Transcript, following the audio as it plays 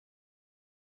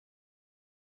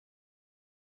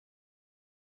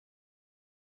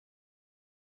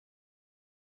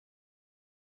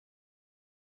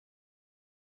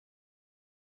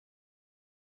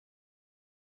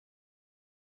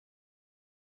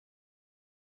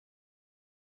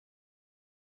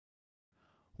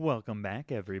Welcome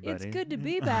back, everybody. It's good to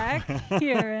be back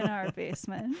here in our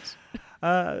basement.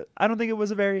 I don't think it was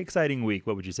a very exciting week.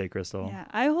 What would you say, Crystal? Yeah,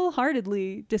 I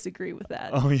wholeheartedly disagree with that.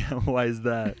 Oh, yeah. Why is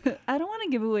that? I don't want to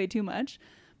give away too much,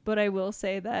 but I will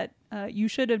say that you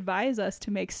should advise us to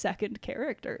make second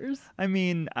characters. I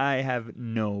mean, I have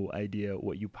no idea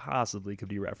what you possibly could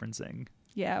be referencing.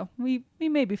 Yeah, we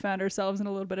maybe found ourselves in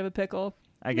a little bit of a pickle.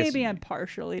 I guess maybe I'm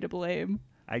partially to blame.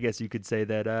 I guess you could say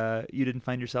that you didn't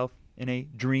find yourself in a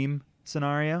dream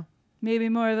scenario. Maybe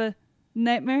more of a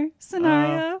nightmare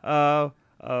scenario.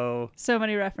 Oh. So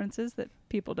many references that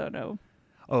people don't know.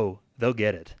 Oh, they'll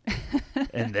get it.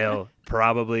 And they'll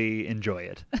probably enjoy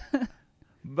it.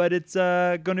 But it's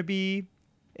going to be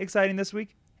exciting this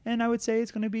week. And I would say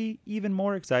it's going to be even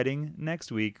more exciting next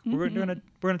week. Mm-hmm. We're going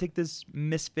to take this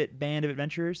misfit band of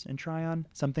adventurers and try on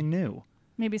something new.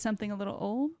 Maybe something a little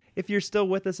old. If you're still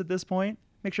with us at this point,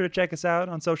 make sure to check us out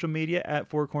on social media at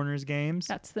Four Corners Games.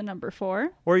 That's the number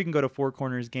 4. Or you can go to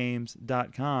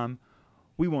fourcornersgames.com.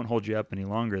 We won't hold you up any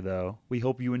longer, though. We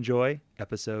hope you enjoy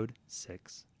episode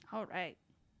 6. All right.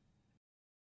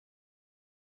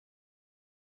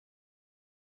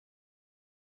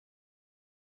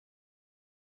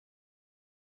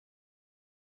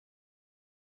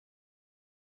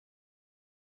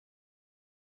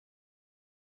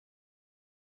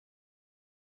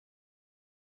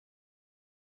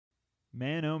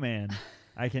 Man, oh man,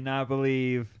 I cannot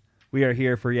believe we are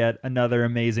here for yet another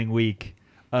amazing week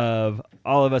of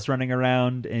all of us running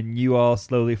around and you all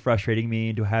slowly frustrating me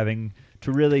into having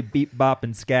to really beep, bop,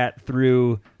 and scat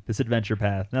through this adventure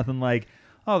path. Nothing like,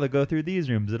 oh, they'll go through these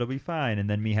rooms, it'll be fine. And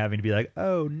then me having to be like,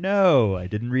 oh no, I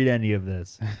didn't read any of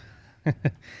this. You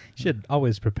should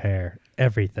always prepare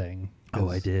everything. Oh,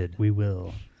 I did. We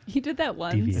will. He did that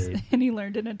once, deviate. and he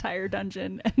learned an entire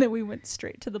dungeon, and then we went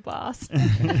straight to the boss.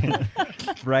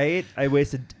 Right? I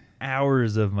wasted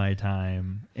hours of my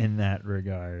time in that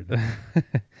regard.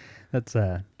 That's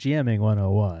GMing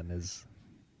 101 is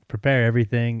prepare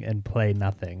everything and play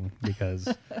nothing because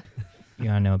You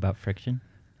want to know about friction?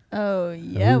 Oh,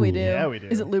 yeah, we Ooh. do. Yeah, we do.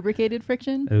 Is it lubricated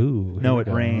friction? ooh, No, here it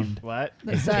we go. rained. What?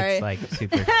 Sorry. It's like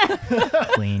super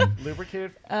clean.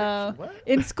 Lubricated? What?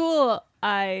 In school,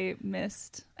 I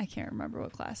can't remember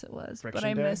what class it was, but Friction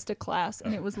I day? missed a class,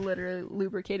 and it was literally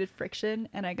lubricated friction,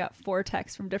 and I got 4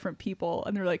 texts from different people,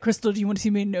 and they were like, Crystal, do you want to see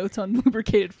my notes on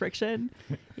lubricated friction?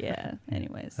 Yeah,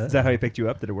 anyways. Is that how he picked you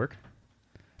up? Did it work?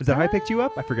 Is that how I picked you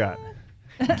up? I forgot.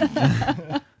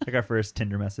 Like our first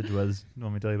Tinder message was, "You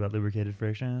want me to tell you about lubricated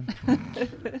friction?"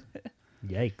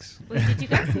 Yikes. Wait, did you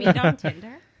guys meet on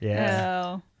Tinder?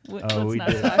 Yeah. Let's we not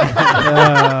did. talk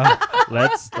about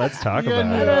Let's talk Yeah, about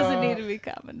that. it. Doesn't need to be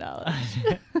common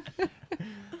knowledge.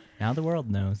 Now the world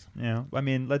knows. Yeah. I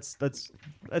mean, let's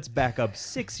back up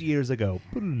 6 years ago.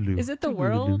 Is it the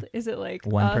world? Is it like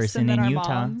One us person and then in our Utah.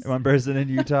 moms? One person in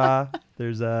Utah.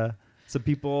 There's some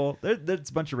people. There's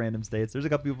a bunch of random states. There's a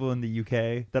couple people in the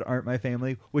UK that aren't my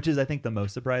family, which is I think the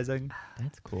most surprising.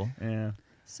 That's cool. Yeah.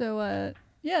 So,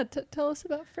 tell us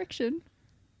about friction.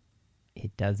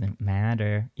 It doesn't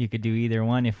matter. You could do either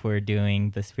one if we're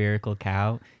doing the spherical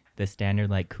cow, the standard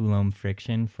like Coulomb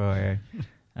friction for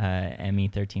ME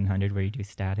 1300 where you do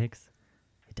statics.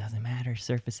 It doesn't matter.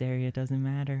 Surface area doesn't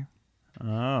matter.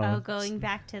 Oh, going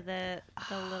back to the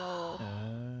little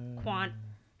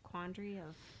quandary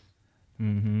of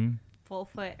Mm-hmm. full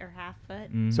foot or half foot.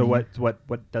 So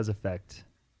what does affect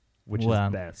which Well,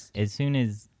 is best? As soon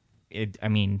as it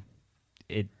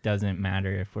doesn't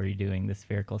matter if we're doing the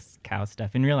spherical cow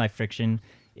stuff. In real life, friction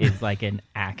is like an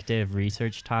active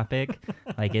research topic.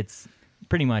 Like it's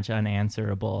pretty much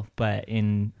unanswerable. But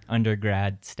in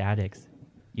undergrad statics,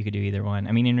 you could do either one.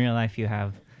 I mean, in real life, you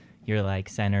have your like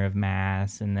center of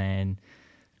mass and then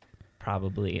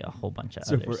probably a whole bunch of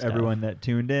So other for stuff. everyone that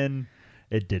tuned in,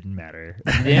 it didn't matter.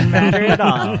 It didn't matter at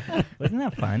all. Wasn't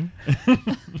that fun?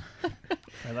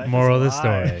 My life Moral of is the a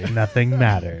lie. story: nothing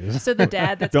matters. So the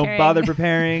dad that's Don't carrying... bother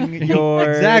preparing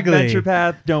your Exactly. adventure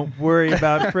path. Don't worry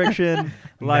about friction.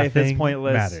 Life is Nothing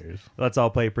pointless. matters. Let's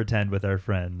all play pretend with our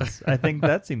friends. I think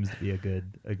that seems to be a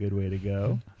good way to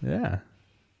go. Yeah.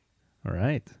 All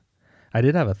right. I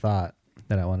did have a thought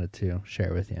that I wanted to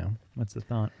share with you. What's the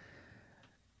thought?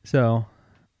 So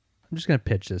I'm just going to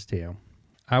pitch this to you.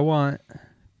 I want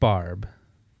Barb,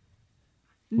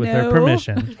 with her No.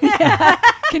 permission,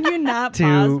 Can you not to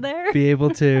pause there? be able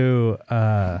to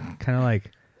kind of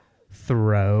like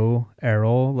throw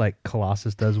Errol like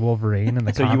Colossus does Wolverine in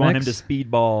the So comics. you want him to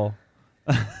speedball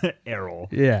Errol?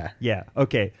 Yeah. Yeah.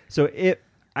 Okay. So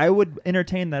I would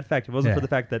entertain that fact if it wasn't Yeah. for the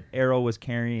fact that Errol was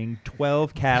carrying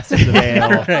 12 casks of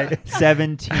ale,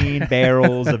 17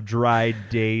 barrels of dried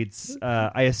dates.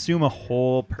 I assume a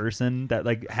whole person that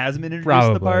like hasn't been introduced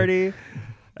to the Probably. party,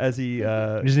 as he.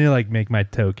 I just need to like make my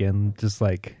token just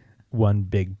like one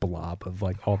big blob of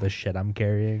like all the shit I'm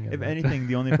carrying. If and anything,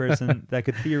 the only person that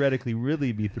could theoretically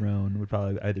really be thrown would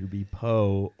probably either be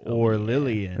Poe or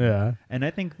Lillian. yeah. And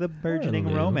I think the burgeoning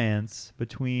Lou. romance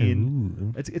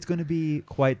between Ooh. it's going to be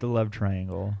quite the love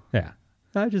triangle. Yeah.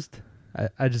 I just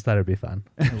thought it'd be fun.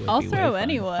 It would I'll be way throw fun.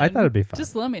 anyone. I thought it'd be fun.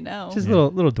 Just let me know. Just Yeah.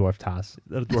 little dwarf toss.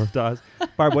 Little dwarf toss.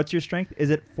 Barb, what's your strength? Is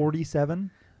it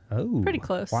 47? Oh, Pretty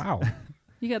close. Wow.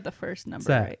 You got the first What's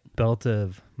number that right. belt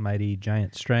of mighty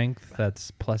giant strength?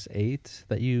 That's +8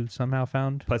 that you somehow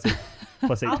found. Plus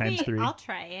 8 times 3. I'll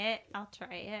try it.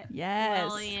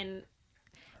 Yes. Lillian,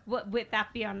 would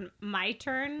that be on my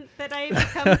turn that I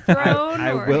become thrown? I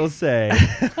or? will say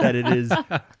that it is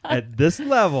at this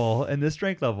level, in this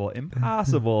strength level,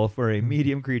 impossible for a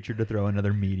medium creature to throw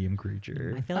another medium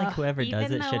creature. I feel like whoever does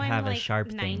Even it should though have I'm, a like, sharp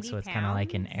thing, 90 so it's kind of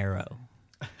like an pounds? arrow.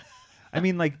 I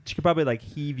mean, like, she could probably, like,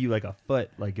 heave you, like, a foot,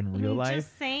 like, in real I'm life.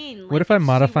 just saying. What like, if I she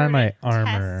modify were to my test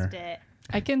armor it.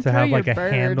 I can to throw have your like a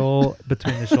bird. handle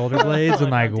between the shoulder blades and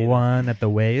Oh, like don't do that. one at the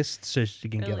waist so she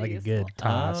can get Really like a useful. good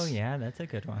toss. Oh yeah, that's a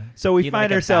good one. So we Be find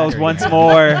like a ourselves battery. once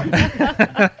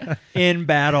more in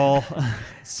battle,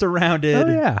 surrounded Oh,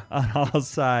 yeah. on all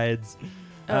sides.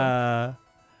 A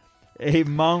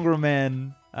mongrel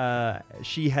man,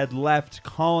 she had left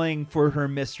calling for her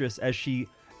mistress as she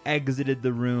exited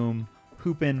the room,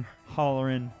 hooping,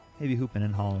 hollering, maybe hooping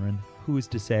and hollering. Who's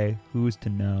to say? Who's to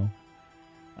know?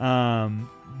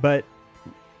 But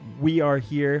we are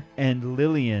here, and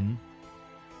Lillian,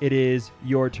 it is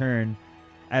your turn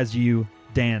as you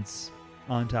dance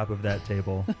on top of that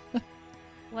table.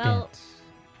 Well, Dance.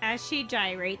 as she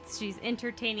gyrates, she's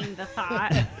entertaining the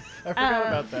thought I forgot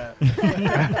about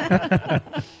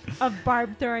that. of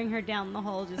Barb throwing her down the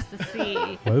hole just to see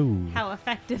Whoa. how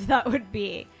effective that would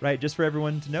be. Right, just for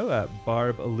everyone to know,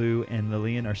 Barb, Alou, and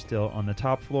Lillian are still on the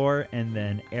top floor, and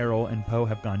then Errol and Poe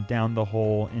have gone down the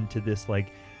hole into this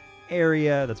like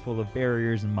area that's full of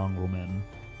barriers and mongrel men.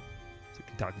 So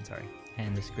keep talking, sorry.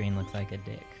 And the screen looks like a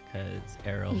dick because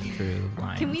Errol drew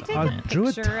lines Can we take on a it. drew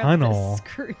a picture of tunnel. the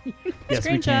screen? Yes,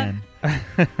 we Screenshot. can.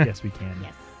 Yes, we can.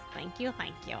 Yes. Thank you.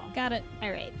 Got it.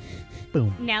 All right.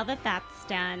 Boom. Now that that's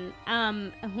done,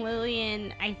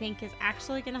 Lillian, I think, is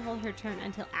actually going to hold her turn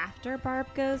until after Barb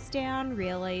goes down,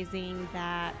 realizing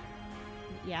that,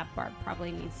 yeah, Barb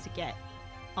probably needs to get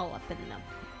all up in the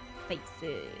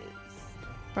faces.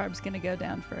 Barb's gonna go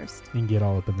down first. You can get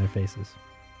all up in their faces.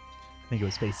 I think it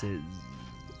was faces.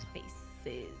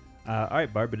 Faces. All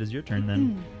right, Barb, it is your turn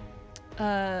then.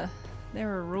 There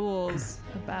are rules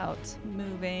about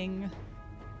moving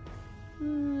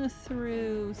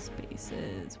through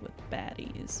spaces with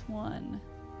baddies. 1.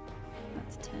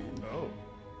 That's 10. Oh.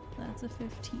 That's a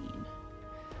 15.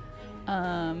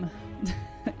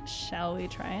 Shall we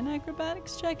try an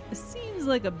acrobatics check? It seems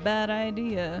like a bad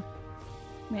idea.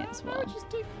 May as well.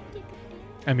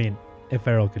 I mean, if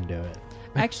Errol can do it.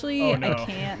 Actually, Oh, no. I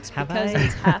can't Have because I?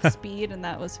 it's half speed, and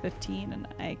that was 15, and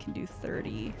I can do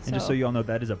 30. And just so you all know,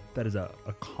 that is a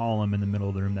column in the middle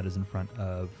of the room that is in front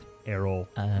of Errol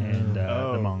and the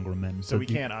Oh. mongrel men. So we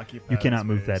you- can't occupy. You cannot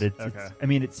move space. that. It's, okay. I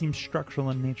mean, it seems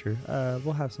structural in nature.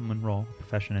 We'll have someone roll a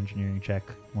profession engineering check.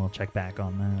 We'll check back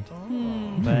on that.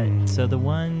 Hmm. But so the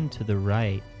one to the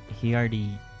right, he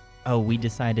already. Oh, we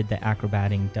decided that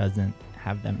acrobating doesn't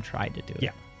have them try to do it.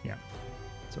 Yeah.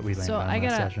 So we landed So on I that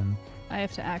gotta- session. I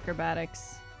have to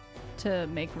acrobatics to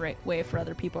make way for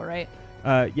other people, right?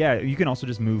 Yeah, you can also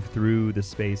just move through the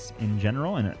space in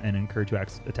general and incur 2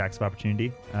 attacks of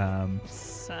opportunity.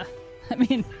 So, I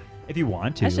mean, If you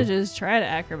want to, I should just try to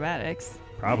acrobatics.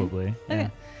 probably. Okay.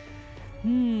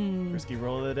 Yeah. Risky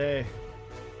roll of the day.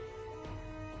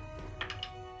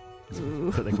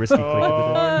 Put like risky click of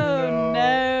the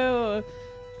day. Oh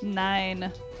no.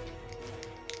 9.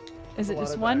 Is A it lot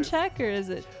just of one dice. check or is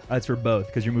it? It's for both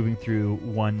because you're moving through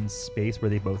one space where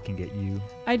they both can get you.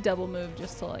 I double move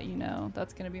just to let you know.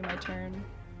 That's gonna be my turn.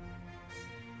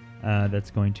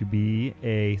 That's going to be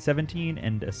a 17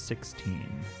 and a 16.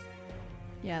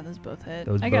 Yeah, those both hit.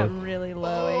 Those I got both- really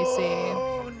low AC.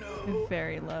 Oh no.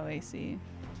 Very low AC.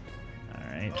 All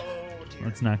right, Oh dear.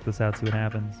 let's knock this out. See what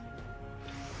happens.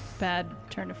 Bad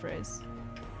turn of phrase.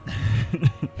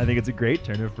 I think it's a great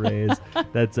turn of phrase.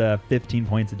 That's 15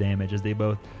 points of damage as they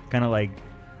both kind of like,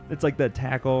 it's like the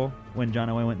tackle when John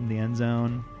Elway went in the end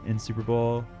zone in Super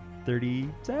Bowl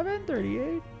 37,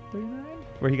 38, 39,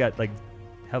 where he got like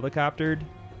helicoptered,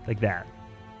 like that,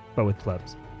 but with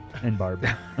clubs. and Barb.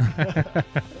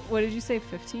 What did you say?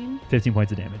 15. 15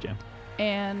 points of damage. Yeah.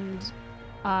 And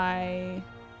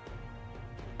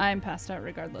I'm passed out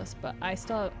regardless, but I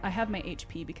have my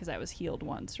HP because I was healed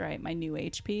once, right? My new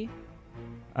HP.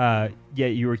 Yeah,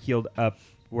 you were healed up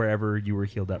wherever you were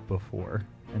healed up before,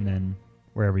 and then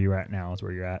wherever you're at now is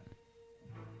where you're at.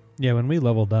 Yeah, when we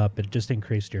leveled up, it just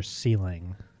increased your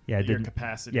ceiling. Yeah, it Your didn't.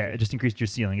 capacity. Yeah, it just increased your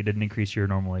ceiling. It didn't increase your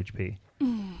normal HP.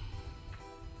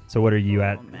 So what are you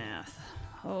at? Math.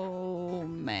 Oh,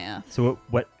 math. So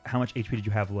what? How much HP did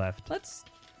you have left? Let's.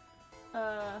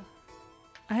 I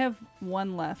have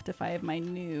one left if I have my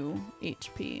new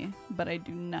HP, but I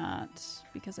do not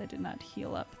because I did not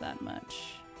heal up that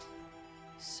much.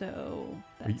 So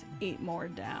that's 8 more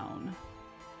down.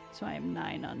 So I am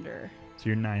 9 under. So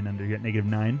you're 9 under. You're at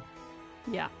 -9.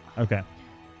 Yeah. Okay.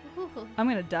 Ooh. I'm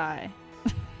gonna die.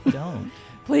 Don't.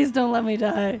 Please don't let me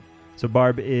die. So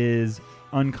Barb is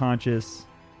unconscious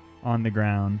on the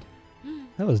ground.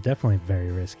 That was definitely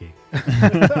very risky.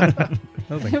 That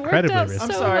was It worked incredibly out risky.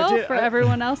 I'm so sorry, well did for I-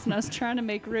 everyone else, and I was trying to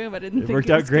make room. I didn't It think worked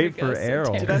it out was gonna great go for so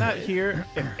Errol. Did I not terribly. hear?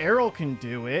 If Errol can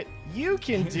do it, you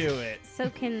can do it. So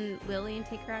can Lillian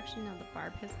take her action now that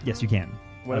Barb has Yes, you can.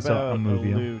 What So about I'll move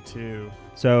you. Alu too?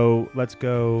 So let's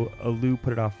go. Alu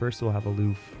put it off first. So we'll have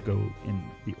Alu go in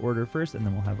the order first, and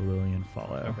then we'll have Lillian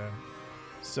follow. Okay.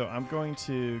 So I'm going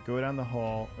to go down the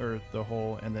hall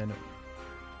and then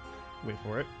wait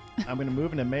for it. I'm going to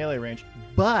move into melee range,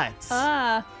 but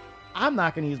I'm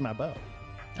not going to use my bow.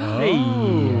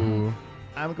 Oh.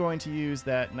 I'm going to use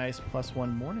that nice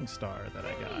 +1 Morning Star that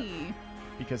I got Hey.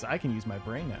 because I can use my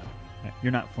brain now.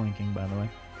 You're not flanking, by the way.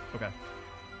 Okay.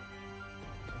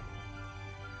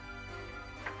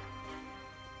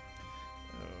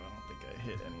 Oh, I don't think I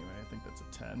hit anyway. I think that's a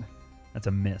 10. That's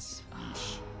a miss.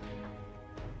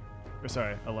 Or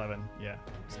sorry, 11. Yeah,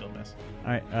 still miss.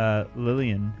 All right,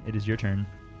 Lillian, it is your turn.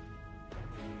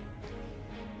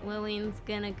 Lillian's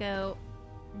gonna go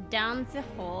down the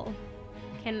hole.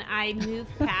 Can I move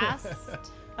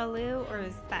past Alu, or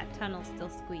is that tunnel still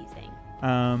squeezing?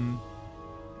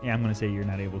 Yeah, I'm gonna say you're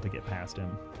not able to get past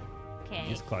him. Okay.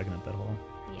 He's clogging up that hole.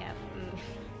 Yep.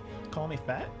 Call me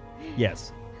fat?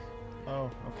 Yes. Oh,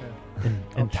 okay.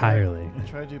 Entirely. I'll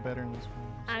try to do better in this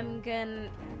one.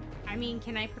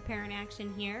 Can I prepare an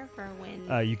action here for when?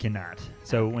 You cannot.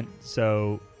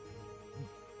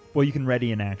 Well, you can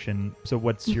ready an action. So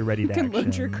what's your ready to You can action?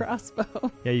 load your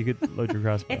crossbow. Yeah, you could load your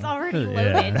crossbow. It's already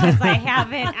Yeah. loaded because I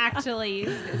haven't actually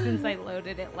used it since I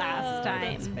loaded it last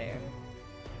time. That's fair.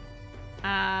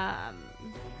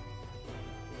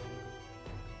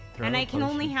 Throw And a I can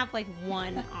only potion. have like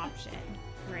one option,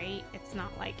 right? It's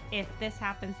not like if this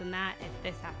happens then that, if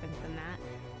this happens then that.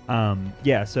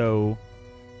 Yeah. So,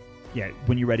 yeah,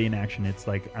 when you ready an action, it's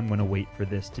like I'm going to wait for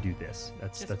this to do this.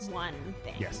 Just That's one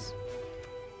thing. yes.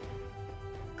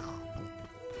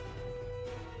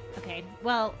 Okay.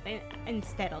 Well,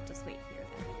 instead I'll just wait here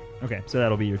then. Okay, so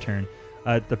that'll be your turn.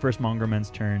 The first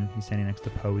Mongrelman's turn. He's standing next to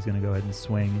Poe. He's going to go ahead and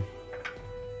swing.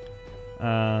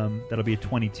 That'll be a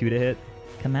 22 to hit.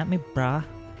 Come at me, brah.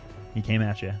 He came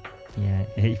at you. Yeah.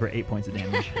 He hit you for 8 points of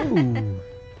damage. Ooh.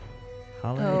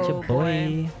 Holla at Oh, your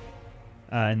boy.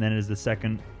 And then it is the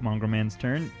second Mongrelman's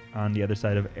turn. On the other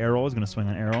side of Errol is going to swing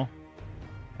on Errol.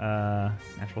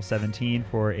 Natural 17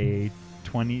 for a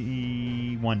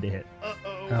 21 to hit.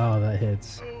 Uh-oh. Oh, that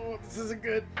hits. Oh, this isn't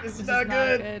good. This is This not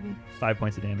is good. 5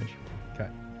 points of damage. Okay.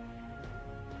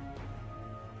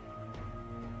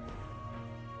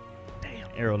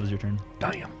 Errol, it is your turn.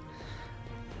 Damn.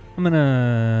 I'm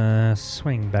gonna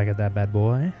swing back at that bad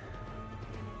boy.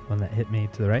 One that hit me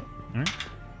to the right. All right.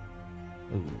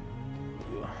 Ooh.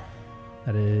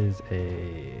 That is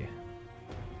a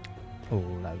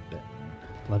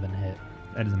 11 hit.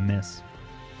 That is a miss.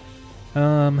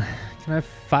 Can I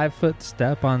 5-foot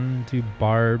step onto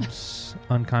Barb's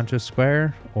unconscious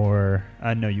square, or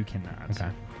No, you cannot. okay?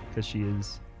 Because she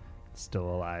is still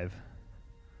alive.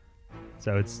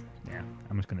 So it's, yeah,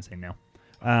 I'm just going to say no.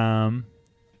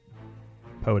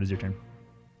 Poe, it is your turn.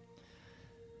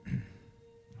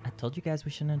 I told you guys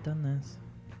we shouldn't have done this.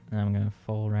 And I'm gonna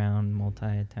full round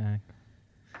multi-attack.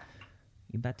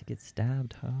 You about to get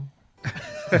stabbed, ho?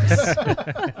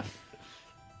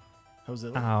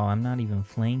 Hosilla. Oh, I'm not even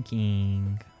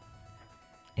flanking.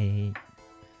 8.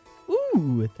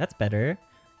 Ooh, that's better.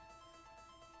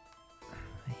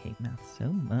 I hate math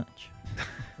so much.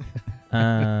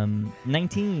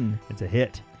 19. It's a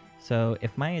hit. So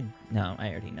if my no, I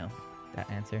already know that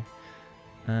answer.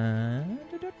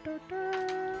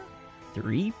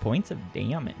 3 points of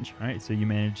damage. All right, so you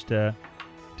managed to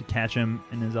catch him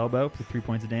in his elbow for 3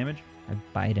 points of damage. I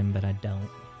bite him, but I don't.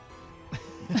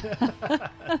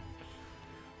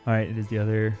 All right, it is the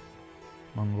other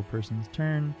Mongol person's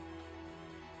turn.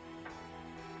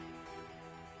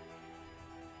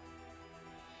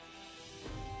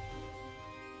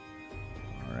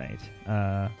 All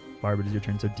right. Barb, it is your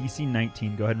turn. So DC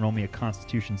 19, go ahead and roll me a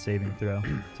Constitution saving throw.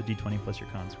 So D20 plus your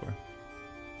con score.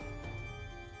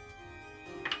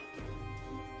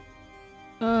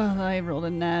 Oh, I rolled a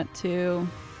nat too.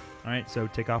 All right, so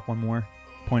take off one more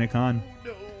point of con.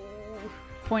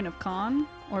 Point of con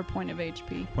or point of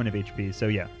HP? Point of HP. So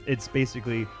yeah, it's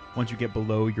basically once you get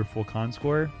below your full con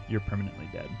score, you're permanently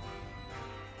dead.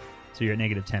 So you're at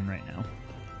 -10 right now.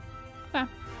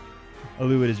 Okay.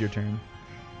 Alu, it is your turn.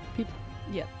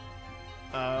 Yep.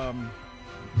 I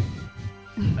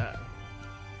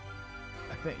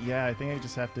think I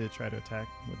just have to try to attack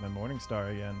with my Morning Star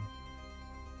again.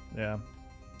 Yeah.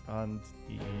 On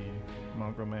the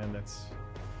mongrel man that's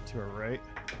to our right.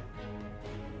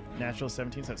 Natural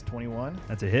 17, so that's 21.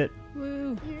 That's a hit.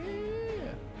 Woo.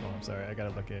 Yeah. Oh, I'm sorry. I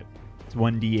gotta look at. It's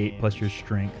 1d8 plus your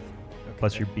strength Okay.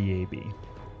 plus your BAB.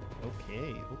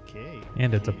 Okay.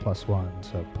 And it's a okay. +1,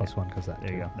 so +1 because that.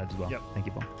 There you too. go. That as well. Yep. Thank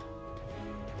you, Paul.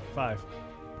 5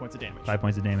 points of damage. 5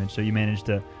 points of damage. So you managed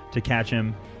to catch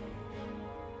him.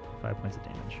 5 points of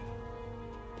damage.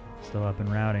 Still up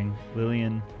and routing.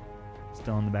 Lillian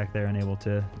still in the back there, unable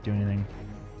to do anything.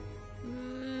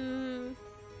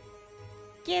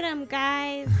 Get him,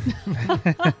 guys.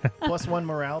 +1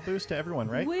 morale boost to everyone,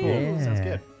 right? Woo. Cool. Yeah. Sounds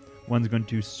good. One's going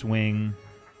to swing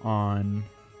on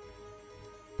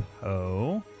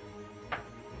Poe.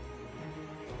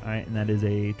 All right, and that is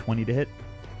a 20 to hit.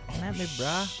 Not me,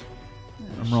 brah.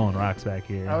 I'm rolling rocks back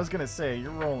here. I was gonna say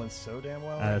you're rolling so damn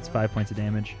well. That's 5 points of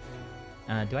damage.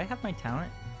 Do I have my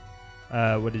talent?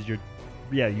 What is your...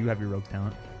 Yeah, you have your rogue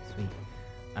talent. Sweet.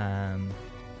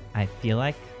 I feel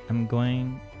like I'm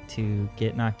going to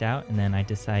get knocked out, and then I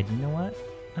decide, you know what?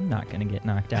 I'm not going to get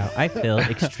knocked out. I feel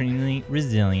extremely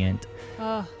resilient,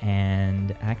 Oh,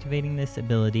 and activating this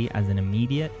ability as an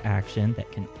immediate action that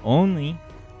can only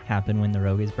happen when the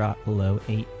rogue is brought below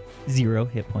 0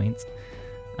 hit points.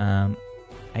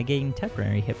 I gain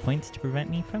temporary hit points to prevent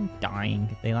me from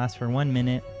dying. They last for 1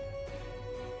 minute.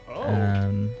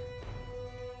 Oh.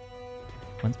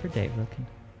 Once per day, rogue can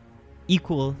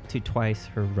equal to twice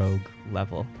her rogue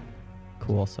level.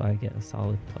 Cool. So I get a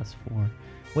solid +4.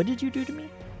 What did you do to me?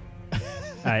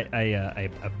 I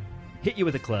hit you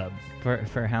with a club.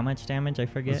 For how much damage? I It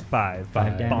was forget. 5.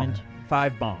 5 damage.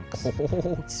 5 bonks.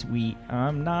 Oh, sweet.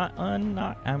 I'm not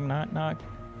knocked.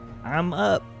 I'm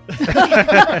up.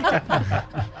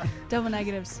 double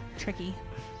negatives. Tricky.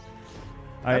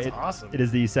 All right, That's awesome. It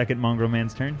is the second mongrel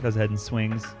man's turn. Goes ahead and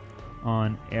swings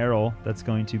on Errol. That's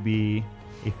going to be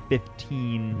a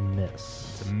 15.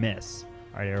 Miss. It's a miss.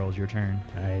 All right, Errol, it's your turn.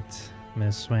 All right.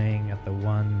 Miss swing at the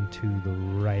one to the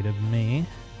right of me.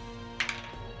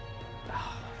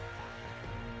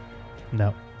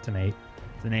 No, it's an 8.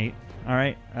 It's an 8. All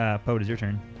right, Poe, it is your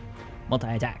turn.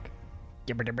 Multi-attack.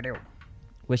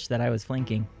 Wish that I was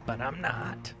flanking, but I'm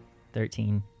not.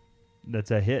 13.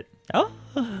 That's a hit. Oh.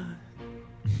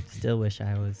 Still wish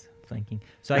I was flanking.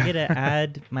 So I get to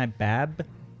add my BAB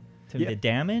to Yep. the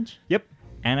damage? Yep.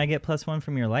 And I get +1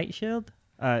 from your light shield?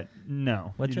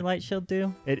 No. What's your light shield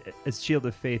do? It's Shield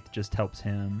of Faith just helps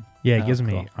him. Yeah, it Oh, gives cool.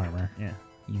 me armor. Yeah.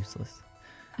 Useless.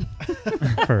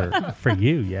 for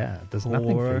you, yeah. It does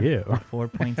nothing for you. 4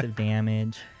 points of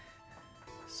damage.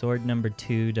 Sword number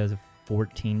 2 does a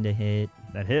 14 to hit.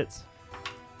 That hits.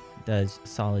 Does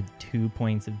solid 2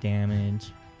 points of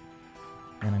damage.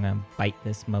 And I'm gonna bite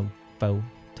this mofo.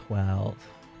 12.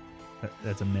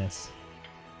 That's a miss.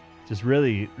 Just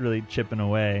really, really chipping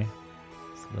away.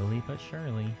 Slowly but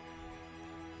surely.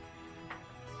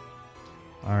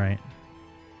 All right.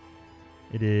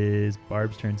 It is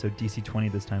Barb's turn, so DC 20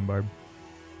 this time, Barb.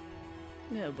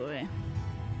 Oh boy.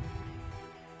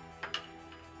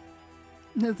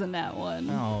 That's a nat 1.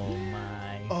 Oh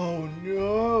my. Oh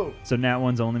no! So nat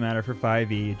 1's only matter for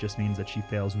 5e. It just means that she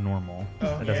fails normal.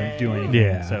 That doesn't do Okay. anything.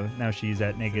 Yeah. So now she's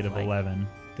at negative like- 11.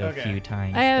 The Okay. few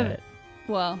times I have- that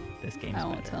Well, this game's I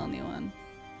won't better. tell anyone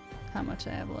how much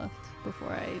I have left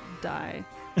before I die.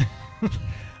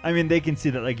 I mean, they can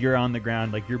see that, like, you're on the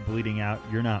ground, like, you're bleeding out,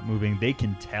 you're not moving. They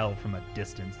can tell from a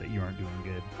distance that you aren't doing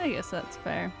good. I guess that's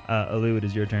fair. Alu, it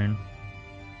is your turn.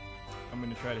 I'm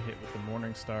gonna try to hit with the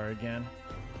Morning Star again.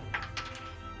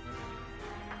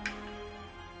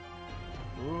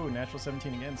 Ooh, natural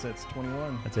 17 again, so it's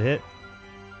 21. That's a hit.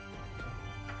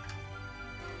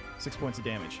 6 points of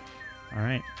damage. All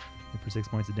right. For 6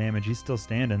 points of damage. He's still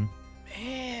standing.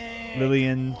 Man,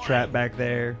 Lillian trapped back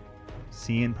there,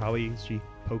 seeing probably she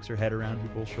pokes her head around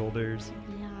people's shoulders.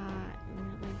 Yeah,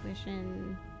 really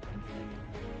position.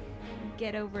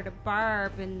 Get over to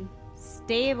Barb and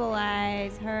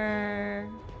stabilize her.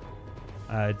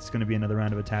 It's going to be another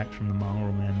round of attacks from the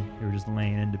mongrel men. They were just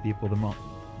laying into people. The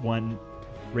one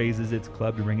raises its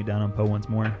club to bring it down on Poe once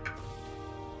more.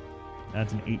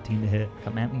 That's an 18 to hit.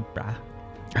 Come at me, brah.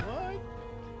 What?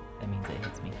 That means it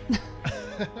hits me.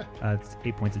 It's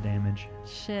 8 points of damage.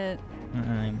 Shit.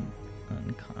 I'm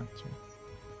unconscious.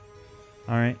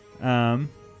 All right.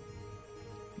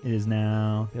 It is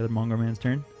now the other mongrel man's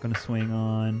turn. Going to swing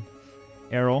on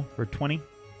Errol for 20.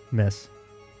 Miss.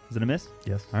 Is it a miss?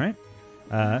 Yes. All right.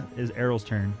 It is Errol's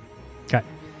turn. Okay.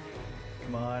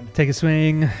 Come on. Take a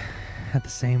swing at the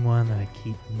same one that I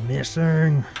keep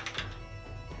missing.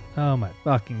 Oh my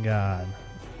fucking god.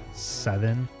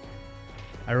 7.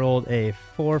 I rolled a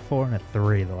 4, 4, and a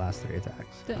 3 the last 3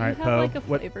 attacks. Don't All you right, have Poe, like a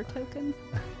what- flavor token?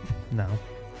 No.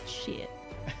 Shit.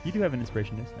 You do have an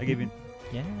inspiration dice. I gave you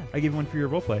Yeah. one for your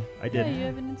roleplay. I did. Yeah, you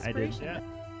have an I did. inspiration.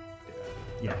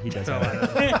 Yeah, he does have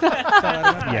it.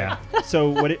 Yeah.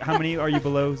 So how many are you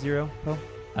below 0, Poe?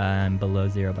 I'm below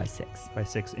 0 by 6. By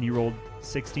 6. And you rolled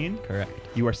 16? Correct.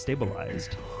 You are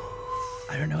stabilized.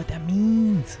 I don't know what that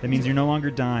means. That means you're no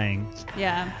longer dying.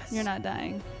 Yeah, you're not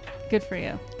dying. Good for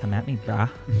you. Come at me, brah.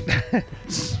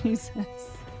 Jesus.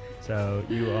 So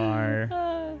you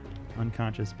are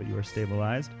unconscious, but you are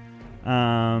stabilized.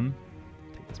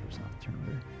 Take this person off the turn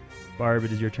order. Barb,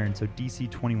 it is your turn. So DC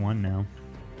 21 now.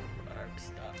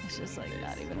 It's just like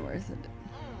not even worth it.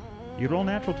 You roll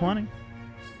natural 20.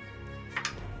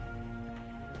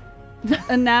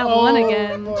 And that Oh, one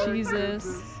again. Lord.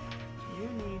 Jesus. You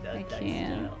need I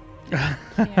can't.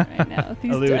 Can't right now.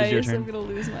 These Alou, it is your dice, turn. I'm gonna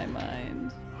lose my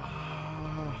mind.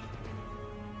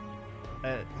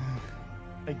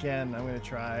 Again, I'm going to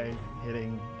try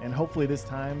hitting, and hopefully this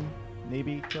time,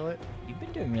 maybe kill it. You've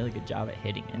been doing a really good job at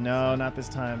hitting it. No, not this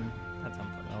time. That's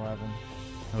unfortunate. 11.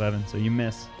 11. So you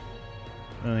miss.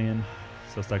 Lillian,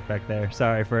 still stuck back there.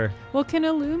 Sorry for... Well, can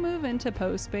Alou move into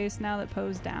Poe's space now that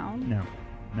Poe's down? No,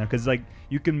 because like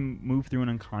you can move through an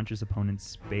unconscious opponent's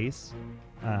space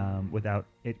without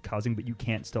it causing, but you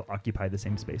can't still occupy the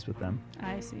same space with them.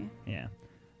 I see. Yeah.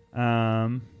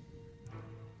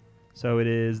 So it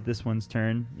is this one's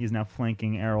turn. He's now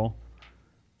flanking Errol.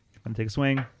 Gonna take a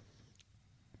swing.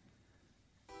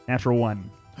 Natural 1.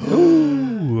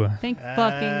 Ooh. Thank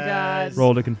fucking God.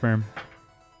 Roll to confirm.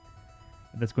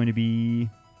 That's going to be...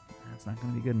 That's not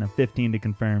going to be good enough. 15 to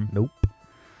confirm. Nope.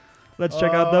 Let's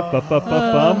check out the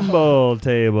fumble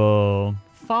table.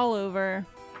 Fall over.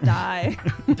 Die.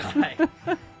 Die.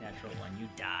 Natural 1, you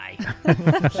die.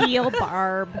 Heal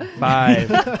Barb. 5.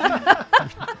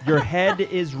 Your head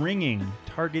is ringing.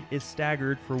 Target is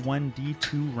staggered for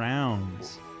 1d2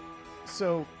 rounds.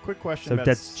 So, quick question So about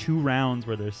that's 2 rounds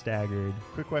where they're staggered.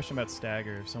 quick question about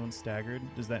stagger. If someone's staggered,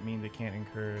 does that mean they can't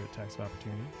incur attacks of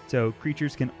opportunity? So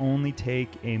creatures can only take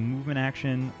a movement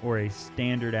action or a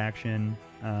standard action,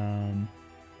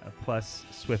 plus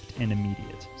swift and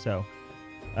immediate. So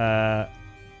I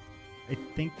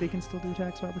think they can still do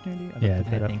attacks of opportunity. I'll Yeah, look I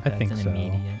that up. think I that's think an so.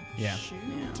 immediate. Yeah.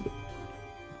 Yeah.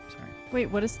 Sorry. Wait,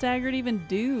 what does staggered even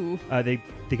do? They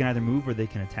can either move or they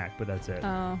can attack, but that's it.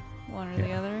 Oh, one or the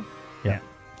Yeah. other.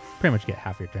 Pretty much get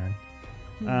half your turn.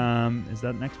 Is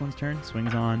that next one's turn?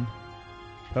 Swings on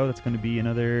Poe. That's going to be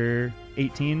another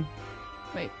 18.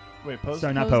 Wait, post.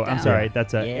 Sorry, not Poe's Poe. I'm down. sorry.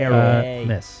 That's a Yay. Errol. Yay.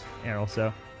 Miss. Errol.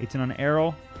 So 18 on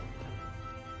Errol.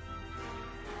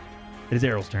 It is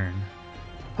Errol's turn.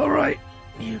 All right,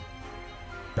 you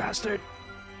bastard.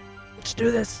 Let's do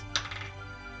this.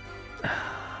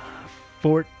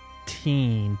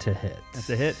 14 to hit.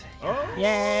 That's a hit. Oh,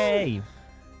 Yay!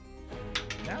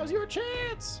 now's your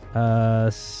chance.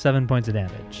 7 points of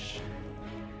damage.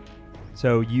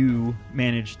 So you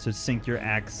manage to sink your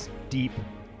axe deep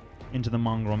into the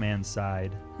mongrel man's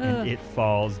side, and Ugh. it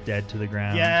falls dead to the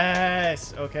ground.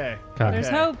 Yes. Okay. Okay. There's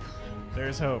Okay. hope.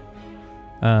 There's hope.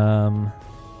 I'm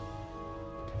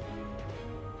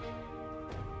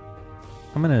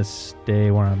gonna stay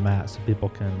where I'm at so people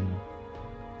can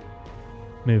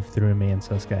move through me, and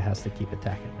so this guy has to keep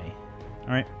attacking me.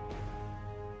 All right.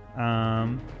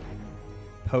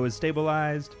 Poe is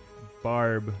stabilized.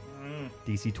 Barb,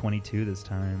 DC 22 this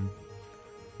time.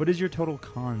 What is your total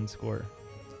con score?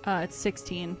 It's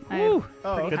 16. I Woo! have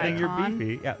Oh, pretty Good high thing you're con.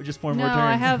 beefy. Yeah, just 4 No, more turns.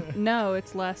 I have no.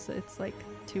 It's less. It's like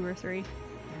 2 or 3,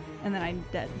 and then I'm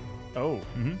dead. Oh.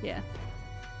 Mhm. Yeah.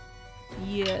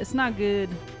 Yeah, it's not good.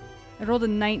 I rolled a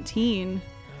 19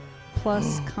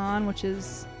 plus con, which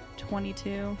is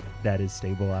 22. That is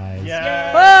stabilized.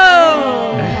 Yeah.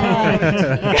 Whoa!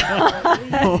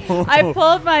 I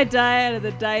pulled my die out of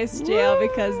the dice jail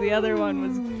because the other one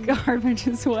was garbage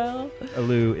as well.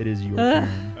 Alu, it is your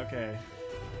turn. Okay.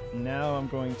 Now I'm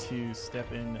going to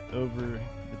step in over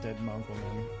the dead mongrel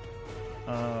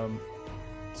man.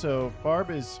 So Barb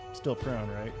is still prone,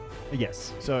 right?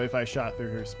 Yes. So if I shot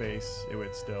through her space, it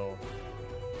would still...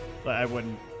 Like, I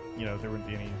wouldn't... there wouldn't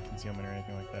be any concealment or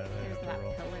anything like that. I'd There's have to that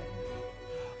roll. pillar.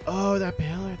 Oh, that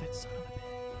pillar. That son of a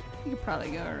bitch. You could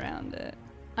probably go around it.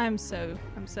 I'm so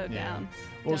Yeah. down.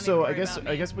 Well, Don't so even I worry guess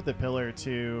about me. with the pillar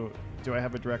too, do I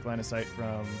have a direct line of sight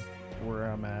from where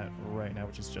I'm at right now,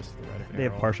 which is just to the right of They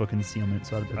have Errol? partial concealment,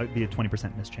 so it'd be a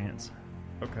 20% mischance.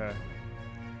 Okay.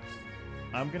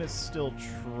 I'm gonna still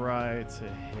try to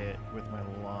hit with my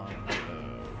long bow.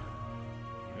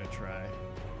 I'm gonna try.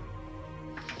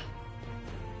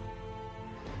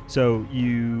 So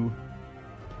you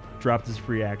dropped this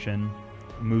free action,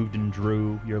 moved and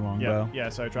drew your longbow. Yeah.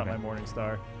 So I dropped Okay. my Morning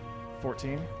Star.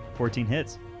 14. 14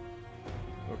 hits.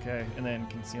 Okay, and then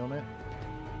concealment.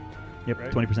 Yep,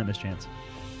 Right. 20% mischance.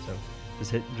 So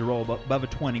just hit to roll above a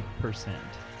 20%.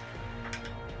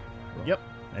 Yep.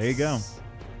 There you go.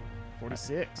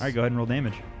 46. All right, go ahead and roll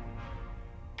damage.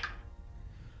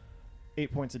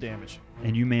 8 points of damage.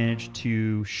 And you manage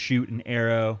to shoot an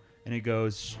arrow, and it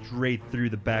goes straight through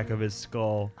the back of his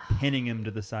skull, pinning him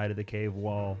to the side of the cave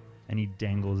wall, and he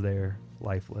dangles there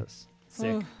lifeless.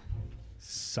 Sick.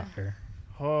 Sucker.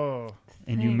 Oh.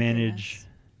 And you Thank manage. goodness.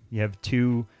 You have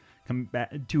two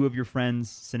of your friends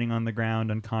sitting on the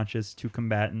ground unconscious, two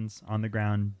combatants on the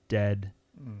ground dead.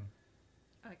 Mm.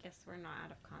 Oh, I guess we're not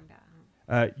out of combat,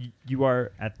 huh? You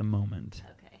are at the moment.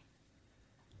 Okay.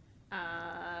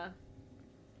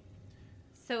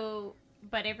 So,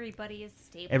 but everybody is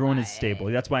stable. Everyone is stable.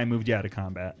 That's why I moved you out of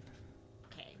combat.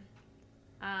 Okay.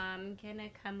 I'm gonna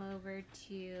come over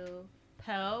to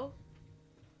Poe.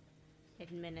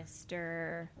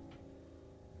 Administer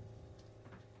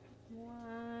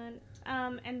one.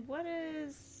 And what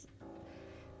is...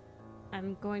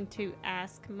 I'm going to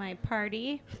ask my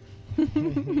party.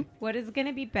 What is going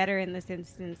to be better in this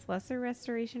instance? Lesser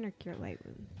restoration or cure light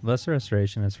wound? Lesser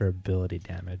restoration is for ability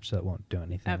damage, so it won't do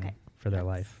anything Okay. for their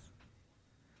life.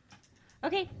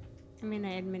 Okay. I'm going to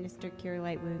administer cure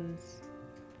light wounds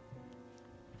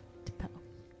to Poe.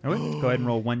 Okay, go ahead and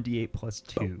roll 1d8 plus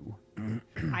 2.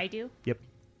 I do? Yep.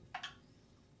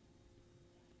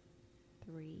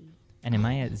 3. And am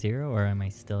I at 0 or am I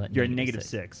still at You're at negative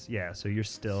 -6. Yeah, so you're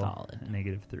still Solid. at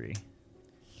 -3.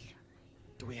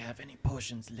 Do we have any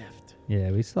potions left?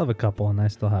 Yeah, we still have a couple, and I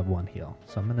still have one heal.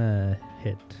 So I'm going to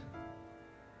hit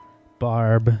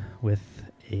Barb with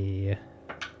a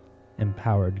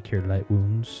empowered cure light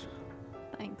wounds.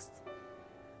 Thanks.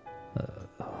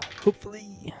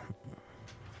 Hopefully.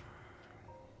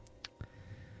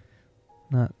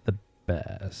 Not the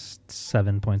best.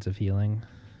 7 points of healing.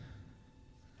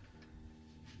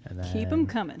 And then, Keep them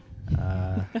coming.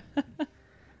 well,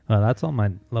 that's all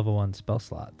my level 1 spell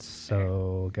slots.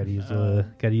 So gotta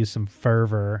use some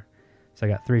fervor. So I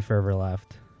got 3 fervor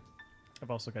left.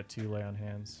 I've also got 2 lay on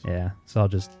hands. Yeah. So I'll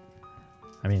just.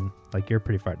 I mean, like you're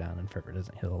pretty far down, and fervor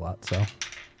doesn't heal a lot. So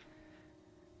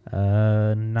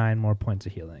 9 more points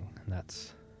of healing, and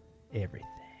that's everything.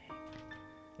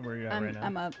 Where are you at right now?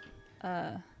 I'm up.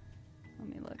 Let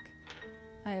me look.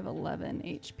 I have 11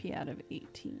 HP out of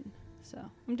 18, so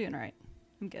I'm doing all right.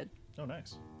 I'm good. Oh,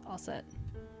 nice. All set.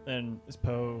 And is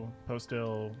Poe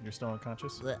still... You're still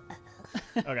unconscious?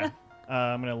 Okay.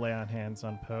 I'm going to lay on hands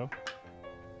on Poe.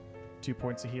 2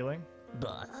 points of healing.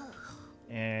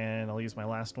 And I'll use my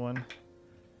last one.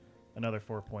 Another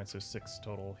 4 points, so 6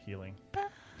 total healing.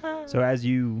 So as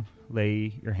you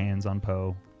lay your hands on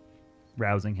Poe,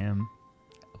 rousing him,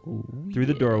 through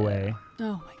the doorway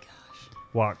Oh my gosh.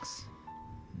 walks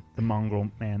the mongrel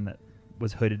man that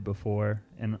was hooded before,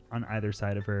 and on either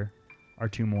side of her are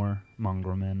 2 more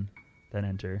mongrel men that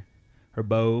enter. Her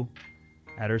bow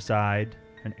at her side,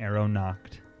 an arrow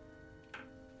knocked,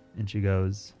 and she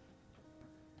goes,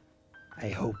 I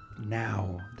hope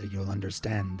now that you'll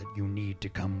understand that you need to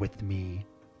come with me,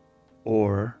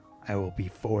 or I will be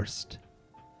forced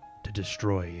to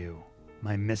destroy you.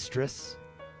 My mistress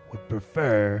would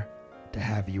prefer to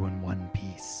have you in one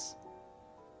piece.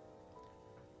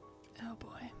 Oh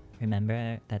boy.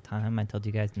 Remember that time I told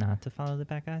you guys not to follow the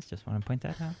bad guys? Just want to point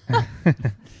that out.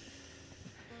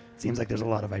 Seems like there's a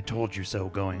lot of I told you so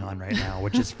going on right now,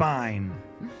 which is fine.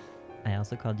 I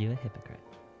also called you a hypocrite.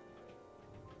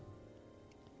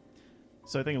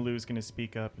 So I think Lou's going to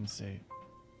speak up and say,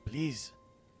 Please,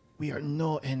 we are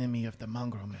no enemy of the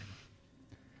mongrel men.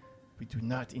 We do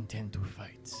not intend to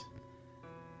fight.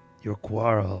 Your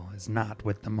quarrel is not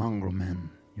with the mongrel men.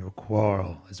 Your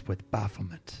quarrel is with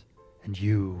Baphomet. And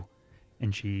you,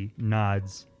 and she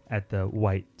nods at the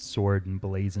white sword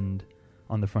emblazoned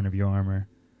on the front of your armor.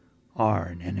 Are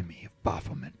an enemy of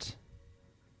Baphomet.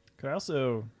 Could I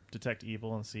also detect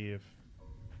evil and see if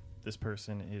this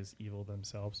person is evil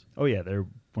themselves? Oh yeah, they're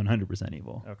 100%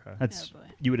 evil. Okay. That's Oh, boy.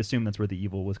 you would assume that's where the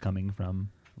evil was coming from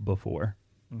before.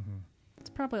 Mm-hmm. It's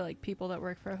probably like people that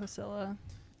work for Hosilla.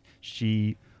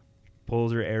 She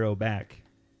pulls her arrow back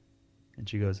and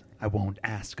she goes, I won't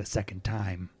ask a second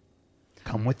time.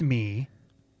 Come with me.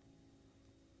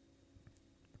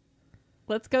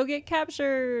 Let's go get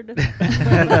captured.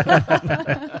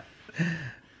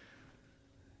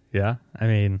 Yeah, I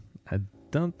mean, I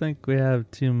don't think we have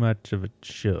too much of a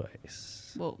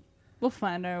choice. We'll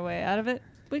find our way out of it.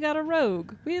 We got a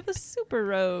rogue. We have a super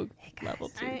rogue. Hey guys, level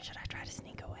 2. should I try to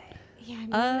sneak away? Yeah, Is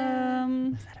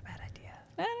that a bad idea?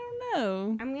 I don't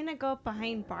know. I'm gonna go up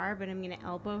behind Barb and I'm gonna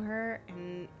elbow her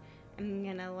and I'm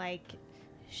gonna like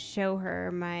show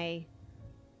her my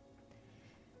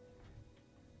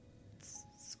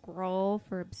scroll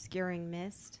for obscuring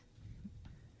mist.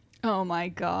 Oh my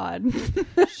god.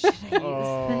 Should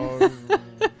I use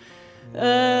this?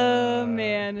 Oh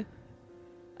man.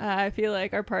 I feel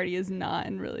like our party is not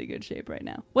in really good shape right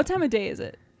now. What time of day is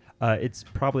it? it's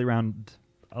probably around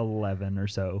 11 or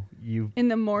so. In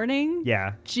the morning?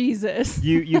 Yeah. Jesus.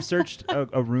 You've searched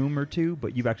a room or two,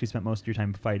 but you've actually spent most of your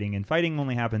time fighting, and fighting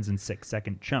only happens in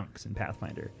 6-second chunks in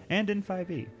Pathfinder and in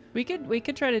 5e. We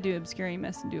could try to do obscuring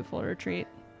mist and do a full retreat.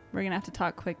 We're gonna have to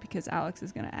talk quick because Alex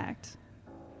is gonna act.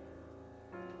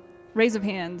 Raise of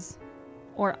hands.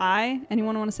 Or I?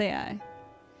 Anyone want to say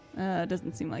I?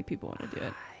 Doesn't seem like people want to do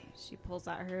it. She pulls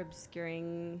out her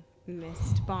obscuring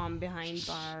mist bomb behind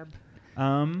Barb.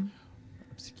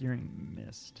 Obscuring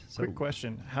mist. So Quick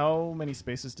question. How many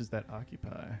spaces does that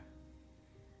occupy?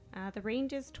 The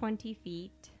range is 20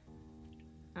 feet.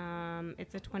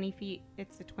 It's a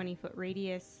 20-foot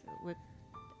radius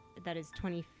that is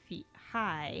 20 feet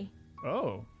high.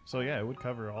 Oh, so yeah, it would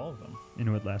cover all of them. and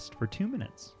it would last for 2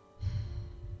 minutes.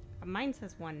 Mine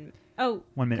says 1. Oh,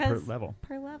 1 minute per 'cause level.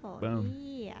 Per level. Boom.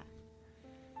 Yeah.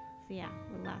 So yeah,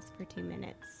 it will last for 2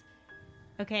 minutes.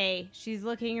 Okay, she's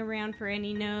looking around for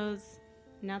any nose.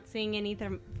 Not seeing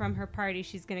anything from her party.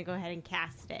 She's gonna go ahead and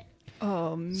cast it.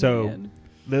 Oh man. So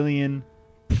Lillian,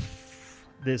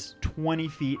 this 20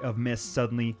 feet of mist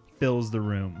suddenly fills the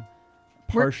room,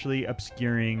 partially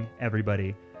obscuring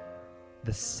everybody.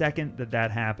 The second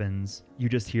that happens, you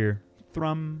just hear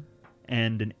thrum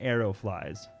and an arrow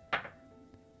flies.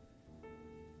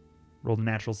 Rolled a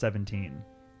natural 17.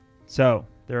 So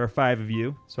there are 5 of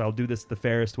you, so I'll do this the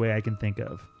fairest way I can think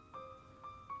of.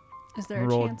 Is there a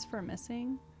roll- chance for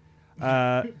missing?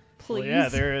 Please. Well, yeah,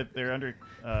 they're under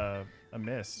a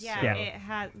mist. Yeah,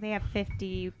 Yeah. They have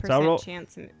 50% So I'll roll-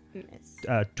 chance to miss.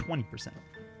 20%.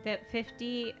 That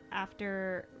 50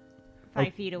 after Oh.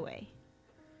 5 feet away.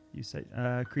 You say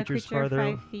A creatures creature farther.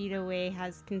 5 feet away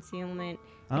has concealment.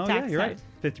 Oh attack yeah, you're right. side.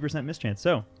 50% mischance.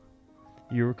 So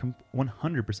you were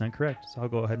 100% correct. So I'll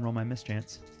go ahead and roll my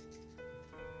mischance.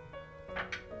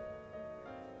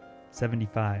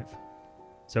 75.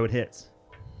 So it hits.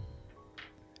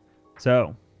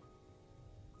 So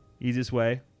easiest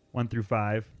way, 1 through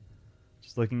 5.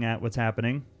 Just looking at what's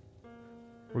happening.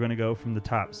 We're gonna go from the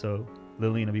top. So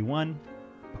Lillian will be 1,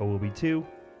 Poe will be 2,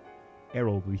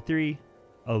 Errol will be 3,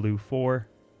 Alu 4,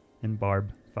 and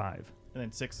Barb 5. And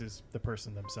then 6 is the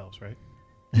person themselves, right?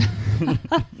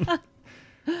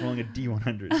 Rolling a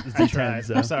D100. It's I D10, tried.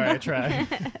 so. I'm sorry, I tried.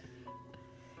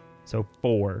 So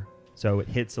 4. So it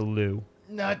hits Alu.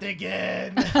 Not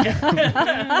again.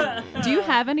 Do you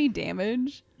have any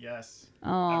damage? Yes. Oh,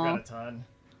 I've got a ton.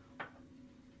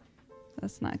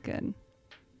 that's not good.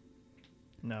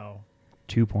 No.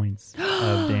 2 points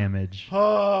of damage.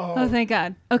 Oh, thank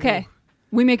God. Okay,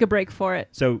 we make a break for it.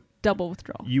 So Double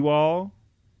withdrawal. you all,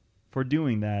 for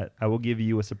doing that, I will give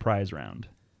you a surprise round.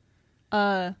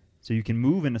 So you can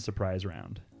move in a surprise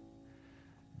round.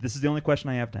 This is the only question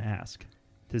I have to ask.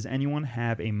 Does anyone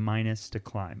have a minus to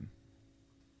climb?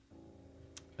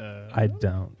 I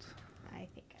don't. I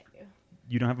think I do.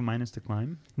 You don't have a minus to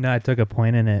climb? No, I took a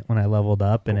point in it when I leveled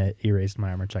up, and it erased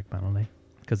my armor check penalty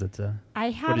because it's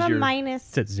I have is a your- minus.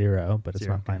 it's at 0, but it's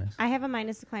Zero, not okay. minus. I have a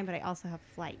minus to climb, but I also have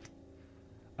flight.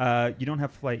 You don't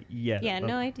have flight yet. Yeah,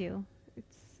 no, I do.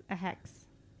 It's a hex.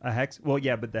 A hex? Well,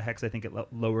 yeah, but the hex I think at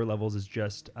lower levels is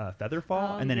just feather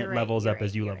fall, Oh, and then it you're right, levels you're up as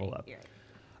right, you you're level right, up. you're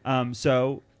right.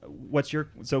 So what's your?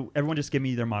 So everyone, just give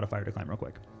me their modifier to climb real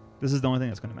quick. This is the only thing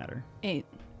that's going to matter. 8.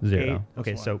 0. 8.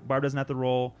 Okay, Plus so 1. Barb doesn't have to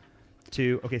roll.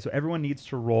 2. Okay, so everyone needs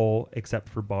to roll except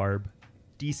for Barb.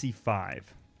 DC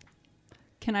 5.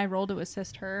 Can I roll to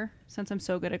assist her since I'm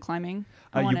so good at climbing?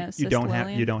 I want to assist you don't Lillian.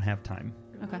 have. You don't have time.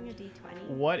 Okay. Rolling a d20.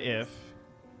 What if?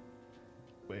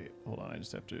 Wait, hold on. I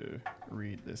just have to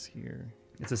read this here.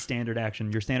 It's a standard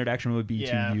action. Your standard action would be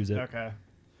to use it. Okay.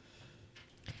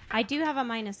 I do have a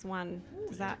 -1. Does There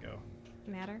that we go.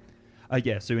 matter?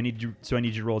 Yeah. So I need you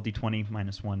to roll d20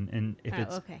 -1, and if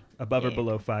it's okay. above or Yeah.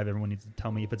 below 5, everyone needs to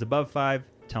tell me. If it's above 5,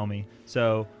 tell me.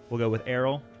 So we'll go with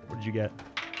Errol. What did you get?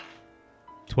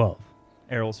 12.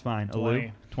 Errol's fine. 20.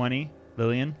 Alu, 20.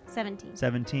 Lillian, 17.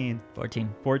 17. 14.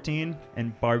 14,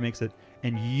 and Barb makes it.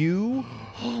 And you,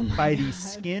 by the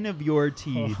skin of your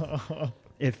teeth,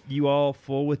 if you all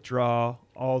full withdraw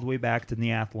all the way back to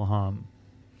Neathlaham,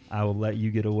 I will let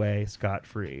you get away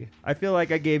scot-free. I feel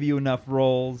like I gave you enough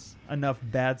rolls. Enough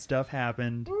bad stuff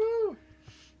happened.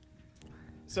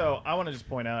 So I want to just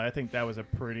point out, I think that was a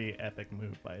pretty epic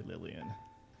move by Lillian.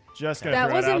 Just gonna That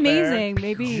throw was it out amazing. there.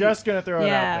 Maybe Just gonna throw it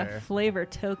out there. flavor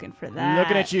token for that.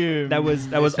 Looking at you. That was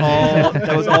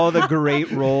all the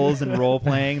great rolls and role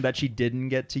playing that she didn't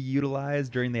get to utilize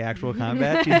during the actual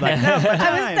combat. She's like, no, my time.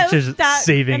 I was so She's stuck,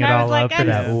 saving and it I all was like, up for I'm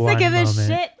that one sick of this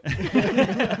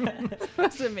moment. shit.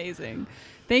 That's amazing.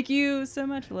 Thank you so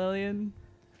much, Lillian.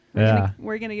 Yeah.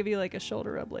 We're gonna give you like a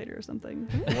shoulder rub later or something.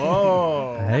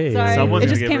 Whoa. Hey. Sorry. Someone's It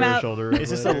just gonna came give her a out- shoulder. Is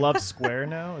this a love square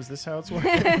now? Is this how it's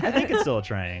working? I think it's still a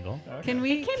triangle. Okay. Can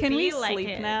we It can we be like sleep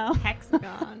a now?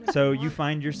 Hexagon. So you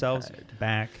find yourselves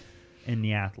back in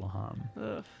Neathlaham.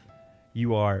 Ugh.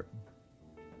 You are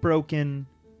broken,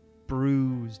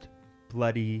 bruised,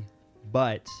 bloody,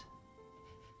 but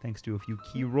thanks to a few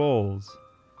key rolls,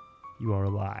 you are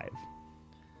alive.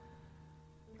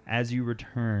 As you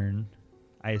return,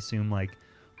 I assume like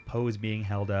Poe's being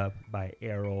held up by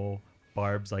Errol,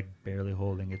 Barb's like barely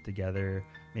holding it together.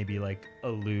 Maybe like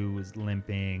Alu is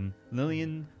limping.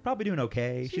 Lillian probably doing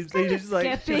okay. She's She's kinda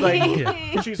like skipping.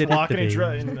 Yeah. She's Did it walking to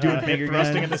and, be. and Doing hip finger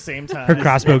thrusting guns. at the same time. Her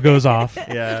crossbow goes off.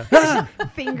 yeah.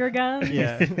 Finger guns.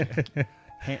 Yeah.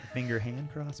 Finger hand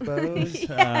crossbows.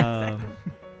 Yeah,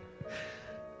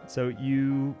 So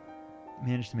you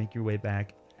manage to make your way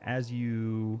back. As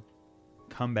you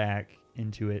come back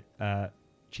into it,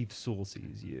 Chief Sewell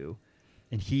sees you,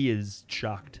 and he is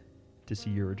shocked to see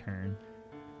your return.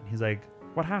 And he's like,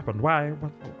 "What happened? Why?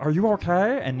 What, are you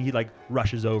okay?" And he like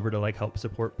rushes over to like help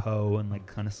support Poe and like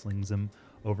kind of slings him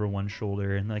over one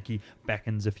shoulder, and like he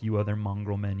beckons a few other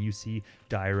mongrel men. You see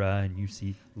Dyra and you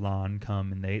see Lon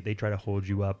come, and they try to hold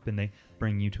you up, and they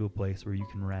bring you to a place where you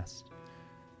can rest.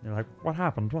 They're like, "What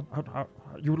happened?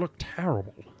 You look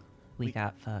terrible." We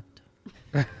got fucked.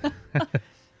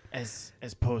 As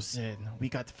Poe said, we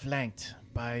got flanked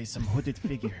by some hooded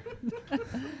figure.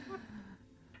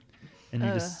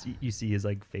 And you see his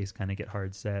like face kind of get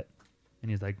hard set,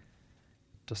 and he's like,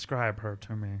 "Describe her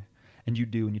to me." And you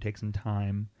do, and you take some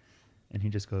time, and he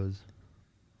just goes,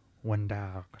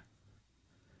 "Wendaug."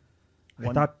 I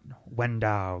Wen- thought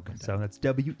Wendaug. So that's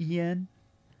WENDUAG.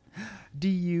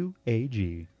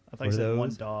 I thought you said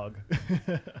one dog.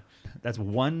 That's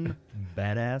one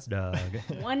badass dog.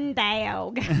 One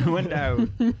dog.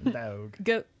 Wendaug.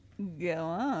 Dog. Go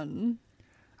on.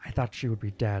 I thought she would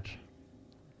be dead.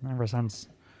 Ever since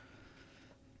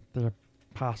the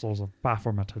apostles of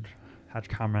Baphomet had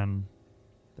come in,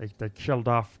 they killed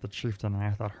off the chieftain, and I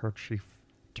thought her chief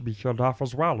to be killed off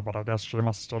as well, but I guess she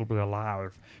must still be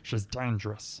alive. She's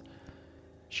dangerous.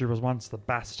 She was once the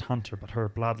best hunter, but her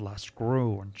bloodlust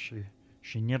grew, and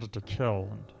she needed to kill,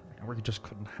 and we just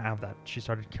couldn't have that. She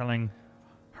started killing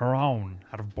her own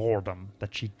out of boredom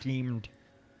that she deemed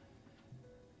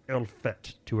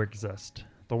ill-fit to exist.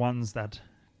 The ones that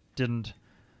didn't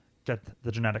get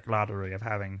the genetic lottery of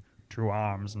having 2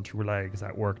 arms and 2 legs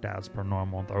that worked as per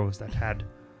normal, those that had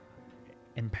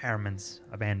impairments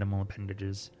of animal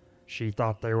appendages. She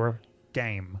thought they were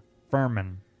game,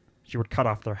 vermin. She would cut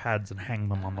off their heads and hang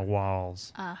them on the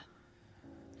walls.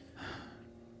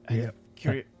 Yeah.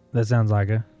 Curi- That sounds like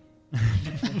her.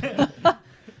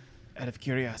 out of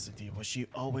curiosity, was she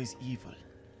always evil?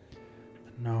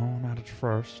 No, not at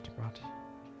first, but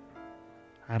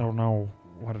I don't know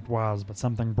what it was, but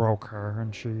something broke her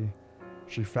and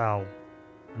she fell.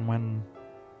 And when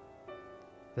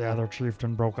the other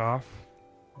chieftain broke off,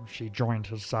 she joined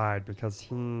his side because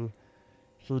he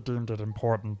deemed it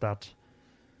important that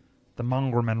the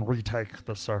mongrelmen retake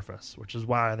the surface, which is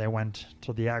why they went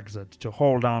to the exit, to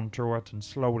hold on to it and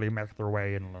slowly make their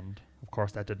way inland. Of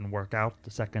course, that didn't work out.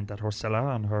 The second that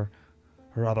Horsilla and her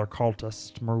other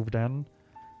cultists moved in,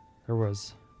 there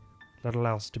was little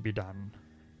else to be done.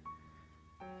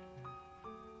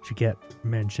 She kept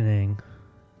mentioning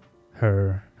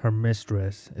her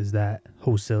mistress. Is that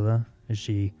Hosilla? Is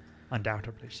she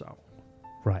Undoubtedly so.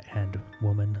 right-hand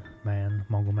woman, man,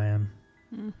 Mongol man?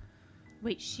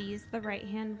 Wait, she's the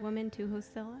right-hand woman to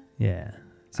Hosilla? Yeah.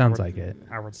 Sounds like it.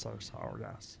 I would say so,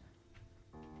 yes.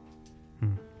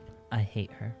 I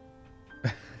hate her.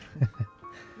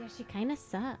 Yeah, she kind of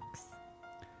sucks.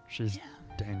 She's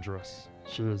dangerous.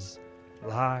 She is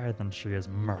lithe and she is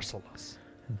merciless.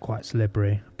 And quite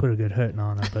slippery. Put a good hurting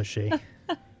on her, but she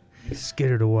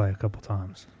skittered away a couple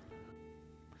times.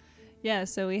 Yeah,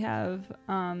 so we have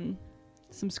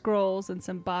some scrolls and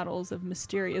some bottles of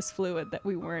mysterious fluid that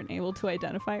we weren't able to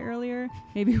identify earlier.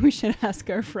 Maybe we should ask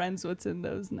our friends what's in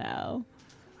those now.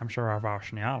 I'm sure our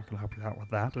Vashnial can help you out with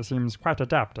that. He seems quite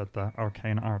adept at the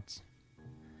arcane arts.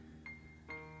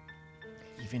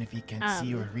 Even if he can't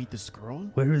see or read the scroll?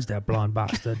 Where is that blonde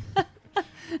bastard?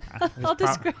 I'll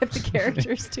describe the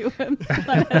characters to him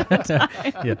one at a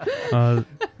time. Yeah.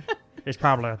 He's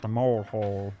probably at the mole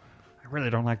hole. I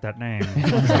really don't like that name.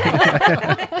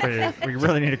 we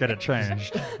really need to get it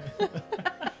changed.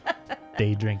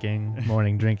 Day drinking,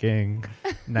 morning drinking,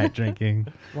 night drinking.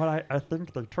 Well, I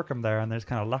think they took him there and they just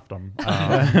kind of left him.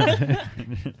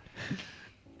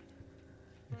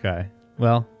 Okay.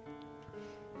 Well,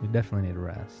 we definitely need a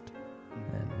rest.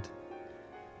 And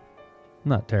I'm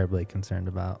not terribly concerned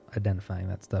about identifying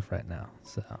that stuff right now.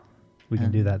 So we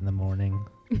can do that in the morning.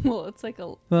 Well, it's like a.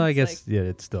 Well, I it's guess, like, yeah,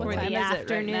 it's still what Or like, time the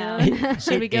is it right now? afternoon.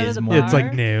 Should we It go to is the more. bar? it's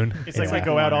like noon. It's like Yeah. I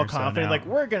go out all Or so confident, now. like,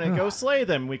 we're going to go slay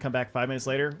them. We come back 5 minutes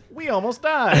later. We almost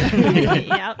died.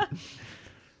 Yep.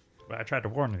 Well, I tried to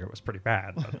warn you it was pretty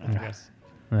bad, but I guess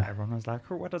Yeah. everyone was like,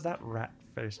 what does that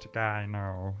rat-faced guy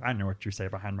know? I know what you say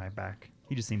behind my back.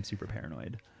 He just seems super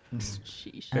paranoid,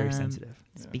 Sheesh. very sensitive.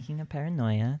 Speaking of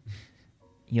paranoia,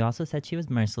 you also said she was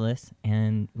merciless,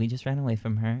 and we just ran away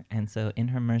from her. And so, in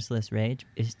her merciless rage,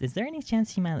 is there any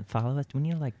chance she might follow us?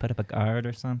 Wouldn't you like put up a guard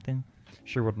or something?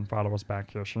 She wouldn't follow us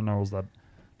back here. She knows that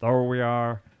though we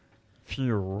are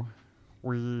few,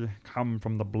 we come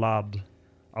from the blood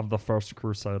of the first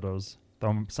Crusaders.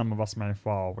 Though some of us may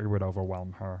fall, we would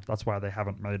overwhelm her. That's why they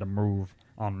haven't made a move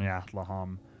on the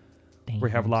Athlaham. We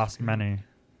have Damn. lost many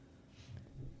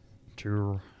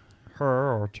to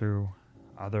her or to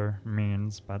other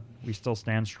means, but we still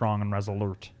stand strong and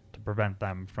resolute to prevent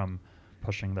them from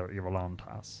pushing their evil onto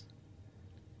us.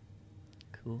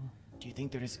 Cool. Do you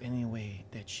think there is any way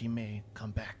that she may come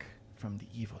back from the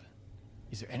evil?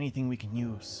 Is there anything we can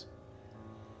use?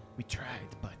 We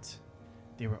tried, but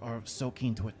they were all so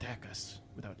keen to attack us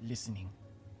without listening.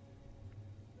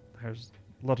 There's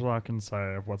little I can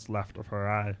say of what's left of her.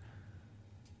 I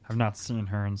have not seen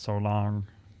her in so long.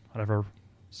 Whatever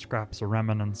scraps or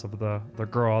remnants of the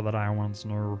girl that I once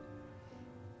knew,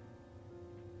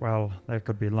 well, they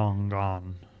could be long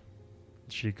gone.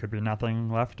 She could be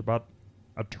nothing left but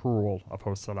a tool of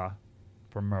Hosilla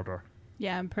for murder.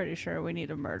 Yeah, I'm pretty sure we need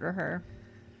to murder her.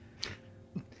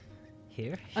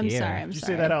 Here. I'm sorry. Did you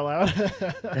say that out loud?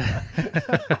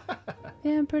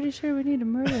 Yeah, I'm pretty sure we need to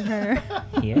murder her.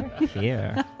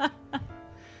 Here.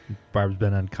 Barb's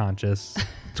been unconscious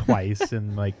twice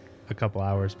in like a couple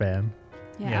hours span.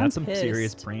 Yeah, that's I'm some pissed,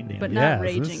 serious brain damage. but Yeah, not I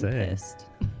was gonna raging say. pissed.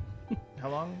 How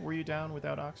long were you down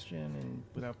without oxygen and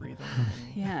without breathing?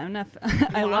 Yeah, enough.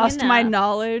 I Long lost my enough.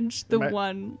 knowledge, the My-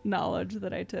 one knowledge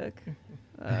that I took.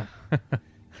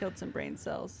 Killed some brain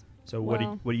cells. So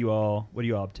Well- what are you all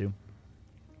up to?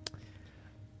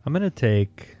 I'm gonna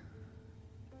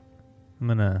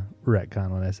retcon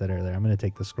what I said earlier. I'm gonna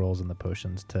take the scrolls and the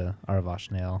potions to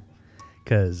Arvashnail,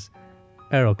 because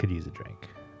Errol could use a drink.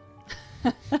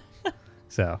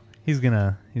 So he's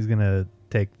gonna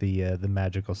take the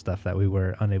magical stuff that we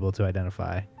were unable to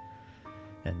identify,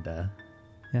 and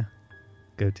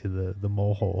go to the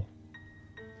mole hole.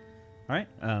 All right.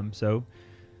 So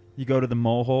you go to the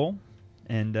mole hole,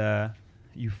 and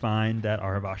you find that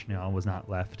Aravashnial was not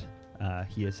left.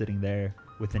 He is sitting there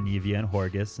with Anivia and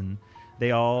Horgus, and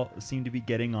they all seem to be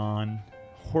getting on.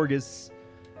 Horgus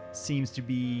seems to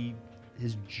be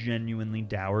his genuinely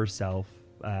dour self,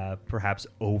 perhaps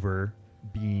over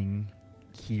being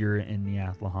here in the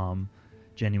Athlaham,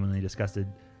 genuinely disgusted.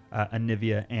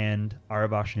 Anivia and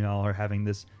Aravashnial are having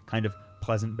this kind of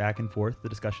pleasant back and forth. The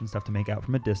discussion's tough to make out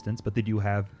from a distance, but they do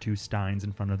have two steins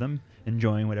in front of them,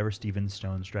 enjoying whatever Stephen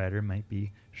Stonestrider might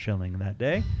be shilling that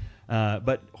day.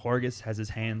 But Horgus has his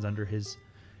hands under his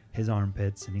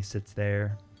armpits, and he sits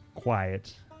there,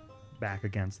 quiet, back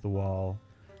against the wall,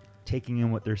 taking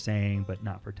in what they're saying, but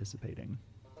not participating.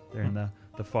 They're in the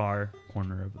far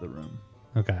corner of the room.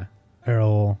 Okay.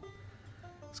 Errol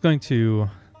is going to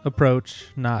approach,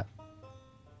 not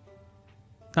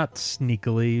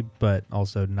sneakily, but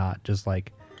also not just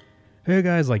like, hey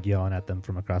guys, like yelling at them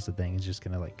from across the thing. He's just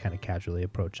going to like kind of casually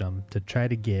approach them to try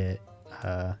to get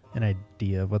an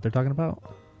idea of what they're talking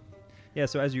about. Yeah,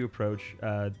 so as you approach,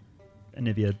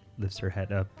 Anivia lifts her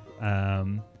head up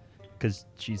because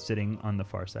she's sitting on the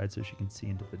far side so she can see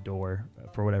into the door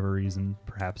for whatever reason,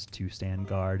 perhaps to stand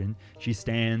guard. And she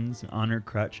stands on her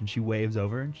crutch and she waves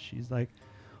over and she's like,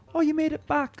 "Oh, you made it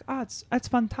back. Oh, it's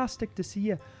fantastic to see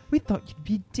you. We thought you'd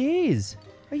be days.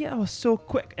 Oh, yeah, that was so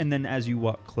quick." And then as you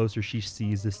walk closer, she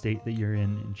sees the state that you're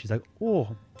in and she's like,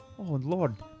 oh,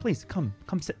 Lord, please come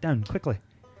sit down quickly."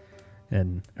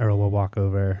 And Earl will walk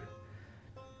over,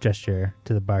 gesture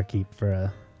to the barkeep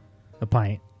for a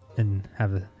pint, and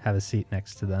have a seat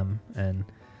next to them. And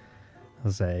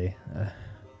he'll say,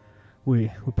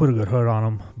 "We put a good hurt on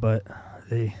them, but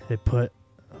they put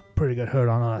a pretty good hurt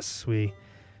on us. We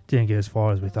didn't get as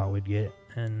far as we thought we'd get,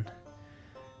 and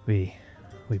we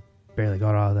barely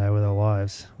got out of there with our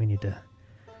lives. We need to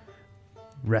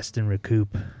rest and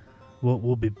recoup.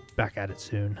 We'll be back at it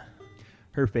soon."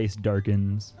 Her face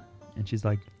darkens and she's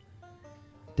like,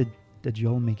 Did you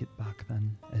all make it back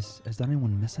then? Is there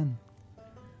anyone missing?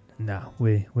 No,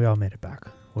 we all made it back.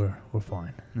 We're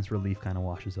fine. And this relief kind of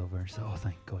washes over. She's like, "Oh,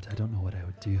 thank God. I don't know what I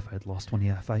would do if I had lost one of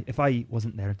you. If I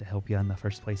wasn't there to help you in the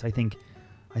first place, I think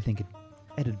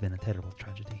it had been a terrible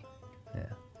tragedy." Yeah.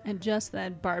 And just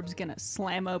then, Barb's gonna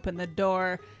slam open the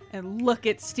door and look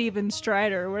at Steven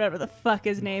Strider, or whatever the fuck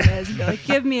his name is, and be like,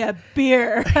 "Give me a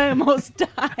beer. I almost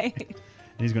died."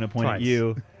 And he's going to point at Twice.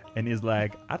 you. And he's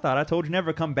like, "I thought I told you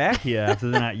never come back here after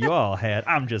the night you all had.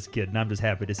 I'm just kidding. I'm just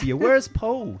happy to see you. Where's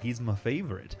Poe? He's my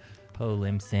favorite." Poe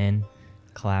limps in,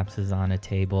 collapses on a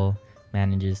table,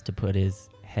 manages to put his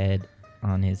head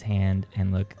on his hand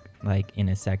and look like in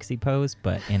a sexy pose,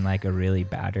 but in like a really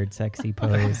battered sexy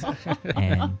pose.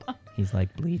 And he's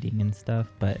like bleeding and stuff,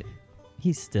 but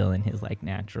he's still in his like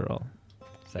natural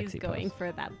sexy He's going pose.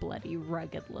 for that bloody,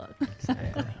 rugged look.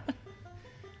 Exactly.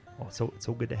 Oh, so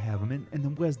good to have him. And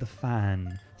then where's the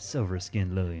fine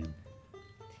silver-skinned Lillian?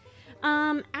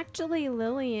 Actually,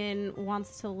 Lillian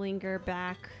wants to linger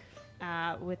back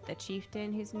with the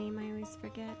chieftain, whose name I always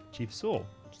forget. Chief Soul.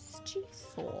 Just Chief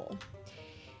Soul.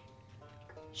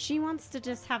 She wants to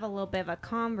just have a little bit of a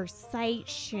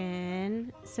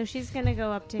conversation. So she's going to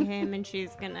go up to him and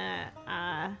she's just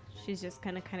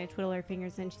going to kind of twiddle her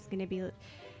fingers and she's going to be,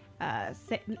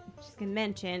 she's going to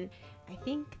mention, "I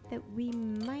think that we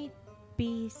might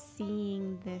be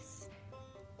seeing this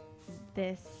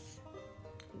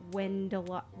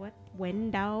Wendog.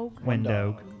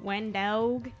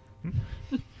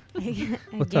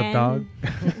 What's up, dog?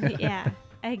 Yeah,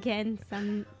 again,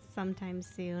 sometime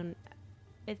soon.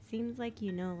 It seems like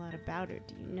you know a lot about her.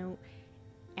 Do you know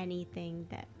anything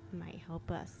that might help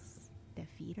us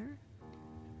defeat her?"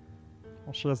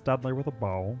 Well, she is deadly with a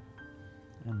bow.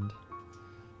 And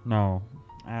no,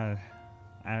 I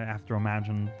have to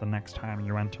imagine the next time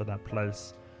you enter that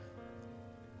place,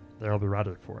 they'll be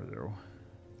ready for you.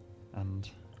 And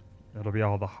it'll be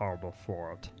all the harder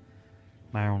for it.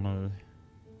 My only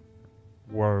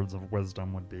words of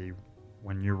wisdom would be,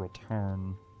 when you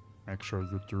return, make sure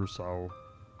you do so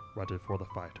ready for the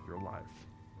fight of your life.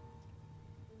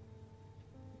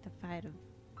 The fight of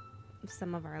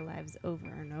some of our lives over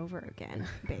and over again,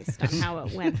 based on how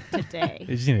it went today.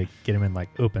 You just need to get him in like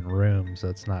open rooms, so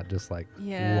it's not just like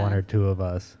Yeah. one or two of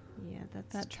us. Yeah,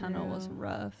 that's That tunnel was true.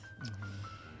 rough.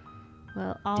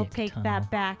 Well, I'll Dick take tunnel.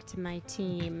 that back to my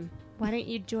team. Why don't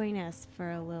you join us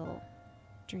for a little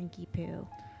drinky poo?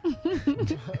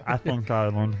 I think I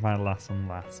learned my lesson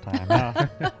last time.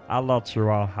 I'll let you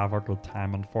all have a good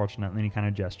time. Unfortunately, and he kind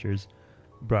of gestures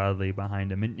broadly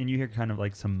behind him. And you hear kind of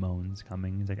like some moans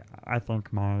coming. He's like, I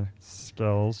think my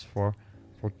skills for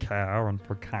care and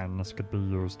for kindness could be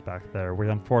used back there. We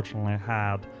unfortunately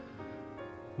had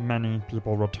many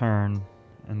people return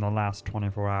in the last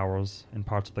 24 hours in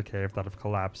parts of the cave that have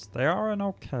collapsed. They are in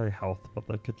okay health, but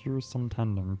they could use some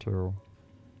tending to.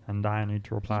 And I need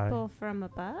to apply. People from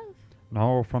above?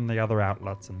 No, from the other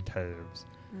outlets and caves.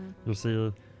 You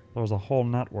see, there's a whole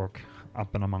network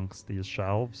up and amongst these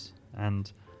shelves,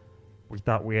 and we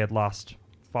thought we had lost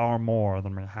far more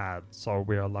than we had, so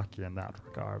we are lucky in that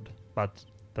regard. But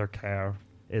their care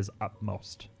is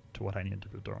utmost to what I need to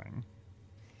be doing.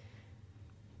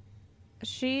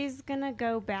 She's gonna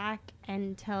go back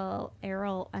and tell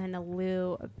Errol and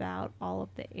Alu about all of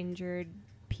the injured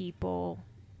people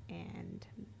and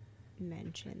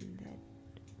mention that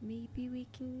maybe we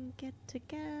can get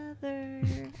together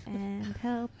and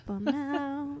help them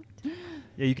out.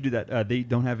 yeah, you could do that. They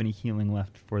don't have any healing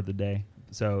left for the day.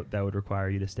 So that would require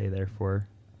you to stay there for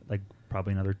like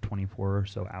probably another 24 or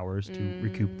so hours to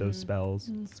recoup those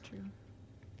spells. That's true.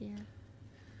 Yeah.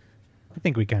 I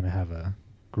think we kind of have a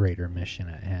greater mission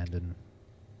at hand, and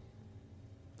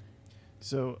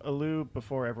So Alu,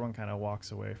 before everyone kind of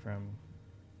walks away from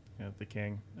the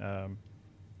king,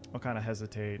 I'll kind of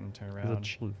hesitate and turn He's a around.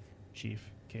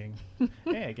 Chief, king.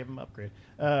 Hey, give him upgrade.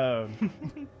 To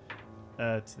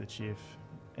the chief,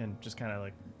 and just kind of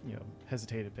like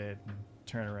hesitate a bit and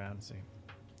turn around and say,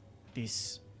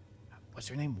 "This, what's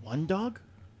her name? One Dog?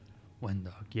 One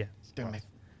dog, yes. They're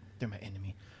my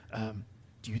enemy.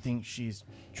 Do you think she's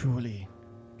truly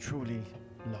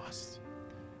lost?"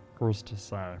 Who's to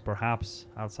say? Perhaps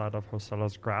outside of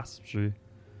Hosella's grasp, she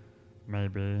may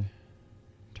be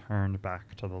turned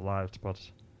back to the light, but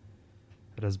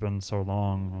it has been so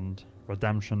long, and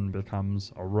redemption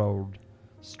becomes a road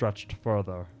stretched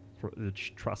further for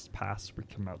each trespass we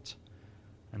commit.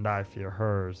 And I fear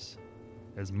hers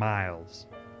is miles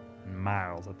and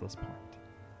miles at this point.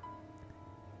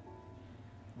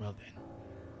 Well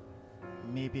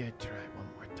then, maybe I try one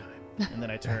more time. And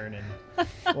then I turn and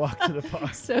walk to the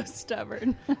boss. So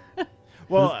stubborn.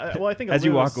 Well, I think As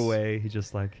you walk Alu's- away, he's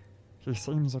just like, He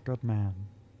seems a good man.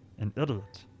 An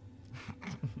idiot.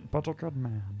 But a good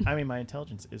man. I mean, my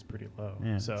intelligence is pretty low.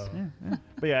 yeah, So, yeah.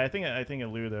 but yeah, I think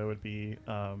Alu though would be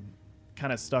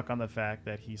kind of stuck on the fact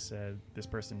that he said this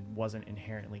person wasn't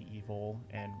inherently evil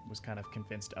and was kind of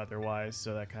convinced otherwise.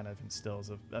 So that kind of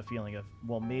instills a feeling of,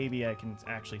 well, maybe I can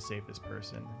actually save this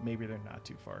person. Maybe they're not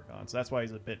too far gone. So that's why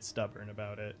he's a bit stubborn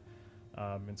about it.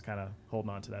 And it's kind of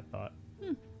holding on to that thought.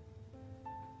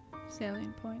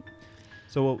 Salient point.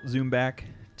 So we'll zoom back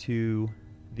to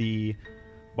the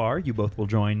bar. You both will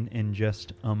join in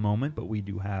just a moment, but we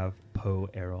do have Poe,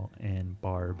 Errol, and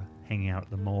Barb hanging out at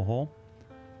the mole hole.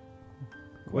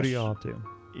 What are y'all up to?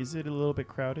 Is it a little bit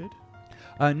crowded?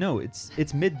 No,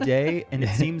 it's midday, and it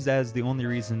seems as the only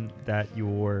reason that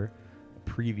your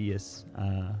previous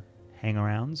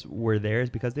hang-arounds were there is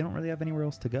because they don't really have anywhere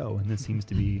else to go, and this seems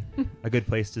to be a good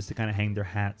place just to kind of hang their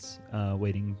hats,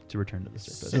 waiting to return to the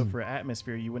surface. So for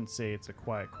atmosphere, you wouldn't say it's a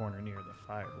quiet corner near the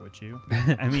fire, would you?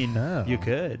 I mean, No. you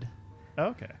could.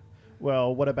 Okay.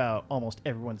 Well, what about almost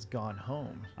everyone's gone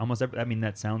home? I mean,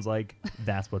 that sounds like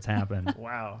that's what's happened.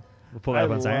 Wow. We'll pull that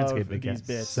up on love Sirenscape these again.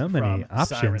 bits So many from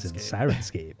options in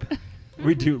Sirenscape. Sirenscape.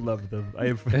 We do love them.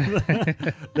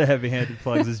 The heavy-handed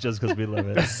plugs is just because we love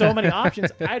it. There's so many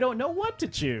options. I don't know what to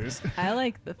choose. I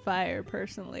like the fire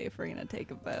personally if we're going to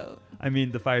take a vote. I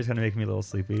mean, the fire's kind of making me a little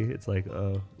sleepy. It's like,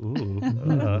 ooh.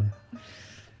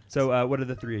 So what are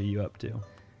the three of you up to?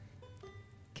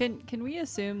 Can we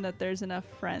assume that there's enough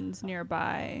friends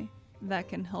nearby that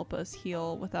can help us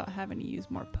heal without having to use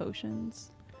more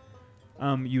potions?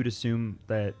 You'd assume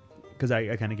that, because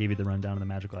I kind of gave you the rundown of the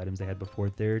magical items they had before.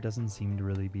 There doesn't seem to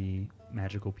really be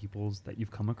magical peoples that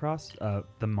you've come across.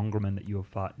 The mongrelmen that you have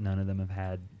fought, none of them have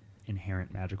had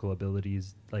inherent magical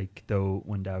abilities. Like, though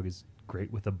Wendaug is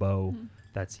great with a bow,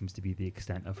 that seems to be the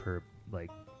extent of her,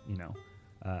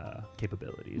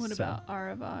 capabilities. What So, about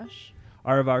Aravash?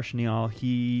 Aravash Nial,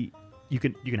 you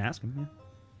can ask him,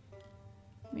 yeah.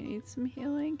 We need some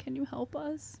healing. Can you help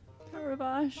us,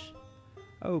 Aravash?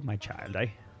 Oh, my child,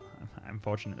 I'm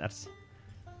fortunate.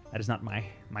 That is not my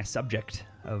subject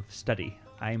of study.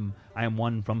 I am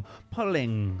one from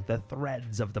pulling the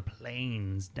threads of the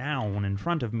plains down in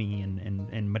front of me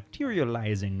and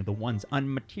materializing the ones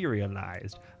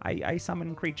unmaterialized. I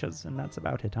summon creatures, and that's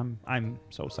about it. I'm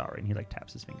so sorry. And he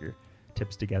taps his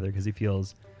fingertips together because he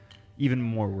feels even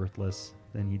more worthless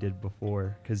than he did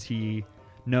before, because he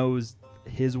knows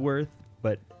his worth,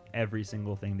 but every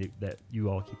single thing that you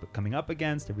all keep coming up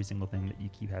against, every single thing that you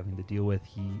keep having to deal with,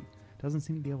 he doesn't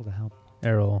seem to be able to help.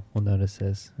 Errol will notice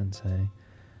this and say,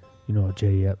 "You know what,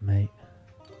 J up, mate?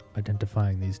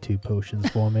 Identifying these two potions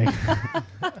for me."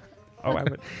 Oh, I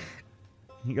would.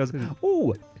 He goes,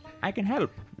 "Ooh, I can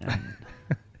help."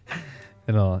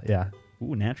 And all, yeah.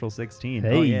 Ooh, natural 16.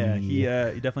 Oh yeah, Hey. he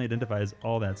definitely identifies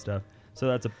all that stuff. So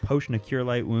that's a potion of Cure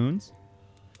Light Wounds.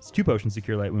 It's 2 potions to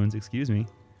Cure Light Wounds. Excuse me.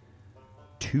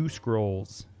 2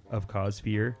 scrolls of Cause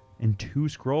Fear and 2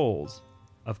 scrolls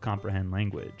of Comprehend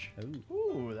Language.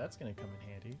 Ooh, that's going to come in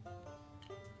handy.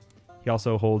 He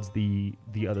also holds the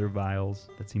other vials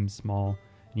that seem small,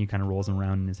 and he kind of rolls them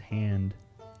around in his hand.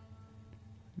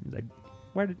 He's like,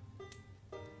 where did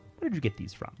you get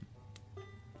these from?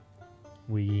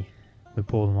 We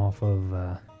pulled them off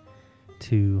of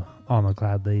 2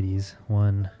 armor-clad ladies.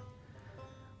 One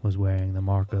was wearing the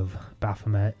mark of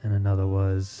Baphomet, and another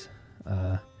was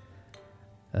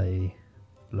a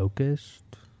locust?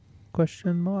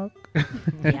 Question mark?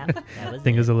 Yeah, that was I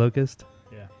think it was a locust.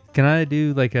 Yeah. Can I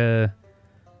do a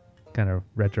kind of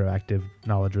retroactive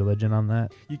knowledge religion on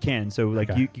that? You can. So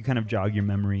Okay. you kind of jog your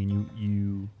memory, and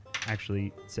you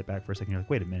actually sit back for a second. You're like,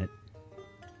 wait a minute.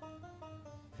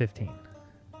 15.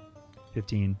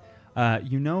 15.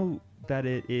 You know that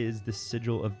it is the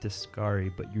sigil of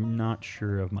Discari, but you're not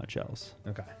sure of much else.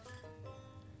 Okay.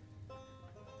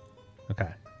 Okay.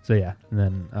 So yeah, and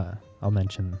then I'll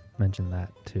mention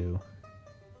that to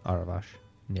Aravash.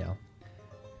 Yeah.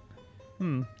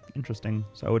 Interesting.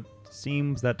 So it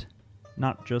seems that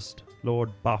not just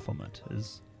Lord Baphomet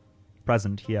is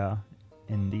present here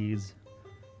in these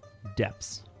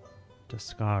depths.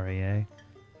 Discari, eh?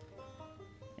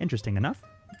 Interesting enough.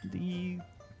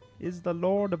 Is the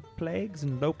Lord of Plagues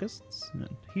and Locusts.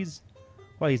 He's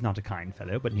not a kind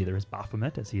fellow, but neither is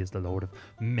Baphomet, as he is the Lord of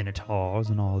Minotaurs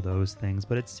and all those things.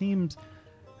 But it seems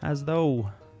as though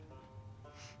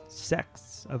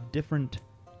sects of different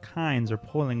kinds are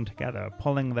pulling together,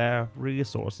 pulling their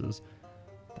resources.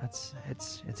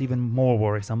 It's even more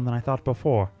worrisome than I thought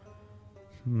before.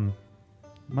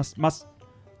 Much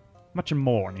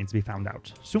more needs to be found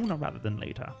out sooner rather than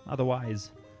later.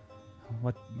 Otherwise,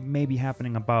 what may be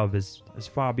happening above is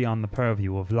far beyond the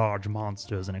purview of large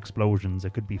monsters and explosions.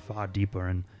 It could be far deeper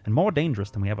and more dangerous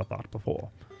than we ever thought before.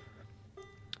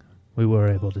 We were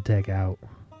able to take out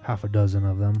half a dozen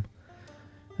of them.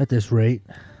 At this rate,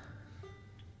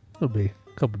 it'll be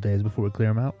a couple days before we clear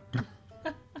them out.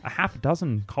 A half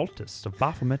dozen cultists of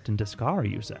Baphomet and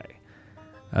Discari, you say?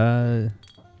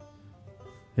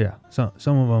 Yeah. So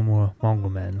some of them were mongrel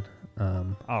men.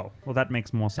 Oh, well, that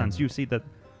makes more sense. You see that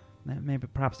maybe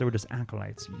perhaps they were just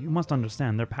acolytes. You must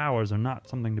understand their powers are not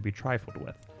something to be trifled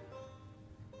with.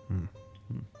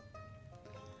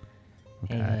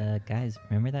 Okay. Hey, guys,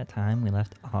 remember that time we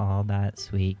left all that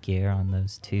sweet gear on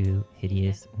those two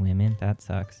hideous women? That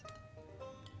sucks.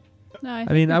 No, I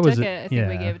mean, think I we was took a- it. I think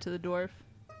we yeah. gave it to the dwarf.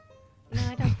 No,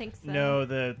 I don't think so. No,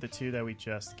 the two that we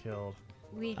just killed.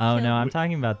 We Oh, killed no, I'm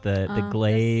talking about the Oh. the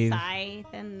glaive scythe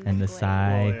and and the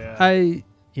glaive. scythe.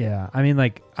 Well, I mean,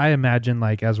 like, I imagine,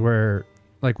 like, as we're,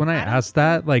 like, when I I don't asked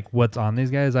that, like, what's on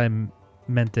these guys, I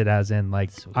meant it as in,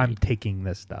 like, I'm Sweet. taking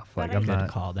this stuff. But Like, I I'm Good not.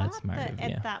 call. That's Thought smart that of at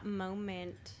you. that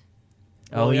moment.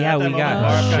 Oh, at yeah, that we moment, got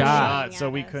Mark got shot. shot, so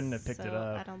we At us, couldn't have picked it so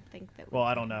up. I don't think that. Well,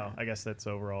 I don't know. I guess that's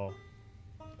overall.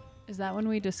 Is that when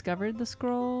we discovered the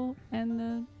scroll and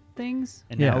the things?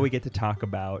 And Yeah. now we get to talk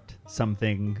about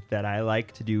something that I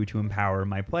like to do to empower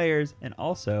my players and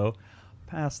also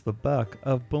pass the buck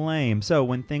of blame. So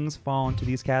when things fall into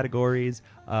these categories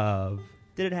of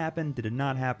did it happen, did it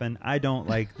not happen, I don't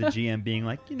like the GM being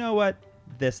like, you know what,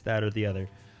 this, that, or the other.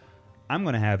 I'm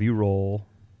going to have you roll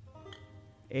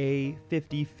a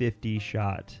 50-50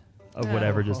 shot of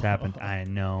whatever just happened. I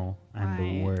know I'm the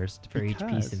Right. worst. For each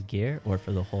piece because- of gear or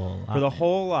for the whole lot? for the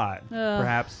whole lot. Ugh.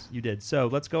 Perhaps you did. So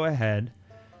let's go ahead.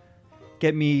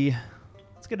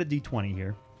 Let's get a D20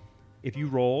 here. If you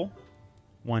roll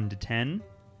 1 to 10,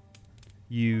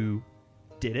 you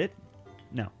did it.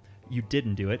 No, you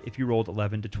didn't do it. If you rolled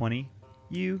 11 to 20,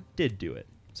 you did do it.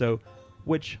 So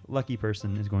which lucky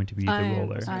person is going to be the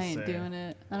roller? I ain't say. doing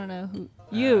it. I don't know who.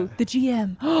 You, the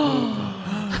GM.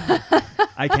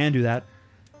 I can do that.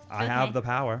 I have Okay. the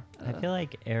power. I feel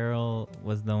like Errol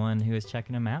was the one who was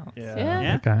checking him out. Yeah.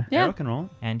 Yeah. Okay. Yeah. Errol can roll.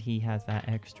 And he has that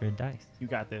extra dice. You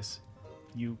got this.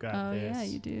 You got Oh this. yeah,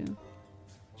 you do. You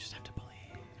just have to believe.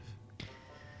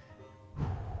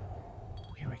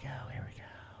 Here we go. Here we go.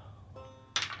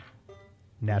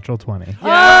 Natural 20.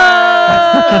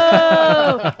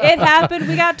 Oh! It happened.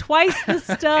 We got twice the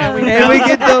stuff. And we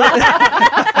get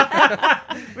the.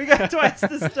 We got twice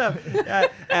the stuff.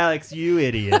 Alex, you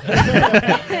idiot.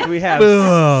 We have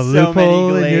Oh, so many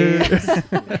loophole in your- glaives.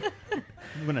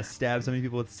 I'm gonna stab so many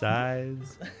people with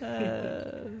scythes.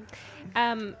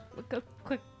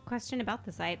 Quick question about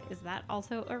the scythe. Is that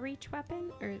also a reach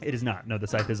weapon, or is It is not. No, the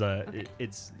scythe is a. Okay.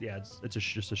 It's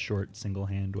just a short single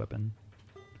hand weapon.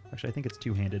 Actually, I think it's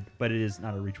two-handed, but it is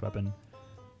not a reach weapon.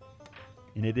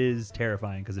 And it is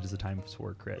terrifying because it is a time of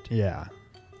sword crit. Yeah.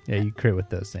 Yeah, you crit with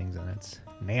those things and it's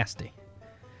nasty.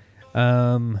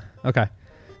 Okay.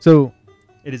 So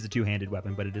It is a two-handed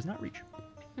weapon, but it is not reach.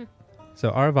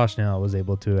 Aravash now was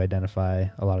able to identify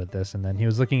a lot of this, and then he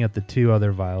was looking at the two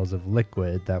other vials of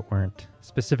liquid that weren't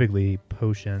specifically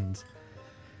potions,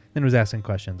 and was asking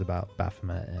questions about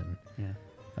Baphomet and Yeah.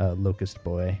 Locust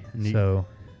Boy. And he- So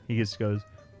He just goes,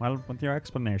 well, with your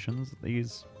explanations,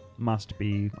 these must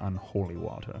be unholy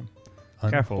water.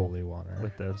 Careful unholy water.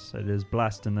 With this, it is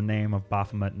blessed in the name of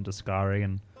Baphomet and Discari,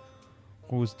 and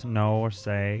who's to know or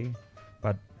say,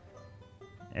 but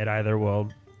it either will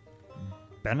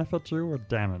benefit you or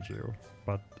damage you.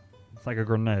 But it's like a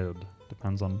grenade.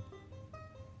 Depends on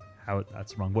how it,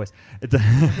 that's the wrong voice. It, it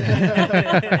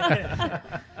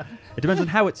depends on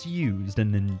how it's used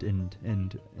and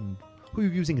who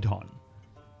you're using it on.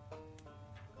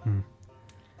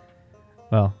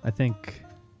 Well, I think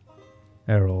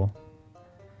Errol,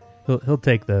 he'll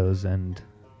take those and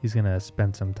he's gonna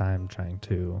spend some time trying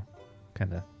to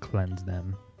kind of cleanse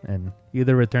them and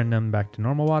either return them back to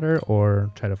normal water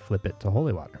or try to flip it to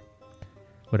holy water,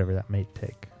 whatever that may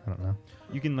take. I don't know.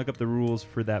 You can look up the rules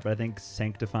for that, but I think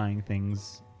sanctifying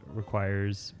things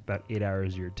requires about 8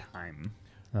 hours of your time.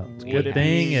 Oh, it's a Would good it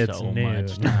thing be it's so new.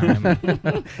 much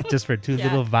time. Just for two Yeah.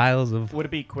 little vials of. Would it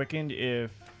be quickened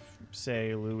if,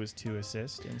 say, Lou was to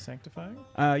assist in sanctifying?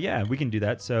 Yeah, we can do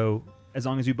that. So as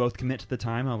long as you both commit to the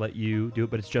time, I'll let you do it.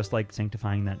 But it's just like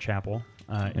sanctifying that chapel,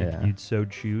 if Yeah. you'd so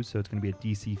choose. So it's going to be a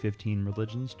DC 15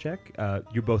 religions check.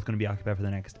 You're both going to be occupied for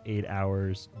the next 8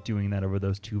 hours doing that over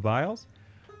those 2 vials.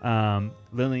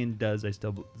 Lillian does, I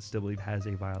still believe, has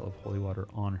a vial of holy water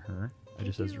on her,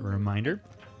 just as a reminder.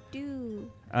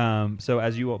 So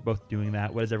as you are both doing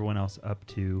that, what is everyone else up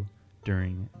to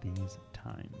during these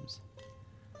times?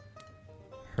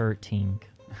 Hurting.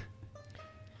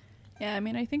 Yeah, I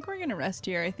mean, I think we're going to rest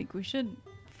here. I think we should,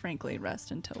 frankly, rest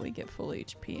until we get full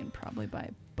HP and probably buy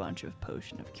a bunch of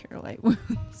Potion of Cure Light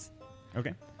Wounds.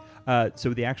 Okay.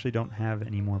 So they actually don't have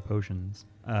any more potions.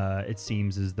 It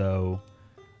seems as though,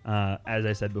 as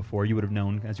I said before, you would have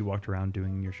known as you walked around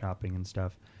doing your shopping and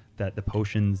stuff that the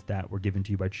potions that were given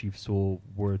to you by Chief Soul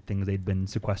were things they'd been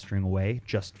sequestering away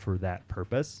just for that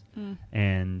purpose.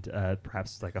 And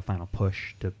perhaps like a final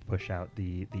push to push out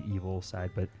the evil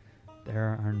side. But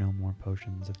there are no more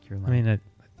potions of Cure Light. I mean, I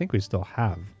think we still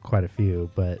have quite a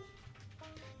few, but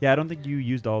yeah, I don't think you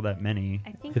used all that many.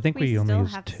 I think we only still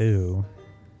used have 2.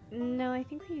 No, I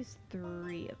think we used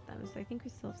 3 of them, so I think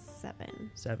we still have 7.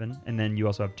 7. And then you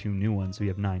also have 2 new ones, so you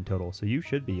have 9 total. So you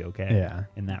should be okay Yeah.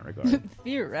 in that regard.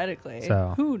 Theoretically.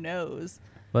 So- Who knows?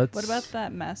 Let's. What about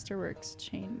that Masterworks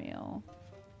chainmail?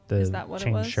 the Is that what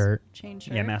chain it was? shirt? Chain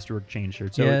shirt? Yeah, Masterwork chain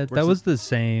shirt. So Yeah, it that works was the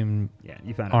same yeah,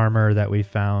 you found it. armor that we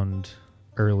found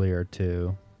earlier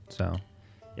too. So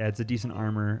Yeah, it's a decent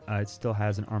armor. It still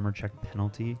has an armor check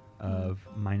penalty of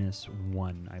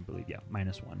 -1, I believe. Yeah,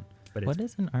 -1. But What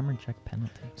is an armor check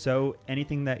penalty? so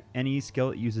any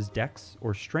skill that uses Dex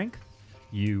or Strength,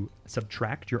 you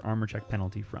subtract your armor check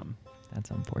penalty from.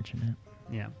 That's unfortunate.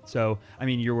 Yeah. So I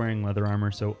mean, you're wearing leather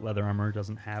armor, so leather armor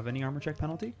doesn't have any armor check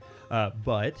penalty.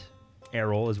 But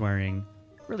Errol is wearing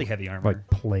really heavy armor. like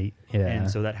plate. Yeah. And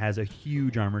so that has a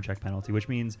huge armor check penalty, which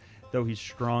means though he's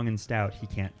strong and stout, he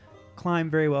can't climb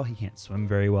very well, he can't swim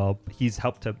very well. He's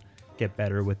helped to get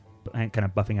better with kind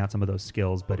of buffing out some of those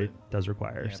skills, but it does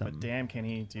require Yeah, some. but damn, can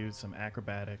he do some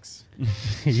acrobatics?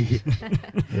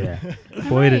 yeah. I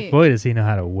Boy, might- does he know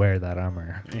how to wear that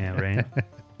armor. Yeah, right.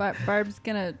 Barb's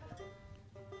gonna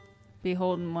be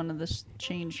holding one of the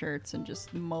chain shirts and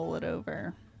just mull it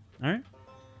over. All right.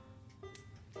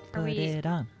 Are Put we- it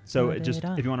on. So Put it just it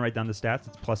on. if you want to write down the stats,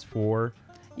 it's +4.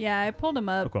 Yeah, I pulled him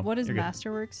up. Oh, cool. What does You're good.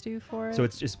 Masterworks do for it? So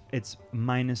it's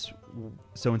minus.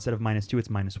 So instead of -2, it's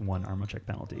 -1 armor check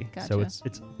penalty. So Gotcha.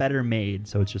 it's better made.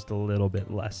 So it's just a little bit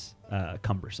less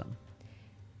cumbersome.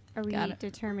 Are we Got it.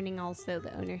 determining also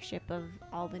the ownership of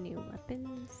all the new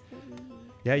weapons? That we...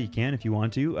 Yeah, you can if you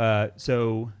want to.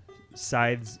 So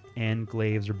scythes and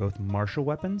glaives are both martial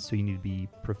weapons, so you need to be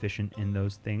proficient in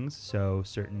those things. So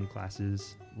certain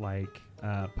classes like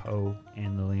Poe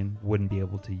and Lillian wouldn't be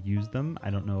able to use them. I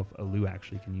don't know if Alu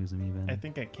actually can use them even. I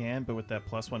think I can, but with that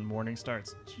 +1 Morning Star,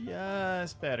 it's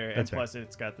just better. That's and fair. plus,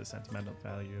 it's got the sentimental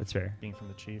value That's of fair. being from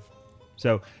the chief.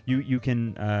 So you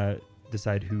can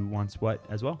decide who wants what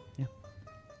as well. Yeah.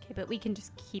 Okay, but we can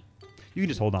just keep. You can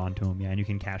just hold on to them, yeah, and you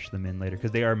can cash them in later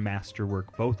because they are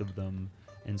masterwork, both of them.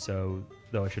 And so,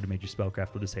 though I should have made you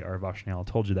spellcraft, we'll just say Arvash Nail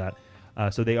told you that.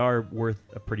 So they are worth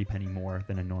a pretty penny more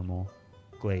than a normal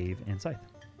glaive and scythe.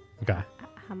 Okay.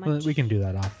 How much? Well, we can do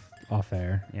that off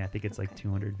air. Yeah, I think it's like Okay.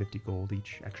 250 gold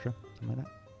each extra, something like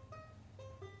that.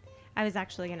 I was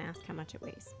actually going to ask how much it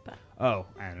weighs, but Oh,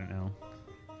 I don't know.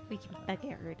 we can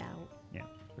figure it out. Yeah,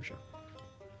 for sure.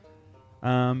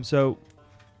 So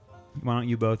why don't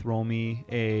you both roll me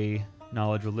a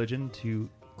knowledge religion to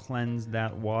cleanse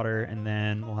that water, and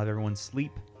then we'll have everyone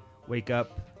sleep, wake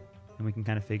up, and we can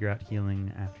kind of figure out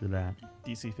healing after that.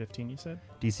 DC 15, you said?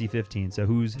 DC 15. So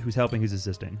who's helping? Who's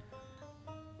assisting?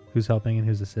 Who's helping and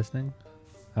who's assisting?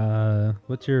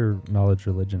 What's your knowledge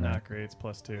religion Not at? great. It's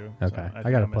 +2. Okay. So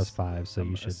I got a think I'm +5, so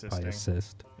I'm you should probably assisting.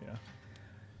 assist. Yeah.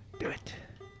 Do it.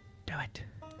 Do it.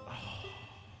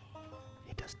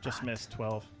 He does Just missed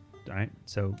 12. All right.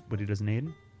 So what he does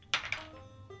Aiden?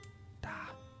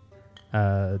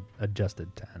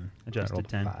 Adjusted 10. Adjusted I rolled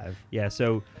 10. 5. Yeah.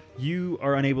 So you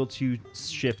are unable to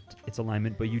shift its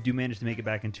alignment, but you do manage to make it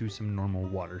back into some normal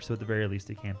water. So at the very least,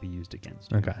 it can't be used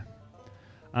against you. Okay.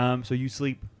 So you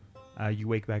sleep. You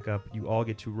wake back up. You all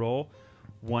get to roll.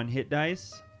 1 hit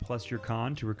dice plus your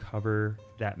con to recover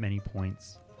that many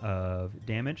points of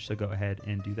damage. So go ahead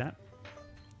and do that.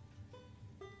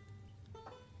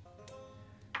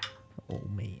 Oh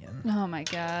man. Oh my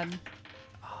god.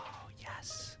 Oh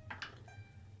yes.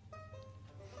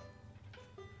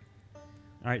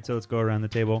 All right, so let's go around the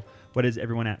table. What is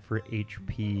everyone at for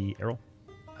HP, Errol?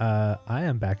 I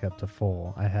am back up to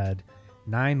full. I had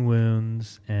 9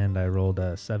 wounds and I rolled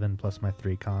a 7 plus my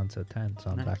 3 con, so 10. So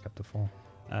I'm Nice. back up to full.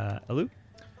 Alu?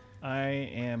 I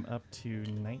am up to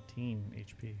 19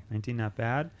 HP. 19, not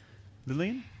bad.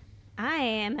 Lillian? I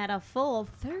am at a full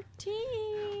 13.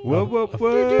 Whoa, whoa, A whoa.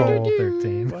 full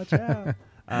 13. Watch out.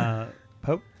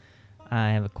 Pope?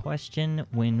 I have a question.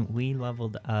 When we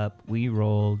leveled up, we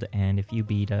rolled, and if you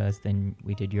beat us, then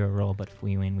we did your roll. But if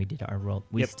we win, we did our roll.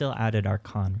 We Yep. still added our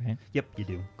con, right? Yep, you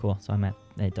do. Cool. So I'm at.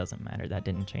 It doesn't matter. That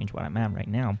didn't change what I'm at right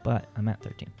now, but I'm at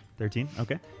 13. 13,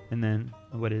 okay. And then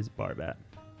what is Barb at?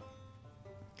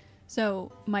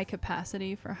 So my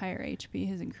capacity for higher HP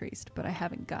has increased, but I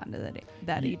haven't gotten to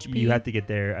that You- HP. You have to get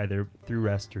there either through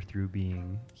rest or through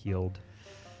being healed.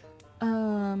 What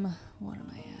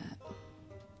am I at?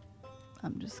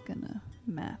 I'm just gonna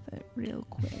math it real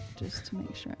quick just to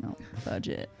make sure I don't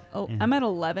budget. Oh, Yeah. I'm at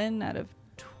 11 out of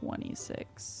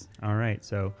 26. All right,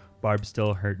 so Barb's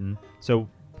still hurting. So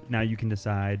now you can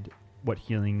decide what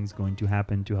healing's going to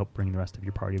happen to help bring the rest of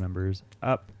your party members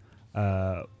up.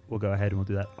 We'll go ahead and we'll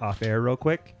do that off air real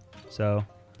quick. So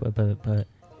But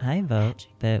I vote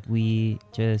that we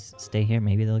just stay here.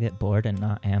 Maybe they'll get bored and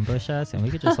not ambush us, and we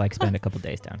could just like spend a couple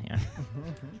days down here.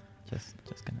 Just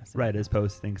gonna say. right as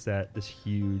Post thinks that this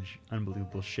huge,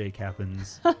 unbelievable shake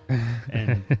happens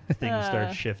and things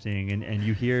start shifting, and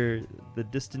you hear the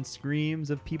distant screams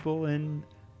of people in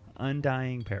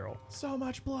undying peril. So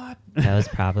much blood. That was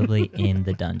probably in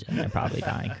the dungeon. They're probably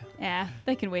dying. Yeah,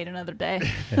 they can wait another day.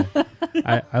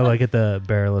 I look at the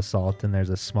barrel of salt and there's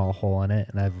a small hole in it,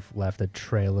 and I've left a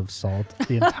trail of salt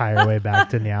the entire way back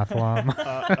to Nyathalam.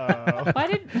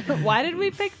 Why did we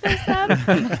pick this up?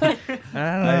 I don't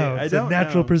know. I It's don't a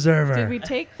natural know. preserver. Did we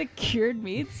take the cured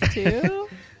meats too?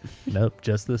 Nope,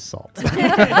 just the salt. No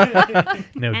And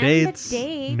the dates.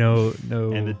 dates. No.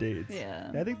 And the dates.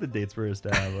 Yeah. I think the dates were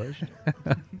established.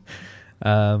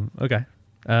 Okay.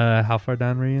 How far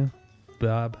down were you,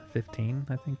 Bob? 15,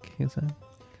 I think you said.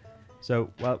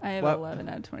 So well, I have well, 11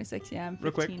 out of 26. Yeah, I'm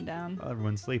Real quick. 15 down. while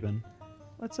everyone's sleeping,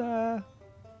 let's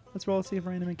roll to see if a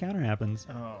random encounter happens.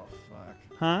 Oh, fuck.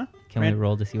 Huh? Can we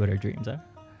roll to see what our dreams are?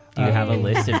 Do you have a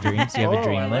list of dreams? Do you have a Oh,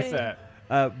 dream I like list?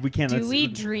 that. We can't. Do let's- we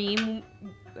dream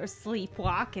or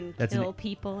sleepwalk and That's kill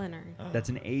people in our... That's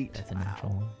an 8. That's a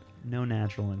natural one. No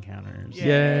natural encounters.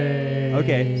 Yay.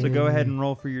 Okay, so go ahead and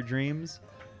roll for your dreams,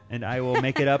 and I will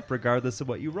make it up regardless of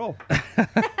what you roll.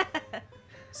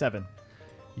 7.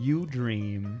 You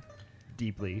dream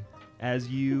deeply as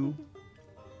you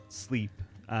sleep.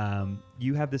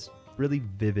 You have this really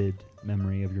vivid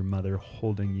memory of your mother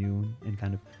holding you and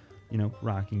kind of,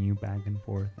 rocking you back and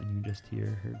forth, and you just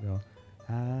hear her go,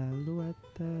 "Alouette,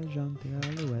 gente,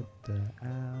 alouette,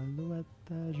 alouette,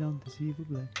 gente, s'il vous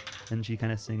plaît." And she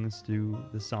kind of sings through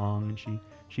the song, and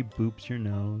she boops your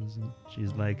nose, and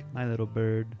she's like, "My little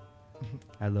bird,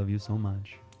 I love you so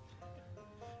much."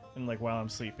 And like while I'm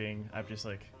sleeping, I've just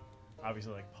like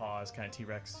obviously like pause, kind of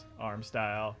T-Rex arm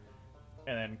style,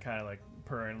 and then kind of like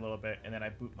purring a little bit, and then I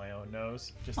boot my own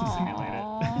nose just to simulate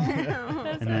it. Aww.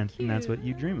 That's And that's what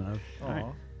you dream of. All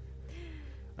Aw.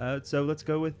 right. So let's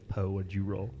go with Poe. What'd you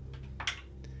roll?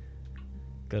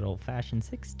 Good old fashioned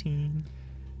 16.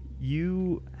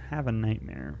 You have a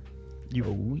nightmare.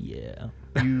 Oh yeah.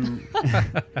 You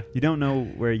you don't know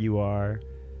where you are.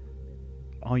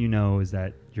 All you know is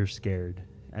that you're scared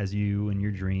as you in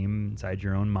your dream inside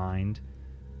your own mind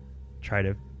try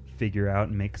to figure out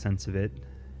and make sense of it.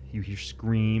 You hear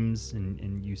screams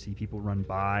and you see people run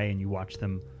by and you watch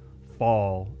them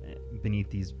fall beneath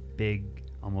these big,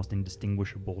 almost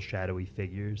indistinguishable shadowy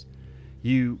figures.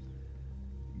 You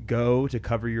go to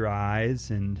cover your eyes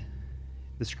and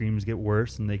the screams get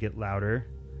worse and they get louder,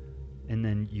 and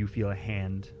then you feel a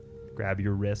hand grab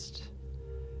your wrist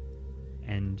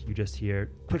and you just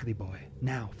hear, "Quickly, boy,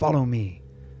 now follow me."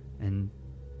 And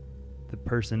the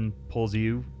person pulls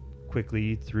you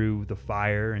quickly through the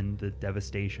fire and the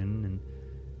devastation,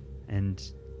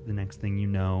 and the next thing you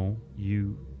know,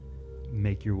 you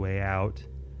make your way out,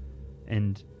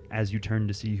 and as you turn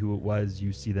to see who it was,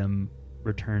 you see them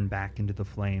return back into the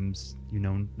flames, you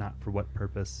know not for what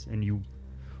purpose, and you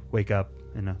wake up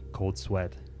in a cold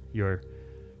sweat, your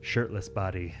shirtless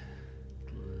body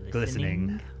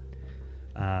glistening.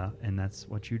 And that's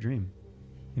what you dream.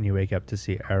 And you wake up to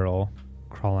see Errol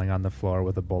crawling on the floor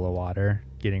with a bowl of water,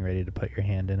 getting ready to put your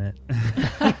hand in it.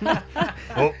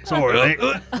 Oh, sorry.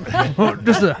 Oh,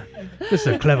 just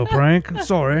a clever prank.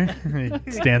 Sorry.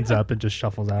 He stands up and just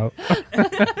shuffles out.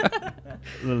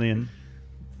 Lillian,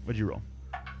 what'd you roll?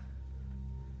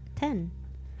 10.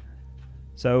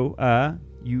 So,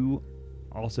 you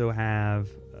also have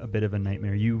a bit of a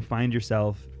nightmare. You find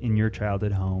yourself in your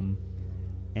childhood home,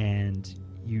 and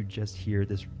you just hear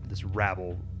this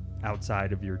rabble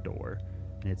outside of your door,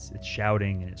 and it's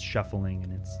shouting and it's shuffling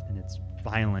and it's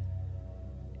violent.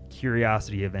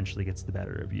 Curiosity eventually gets the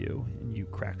better of you, and you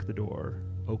crack the door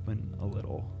open a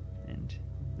little, and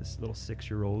this little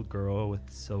 6-year-old girl with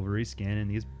silvery skin and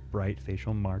these bright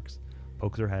facial marks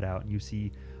pokes her head out, and you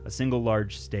see a single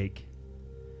large stake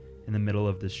in the middle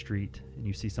of the street, and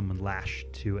you see someone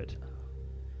lashed to it,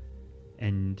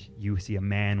 and you see a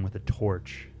man with a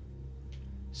torch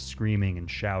screaming and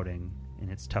shouting, and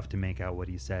it's tough to make out what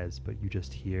he says, but you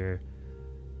just hear,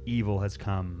 "Evil has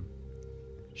come.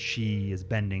 She is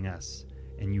bending us."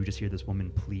 And you just hear this woman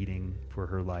pleading for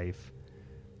her life,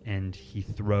 and he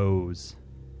throws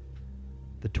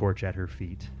the torch at her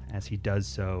feet. As he does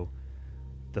so,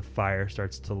 the fire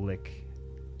starts to lick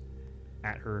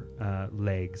at her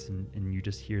legs, and you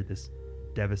just hear this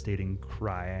devastating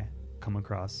cry come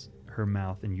across her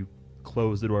mouth, and you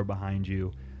close the door behind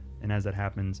you. And as that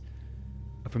happens,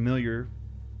 a familiar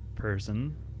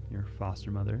person, your foster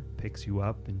mother, picks you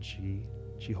up, and she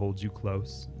holds you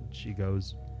close, and she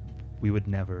goes, "We would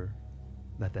never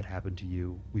let that happen to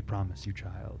you. We promise you,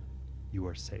 child. You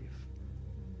are safe."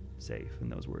 Safe.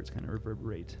 And those words kind of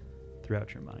reverberate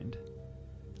throughout your mind.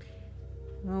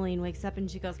 Lillian wakes up and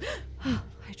she goes, "Oh,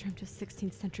 I dreamt of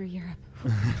 16th century Europe."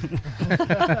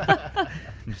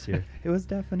 You just hear, "It was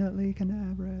definitely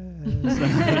Canabras."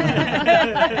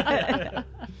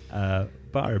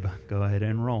 Barb, go ahead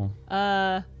and roll.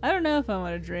 I don't know if I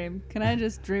want to dream. Can I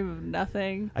just dream of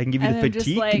nothing? I can give you And the then just,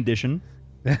 fatigue like, condition.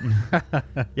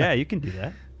 Yeah, you can do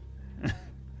that.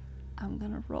 I'm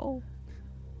gonna roll.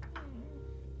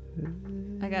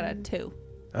 I got a 2.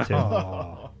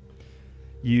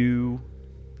 You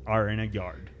are in a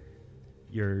yard.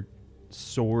 Your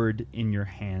sword in your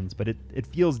hands, but it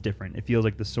feels different. It feels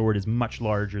like the sword is much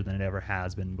larger than it ever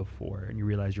has been before, and you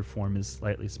realize your form is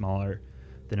slightly smaller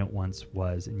than it once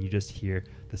was, and you just hear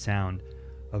the sound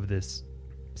of this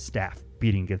staff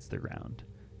beating against the ground.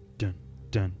 Dun,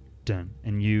 dun, dun.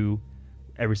 And you,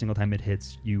 every single time it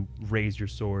hits, you raise your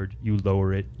sword, you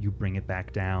lower it, you bring it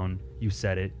back down, you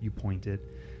set it, you point it,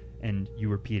 and you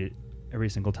repeat it every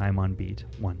single time on beat.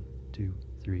 1, 2,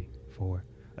 3, 4.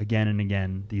 Again and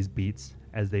again, these beats,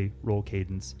 as they roll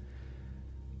cadence.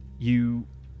 You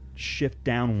shift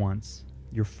down once,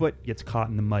 your foot gets caught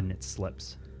in the mud and it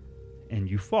slips, and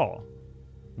you fall.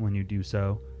 When you do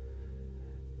so,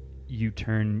 you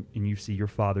turn and you see your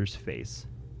father's face,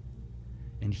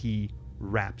 and he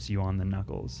raps you on the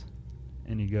knuckles,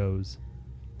 and he goes,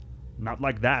 "Not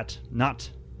like that,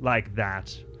 not like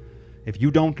that. If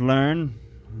you don't learn,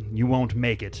 you won't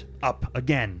make it up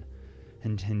again."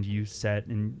 And you said,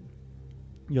 and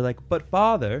you're like, "But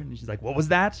father," and she's like, "What was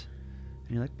that?"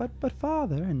 And you're like, but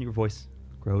father," and your voice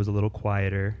grows a little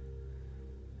quieter,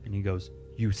 and he goes,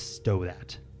 "You stow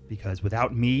that, because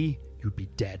without me, you'd be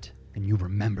dead, and you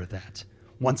remember that.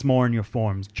 Once more in your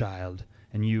forms, child."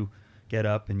 And you get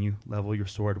up and you level your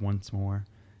sword once more,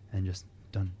 and just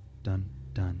dun, dun,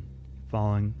 dun,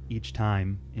 following each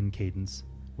time in cadence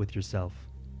with yourself.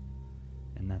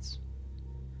 And that's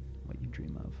what you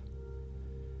dream of.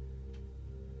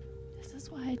 This is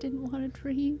why I didn't want to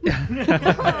dream.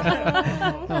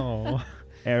 Oh.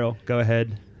 Errol, go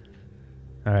ahead.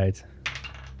 All right.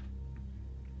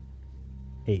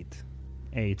 8.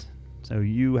 8. So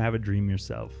you have a dream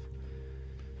yourself.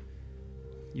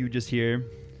 You just hear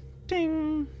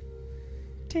ting,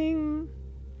 ting,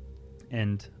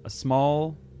 and a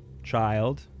small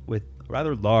child with a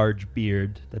rather large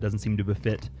beard that doesn't seem to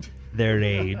befit their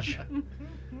age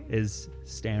is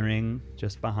staring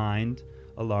just behind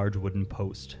a large wooden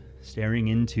post, staring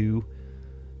into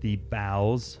the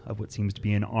bowels of what seems to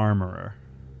be an armorer.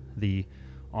 The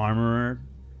armorer,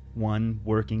 one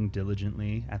working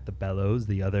diligently at the bellows,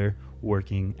 the other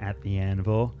working at the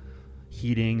anvil,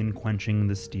 heating and quenching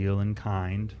the steel in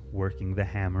kind, working the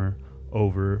hammer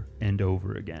over and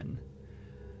over again.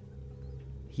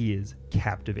 He is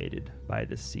captivated by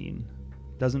this scene,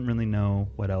 doesn't really know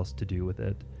what else to do with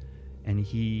it, and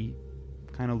he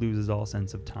kind of loses all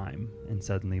sense of time, and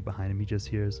suddenly behind him he just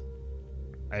hears,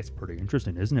 "That's pretty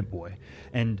interesting, isn't it, boy?"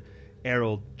 And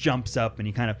Errol jumps up and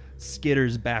he kind of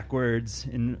skitters backwards,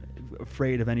 and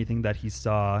afraid of anything that he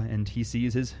saw, and he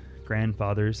sees his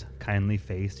grandfather's kindly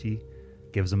face. He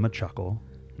gives him a chuckle,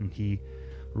 and he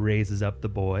raises up the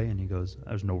boy and he goes,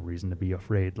 "There's no reason to be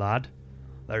afraid, lad.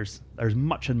 There's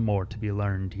much and more to be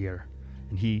learned here."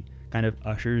 And he kind of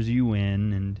ushers you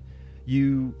in, and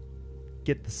you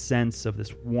get the sense of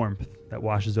this warmth that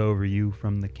washes over you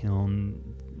from the kiln,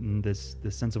 and this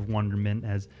sense of wonderment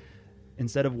as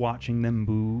instead of watching them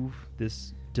move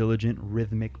this diligent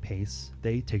rhythmic pace,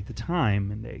 they take the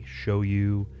time and they show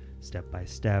you step by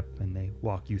step and they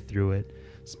walk you through it.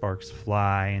 Sparks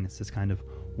fly, and it's this kind of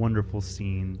wonderful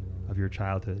scene of your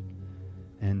childhood,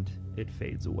 and it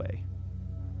fades away.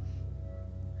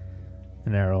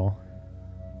 And Errol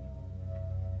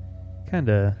kind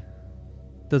of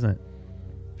doesn't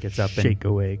Gets up shake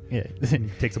awake. Yeah. and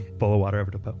takes a bowl of water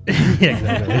over to Poe. Yeah,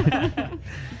 exactly.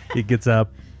 He gets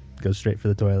up, goes straight for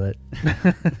the toilet.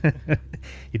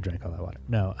 He drank all that water.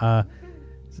 No,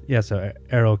 yeah. So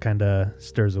Errol kind of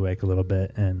stirs awake a little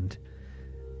bit and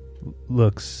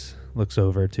looks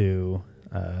over to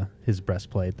his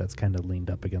breastplate that's kind of leaned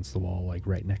up against the wall, like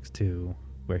right next to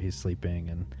where he's sleeping,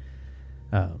 and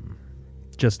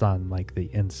just on like the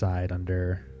inside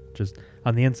just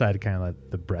on the inside, kind of like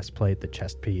the breastplate, the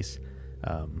chest piece,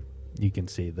 you can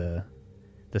see the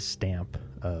stamp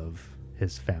of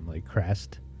his family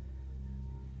crest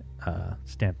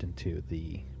stamped into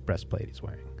the breastplate he's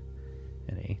wearing.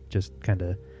 And he just kind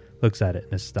of looks at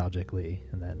it nostalgically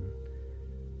and then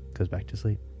goes back to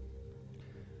sleep.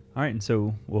 All right, and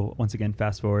so we'll once again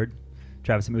fast forward.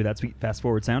 Travis, hit me with that sweet fast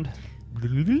forward sound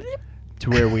to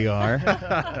where we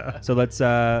are. So let's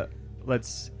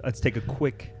take a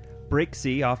quick break,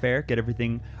 see off air, get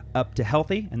everything up to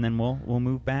healthy, and then we'll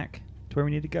move back to where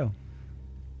we need to go.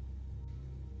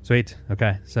 Sweet.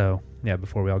 Okay. So yeah,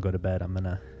 before we all go to bed, I'm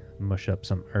gonna mush up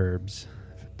some herbs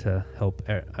to help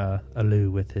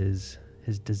Alu with his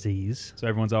disease. So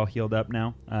everyone's all healed up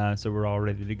now. So we're all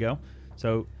ready to go.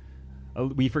 So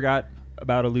we forgot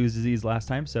about Alu's disease last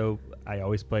time, so I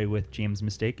always play with James'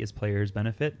 mistake as player's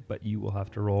benefit, but you will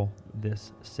have to roll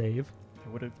this save. I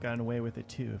would have gotten away with it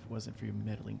too if it wasn't for you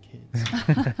meddling kids.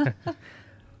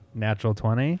 Natural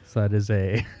 20, so that is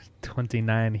a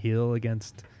 29 heal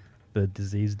against the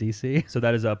disease DC. So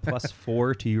that is a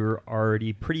 +4 to your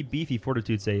already pretty beefy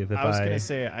fortitude save. If I was going to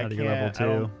say, I at your level can't. I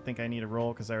don't 2. think I need a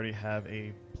roll because I already have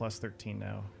a +13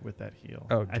 now with that heal.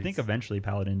 Oh, I think eventually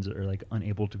paladins are like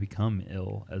unable to become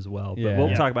ill as well. But Yeah. we'll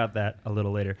Yeah. talk about that a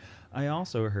little later. I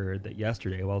also heard that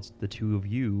yesterday, whilst the two of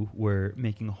you were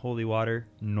making holy water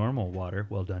normal water,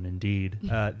 well done indeed,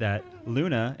 that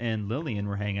Luna and Lillian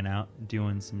were hanging out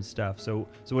doing some stuff. So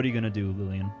what are you going to do,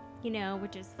 Lillian? You know, we're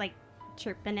just like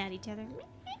chirping at each other.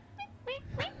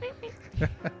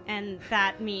 And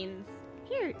that means,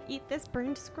 here, eat this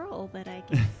burned scroll that I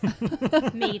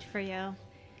just made for you.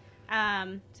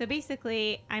 So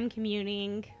basically, I'm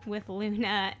communing with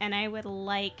Luna, and I would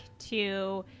like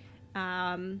to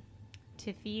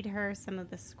feed her some of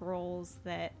the scrolls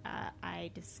that I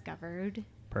discovered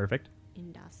Perfect.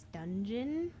 in Das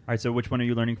Dungeon. All right, so which one are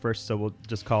you learning first? So we'll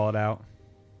just call it out.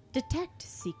 Detect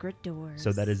secret doors.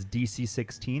 So that is DC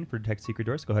 16 for Detect Secret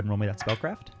Doors. Go ahead and roll me that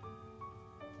spellcraft.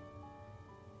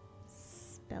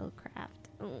 Spellcraft.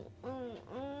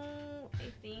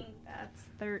 I think that's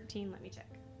 13. Let me check.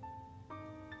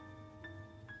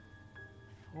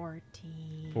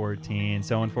 14. 14.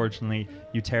 So unfortunately,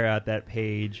 you tear out that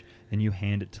page and you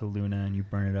hand it to Luna and you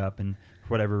burn it up, and for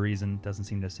whatever reason, it doesn't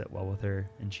seem to sit well with her,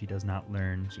 and she does not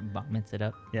learn. She vomits it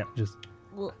up. Yeah, Just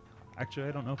actually,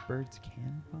 I don't know if birds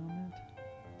can vomit.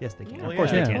 Yes, they can. Well, Of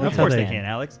course yeah. they can. That's Of how course they they- can,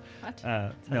 Alex. What?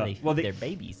 That's how No, they feed well, their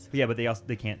babies. yeah, but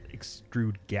they can't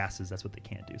extrude gases. That's what they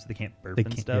can't do. So they can't burp they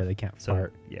and can't. stuff. Yeah, they can't So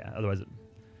fart. yeah, otherwise,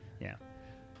 yeah.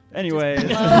 Anyway,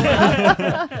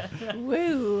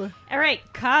 Woo. All right,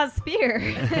 cause fear.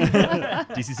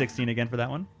 DC 16 again for that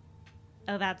one.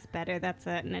 Oh, that's better. That's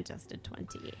an adjusted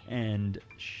 20. And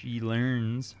she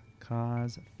learns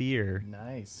cause fear.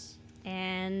 Nice.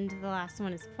 And the last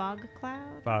one is fog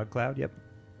cloud. Fog cloud. Yep.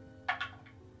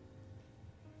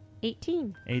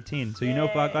 18. 18. So you know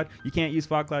Fog Cloud. You can't use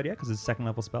Fog Cloud yet because it's a second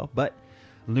level spell, but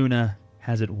Luna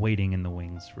has it waiting in the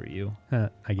wings for you.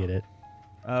 I get it.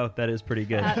 Oh, that is pretty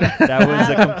good. That was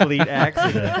a complete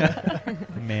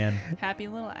accident. Man, Happy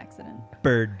little accident.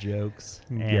 bird jokes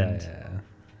and Yeah.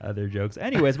 other jokes.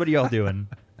 Anyways, what are y'all doing?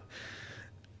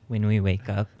 When we wake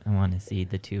up, I want to see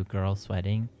the two girls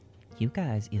sweating. You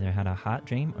guys either had a hot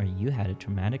dream or you had a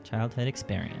traumatic childhood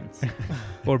experience.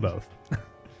 Or both.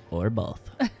 Or both.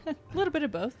 A little bit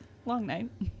of both. Long night.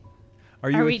 Are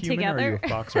you Are a we human or are you together? a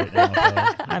fox right now?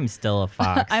 Paul? I'm still a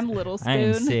fox. I'm Little I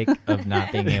am Spoon. sick of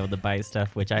not being able to bite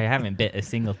stuff, which I haven't bit a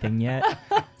single thing yet.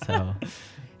 So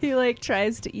He like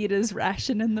tries to eat his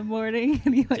ration in the morning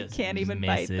and he like Just can't even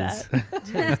bite misses. that.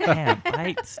 Just can't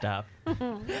bite stuff.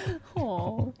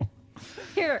 Oh.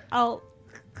 Here, I'll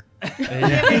Baby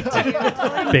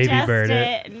ingest bird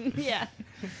it. and- yeah.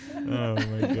 Oh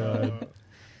my god.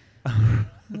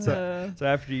 So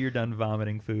after you're done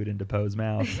vomiting food into Poe's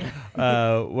mouth,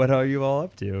 what are you all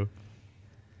up to?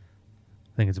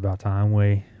 I think it's about time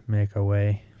we make our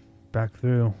way back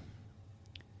through.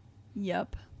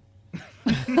 Yep.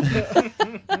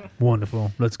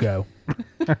 Wonderful. Let's go.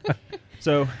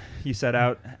 So you set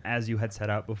out as you had set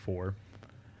out before,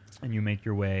 and you make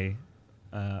your way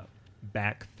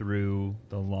back through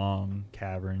the long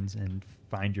caverns and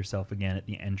find yourself again at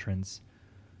the entrance.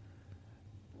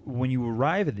 When you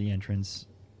arrive at the entrance,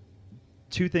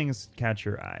 two things catch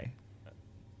your eye.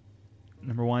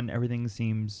 Number one, everything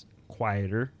seems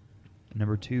quieter.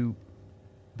 Number two,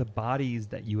 the bodies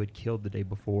that you had killed the day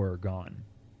before are gone.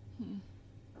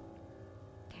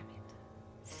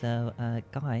 So,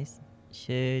 guys,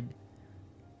 should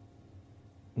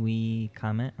we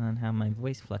comment on how my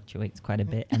voice fluctuates quite a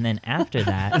bit? And then after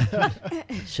that,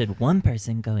 should one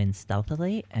person go in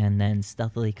stealthily and then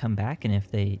stealthily come back? And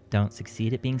if they don't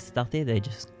succeed at being stealthy, they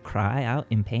just cry out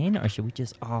in pain? Or should we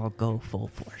just all go full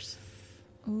force?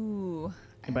 Ooh.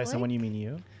 And by someone you mean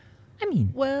you? I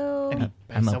mean, Well, By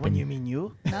I'm someone open. you mean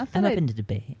you? not I'm that open to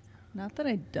debate. not that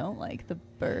I don't like the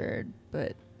bird,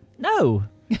 but No!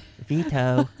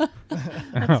 Veto.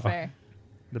 that's fair.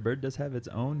 The bird does have its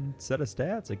own set of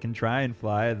stats. It can try and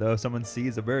fly, though if someone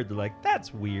sees a bird, they're like,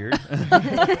 that's weird.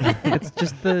 It's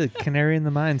just the canary in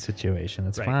the mine situation.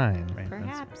 It's Right. fine. Right,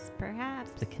 that's-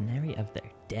 Perhaps. The canary of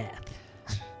their death.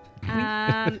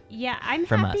 Yeah, I'm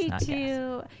From us, happy not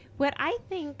to. What I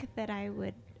think that I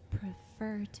would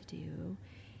prefer to do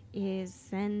is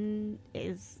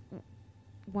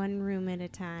one room at a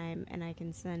time, and I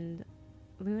can send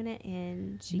Luna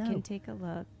in. She No. can take a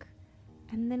look,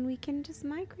 and then we can just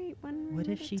migrate one room. What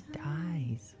if at a she time.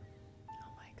 dies? Oh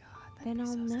my god. Then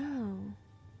I'll know.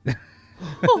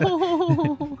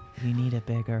 We need a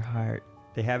bigger heart.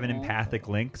 They have an empathic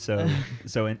link, so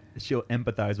she'll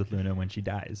empathize with Luna when she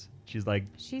dies. She's like,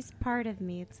 She's part of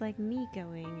me. It's like me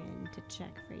going in to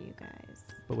check for you guys.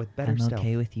 but with better I'm stealth.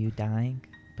 okay with you dying,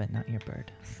 but not your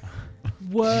bird.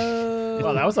 Whoa.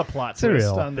 Well, that was a plot It's a twist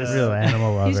real, on this. real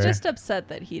animal lover. He's just upset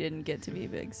that he didn't get to be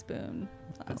Big Spoon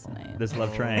last night. This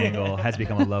love triangle has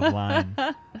become a love line.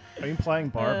 Are you implying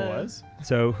Barb was?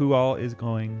 So who all is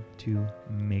going to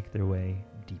make their way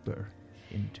deeper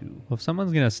into Well, if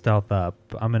someone's going to stealth up,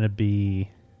 I'm going to be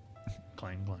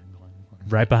clang, clang, clang, clang.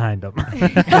 right behind them.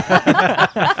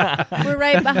 We're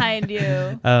right behind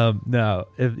you. No.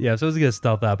 If someone's going to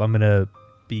stealth up, I'm going to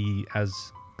be as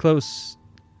close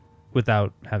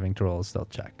without having to roll a stealth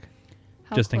check.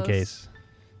 How just in close? case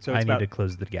So I it's need about, to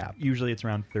close the gap. usually it's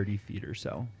around 30 feet or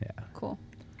so. Yeah. Cool.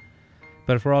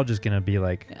 But if we're all just going to be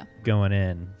like Yeah. going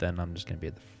in, then I'm just going to be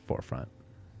at the forefront.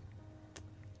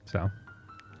 So,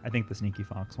 I think the sneaky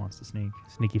fox wants to sneak.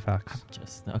 sneaky fox.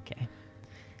 Just okay.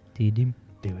 Do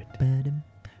Do it.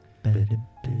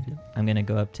 I'm gonna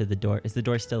go up to the door. Is the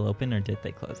door still open, or did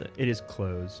they close it? It is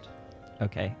closed.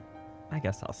 Okay. I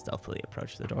guess I'll stealthily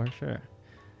approach the door. Sure.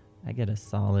 I get a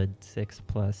solid 6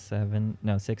 plus 7.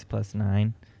 No, 6 plus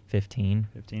 9. 15.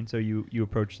 15. So you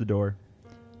approach the door.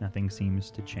 Nothing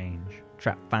seems to change.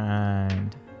 Trap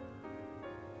find.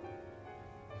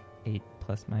 8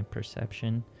 plus my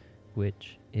perception,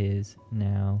 which is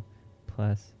now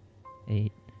plus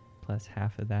 8 plus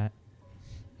half of that.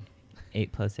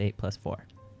 8 plus 8 plus 4.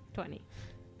 20.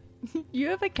 You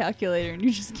have a calculator and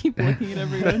you just keep looking at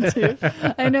everyone too.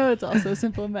 I know it's also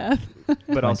simple math.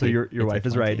 But also 20. your It's a wife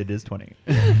is right. 20. It is 20.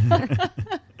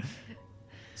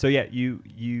 So yeah,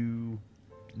 you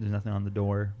there's nothing on the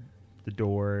door. The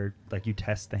door, like you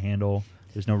test the handle.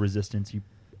 There's no resistance. You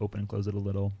open and close it a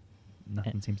little.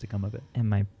 Nothing seems to come of it. And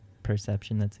my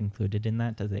perception that's included in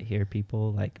that, does it hear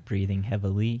people like breathing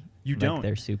heavily? You like don't.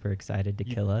 They're super excited to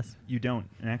You- kill us. You don't.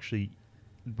 And actually,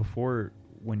 before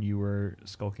when you were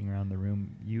skulking around the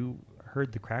room, you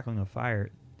heard the crackling of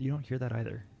fire. You don't hear that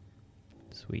either.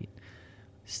 Sweet.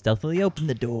 Stealthily open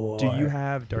the door. Do you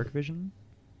have dark vision?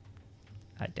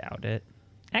 I doubt it.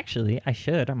 Actually, I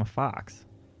should. I'm a fox.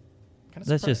 Kinda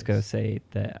Let's just go surprised. say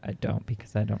that I don't,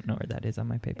 because I don't know where that is on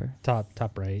my paper. Top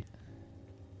right.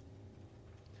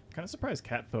 Kind of surprised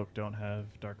catfolk don't have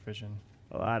dark vision.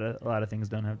 A lot of things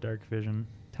don't have dark vision.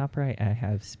 Top right, I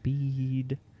have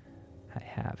speed. I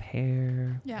have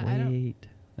hair. Yeah, I don't- weight.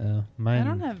 Mine. I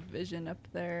don't have vision up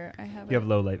there. I have You have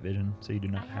low light vision, so you do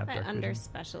I not have have it dark under vision.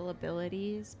 special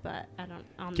abilities, but I don't.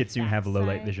 On the Kitsune have stats low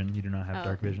light side. vision. You do not have Oh.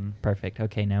 dark vision. Perfect.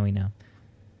 Okay, now we know.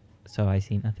 So I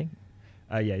see nothing.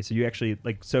 Yeah, so you actually,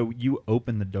 so you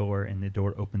open the door, and the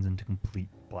door opens into complete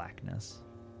blackness.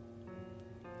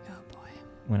 Oh boy.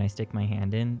 When I stick my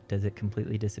hand in, does it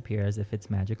completely disappear as if it's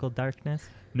magical darkness?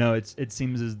 No, it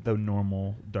seems as though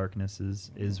normal darkness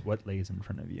is what lays in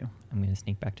front of you. I'm going to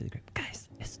sneak back to the group. Guys,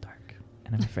 it's dark.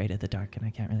 And I'm afraid of the dark, and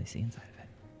I can't really see inside of it.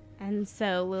 And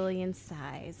so Lillian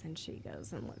sighs and she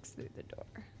goes and looks through the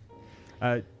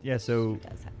door. Yeah, so She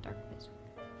does have dark vision.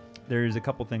 there's a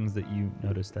couple things that you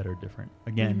notice that are different.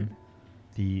 Again,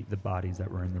 the bodies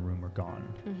that were in the room are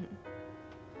gone. Mm-hmm.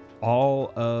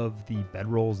 All of the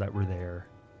bedrolls that were there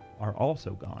are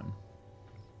also gone.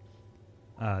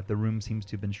 The room seems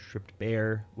to have been stripped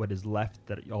bare. What is left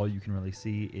that all you can really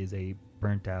see is a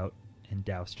burnt out and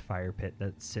doused fire pit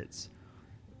that sits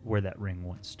where that ring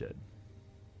once stood.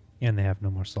 And they have no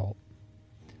more salt.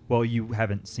 Well, you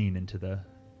haven't seen into the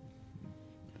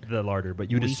larder, but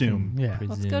you'd We assume Yeah.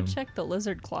 Let's go check the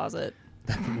lizard closet.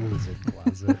 Lizard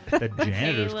closet. the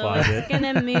janitor's Okay, closet. Lilith's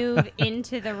gonna move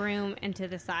into the room and to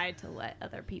the side to let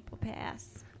other people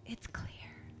pass. It's clear.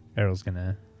 Errol's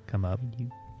gonna come up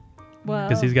Well,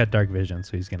 because he's got dark vision,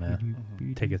 so he's gonna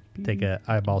take a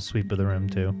eyeball sweep of the room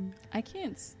too. I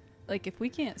can't. If we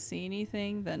can't see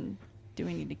anything, then do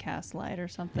we need to cast light or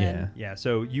something? Yeah. Yeah,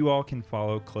 so you all can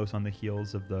follow close on the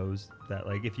heels of those that,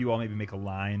 if you all maybe make a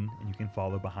line and you can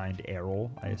follow behind Errol,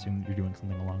 I assume you're doing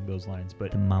something along those lines,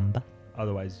 but The Mamba.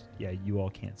 otherwise, yeah, you all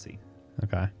can't see.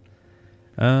 Okay.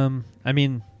 I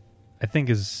mean, I think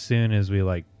as soon as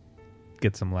we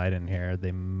get some light in here,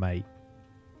 they might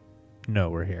know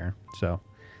we're here. So,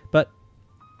 but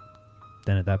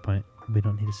then at that point, we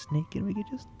don't need to sneak and we can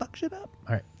just fuck shit up.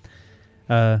 All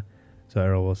right. So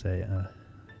Errol will say,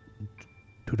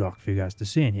 too dark for you guys to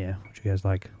see in here. Would you guys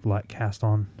like light cast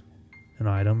on an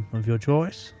item of your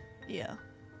choice? Yeah.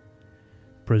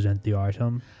 Present the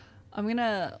item. I'm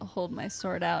gonna hold my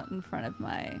sword out in front of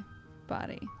my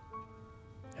body.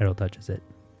 Errol touches it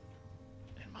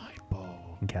In my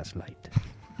bowl. and casts light.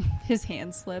 His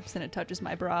hand slips and it touches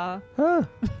my bra. Ah.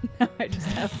 Now I just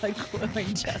have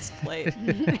glowing chest plate.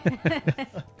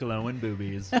 Glowing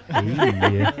boobies.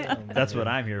 Hey. That's what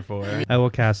I'm here for. I will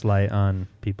cast light on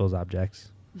people's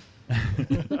objects.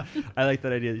 I like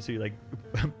that idea. So you're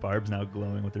Barb's now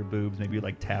glowing with her boobs. Maybe you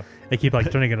tap. They keep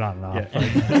turning it on and off.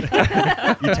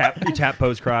 Yeah. you tap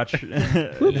post crotch.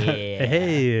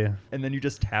 Hey. And then you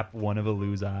just tap one of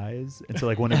Alu's eyes. And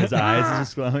so one of his eyes is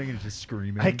just glowing and just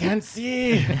screaming. I can't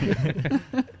see.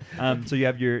 So you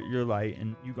have your light,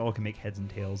 and you all can make heads and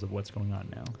tails of what's going on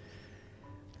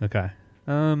now. Okay.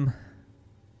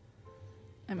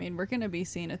 I mean, we're gonna be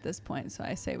seen at this point, so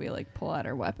I say we like pull out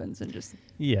our weapons and just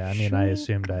Yeah, I mean, I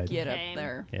assumed I'd... get up Okay.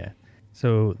 there. Yeah.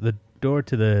 So the door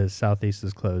to the southeast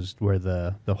is closed where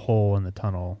the hole in the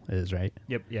tunnel is, right?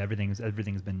 Yep. Yeah. Everything's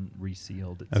been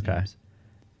resealed. It Okay. seems.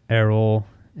 Errol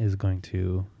is going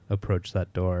to approach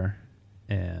that door,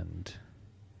 and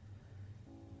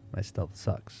my stealth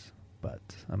sucks, but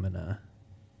I'm going to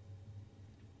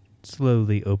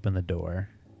slowly open the door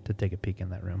to take a peek in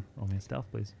that room. Roll me a stealth,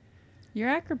 please. Your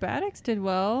acrobatics did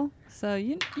well, so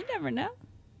you never know.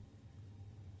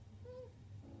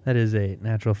 That is a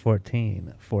natural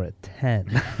 14 for a 10.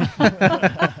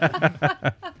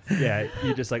 Yeah.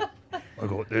 You just I'll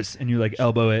go with this, and you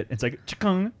elbow it. It's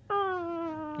chikung.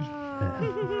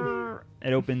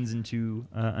 It opens into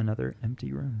another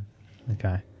empty room.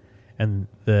 Okay. And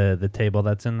the table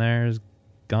that's in there is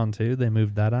gone too? They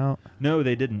moved that out? No,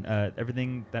 they didn't.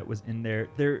 Everything that was in there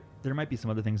might be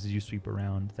some other things as you sweep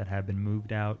around that have been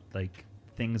moved out,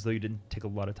 things though you didn't take a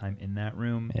lot of time in that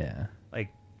room. Yeah.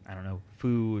 I don't know,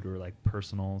 food or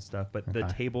personal stuff. But the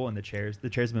Okay. table and the chairs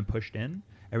have been pushed in.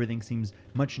 Everything seems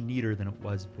much neater than it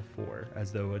was before,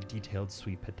 as though a detailed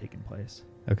sweep had taken place.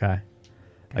 Okay.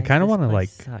 I Guys, kind of this want to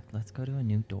place sucked. Let's go to a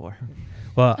new door.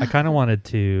 well, I kind of wanted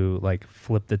to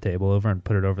flip the table over and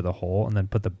put it over the hole and then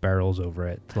put the barrels over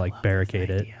it to barricade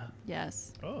it.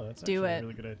 Yes. Oh, that's Do actually it. a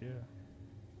really good idea.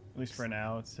 At least for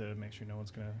now, to make sure no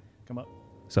one's gonna come up.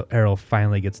 So Errol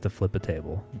finally gets to flip a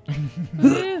table.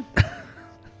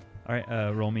 All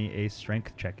right, roll me a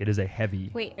strength check. It is a heavy.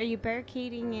 Wait, are you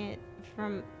barricading it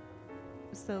from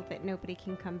so that nobody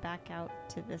can come back out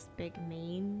to this big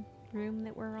main room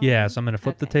that we're on? Yeah, so I'm going to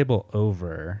flip the Okay. table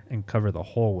over and cover the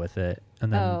hole with it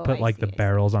and then Oh, put I the see.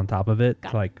 barrels on top of it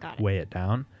Got to it, got it. weigh it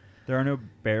down. There are no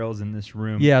barrels in this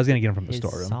room. Yeah, I was going to get them from the His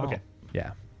storeroom. salt. Okay.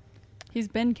 Yeah. He's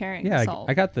been carrying Yeah, salt.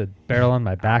 I got the barrel on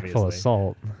my back full of Obviously.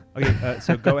 salt. Okay,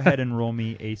 so go ahead and roll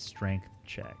me a strength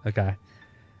check. Okay.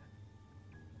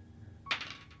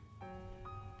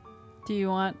 Do you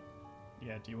want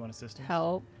Yeah. Do you want assistance?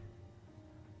 help?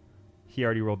 He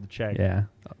already rolled the check. Yeah.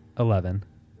 11.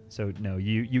 So no,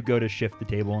 you go to shift the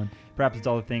table, and perhaps it's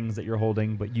all the things that you're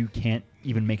holding, but you can't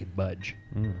even make it budge.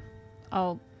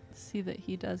 I'll see that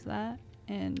he does that,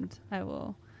 and I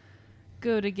will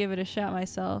go to give it a shot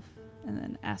myself, and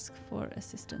then ask for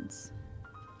assistance.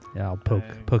 Yeah, I'll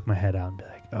poke my head out and be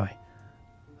like, "Oh,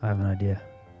 I have an idea.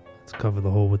 Let's cover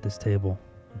the hole with this table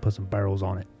and put some barrels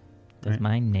on it." Does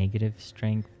my negative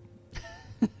strength?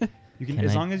 You can, Can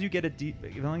as I- long as you get as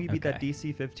long as you beat that Okay.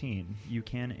 DC 15, you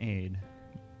can aid.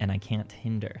 And I can't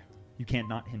hinder. You can't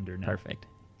not hinder. No. Perfect.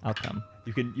 I'll come.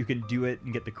 You can do it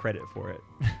and get the credit for it,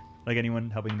 like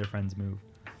anyone helping their friends move.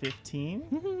 15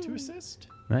 to assist.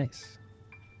 Nice.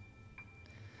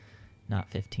 Not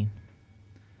 15.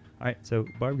 All right, so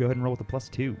Barb, go ahead and roll with a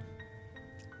 +2.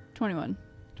 21.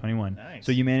 21. Nice.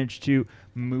 So you managed to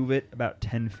move it about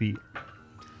 10 feet,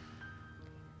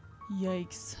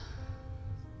 Yikes.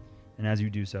 and as you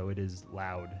do so, it is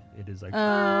loud. It is like,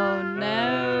 Oh,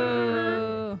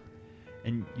 no.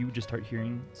 and you just start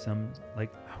hearing some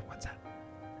like, oh, what's that?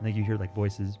 And like you hear like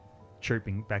voices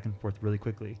chirping back and forth really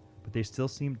quickly, but they still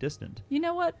seem distant. You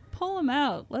know what? Pull him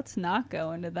out. Let's not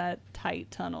go into that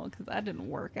tight tunnel, because that didn't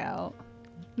work out.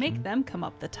 Make them come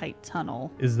up the tight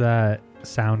tunnel. Is that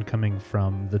sound coming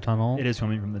from the tunnel? It is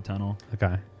coming from the tunnel.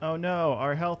 Okay. Oh no,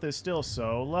 our health is still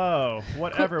so low.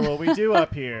 Whatever will we do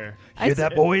up here? Hear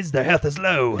that, boys? Their health is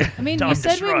low. I mean, Time you to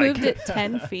said we strike. moved it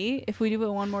 10 feet. If we do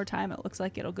it one more time, it looks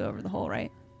like it'll go over the hole,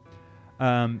 right?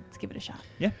 Let's give it a shot.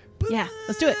 Yeah. Yeah,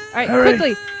 let's do it. All right,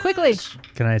 Hurry. quickly.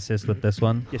 Can I assist with this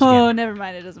one? Yes, you Oh, can. never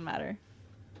mind. It doesn't matter.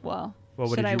 Well, Well,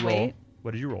 what should did I you roll? wait?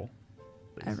 What did you roll?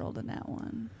 I Please. rolled a nat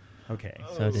 1. Okay.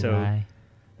 So did So- I.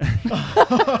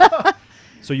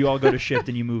 So you all go to shift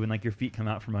and you move, and like your feet come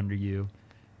out from under you,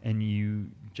 and you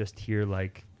just hear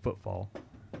like footfall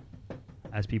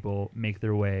as people make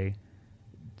their way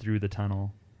through the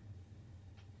tunnel,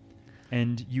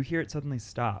 and you hear it suddenly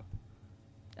stop.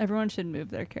 Everyone should move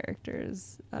their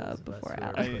characters before who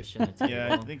are Alex. pushing the Yeah, I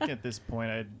table. think at this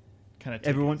point I'd kind of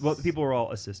Everyone, well, the people were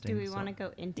all assisting. Do we so- want to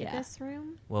go into Yeah. this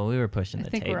room? Well, we were pushing I the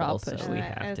think table, we're all so pushing we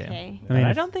it. have to. Okay. I But mean, I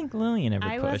if- don't think Lillian ever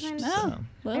I pushed. wasn't- so. No. I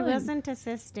Lillian. wasn't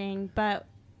assisting, but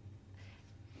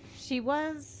she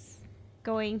was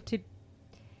going to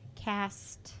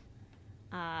cast.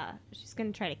 She's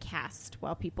going to try to cast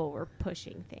while people were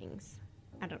pushing things.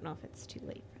 I don't know if it's too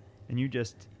late for that. And you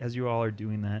just, as you all are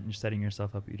doing that and you're setting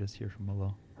yourself up, you just hear from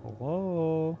below,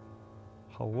 "Hello,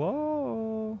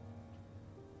 hello,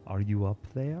 are you up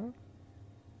there?"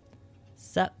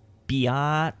 Sup,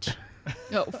 biatch?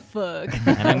 Oh, fuck.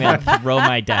 And I'm gonna throw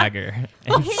my dagger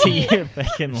and see if I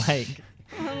can like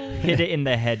hit it in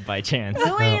the head by chance.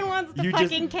 Lillian wants to You just-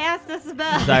 fucking cast a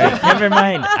spell. Sorry, never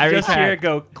mind. I just hear it retract.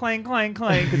 go clang, clang,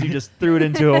 clang, because you just threw it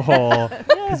into a hole,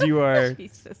 because you are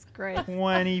Jesus Christ.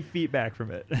 20 feet back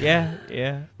from it,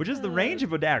 Yeah. which is the range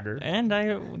of a dagger. And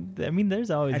I mean,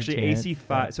 there's always Actually, a chance, AC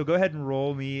 5. So go ahead and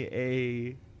roll me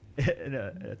a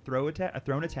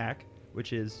thrown attack,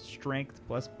 which is strength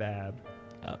plus bab.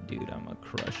 Oh, dude, I'm gonna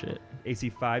crush it. AC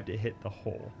 5 to hit the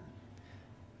hole.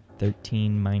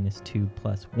 13 minus 2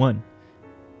 plus 1.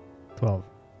 12.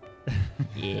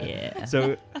 Yeah.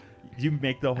 So you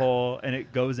make the hole, and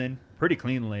it goes in pretty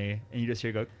cleanly, and you just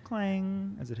hear it go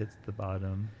clang as it hits the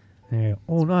bottom. Yeah.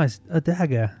 Oh, nice. A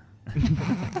dagger.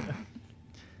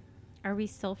 Are we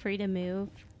still free to move?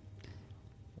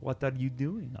 What are you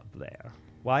doing up there?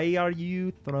 Why are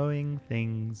you throwing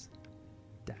things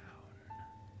down?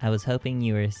 I was hoping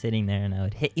you were sitting there and I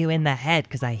would hit you in the head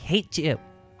because I hate you.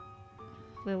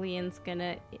 Lillian's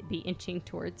gonna be inching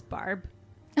towards Barb,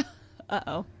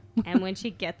 Uh-oh. and when she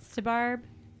gets to Barb,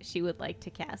 she would like to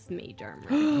cast Mage Armor.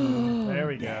 There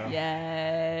we go.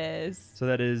 Yes. So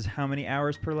that is how many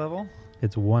hours per level?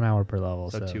 It's 1 hour per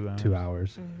level, So so 2 hours. 2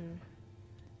 hours.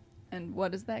 And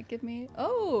what does that give me?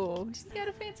 Oh, she's got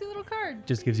a fancy little card.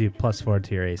 Just gives you +4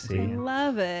 to your AC.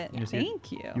 Love it. You see-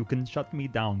 Thank you. You can shut me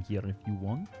down here if you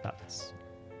want. That's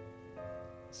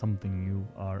something you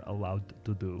are allowed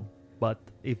to do. But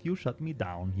if you shut me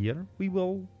down here, we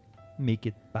will make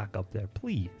it back up there.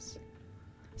 Please.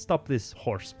 Stop this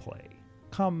horseplay.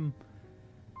 Come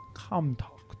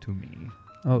talk to me.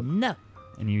 Oh, No.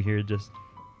 And you hear just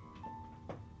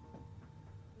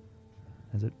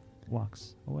as it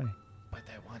walks away. But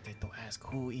I wanted to ask,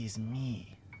 who is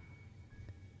me?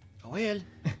 Well,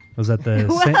 was that the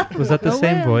Oh,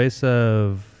 same well. voice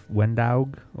of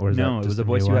Wendaug, or is No, that it just was a new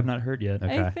voice you one? have not heard yet.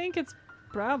 Okay. I think it's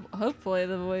hopefully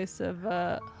the voice of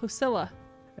Hosilla.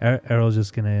 Errol's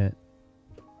just gonna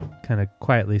kind of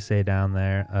quietly say down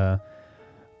there,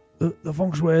 the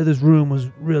feng shui of this room was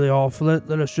really awful. Let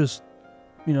us just,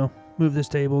 move this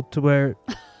table to where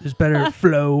there's better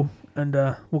flow, and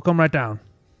we'll come right down.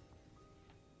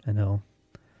 and he'll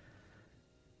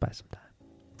buy some time.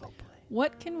 Hopefully.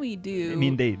 What can we do I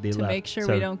mean, they to left, make sure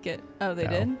so- we don't get... Oh, they No.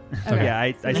 did? So Okay. yeah,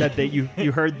 I said that you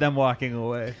heard them walking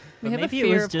away. We But have a maybe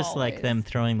fear it was of just like them hallways.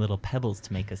 throwing little pebbles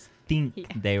to make us think Yeah.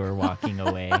 they were walking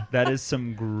away. That is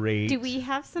some great. Do we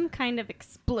have some kind of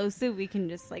explosive we can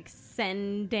just like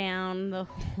send down the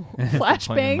hole? Point of my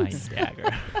Flashbangs?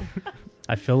 dagger.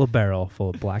 I fill a barrel full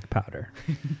of black powder,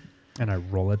 and I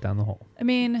roll it down the hole. I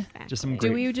mean, Just some Do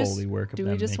great we just- Foley work of do we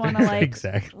them just making- want to like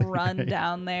Exactly run right.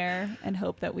 down there and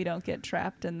hope that we don't get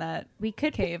trapped in that We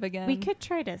could cave again? we could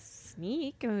try to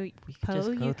sneak. We could Poe, just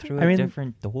you go could- through I a mean,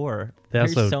 different door. They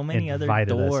There's also so many other invited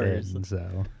doors. us in,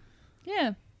 so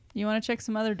Yeah. You want to check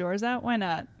some other doors out? Why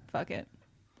not? Fuck it.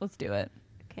 Let's do it.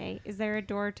 Okay, is there a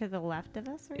door to the left of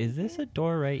us? Right Is this here? a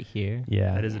door right here?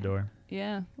 yeah. That is a door.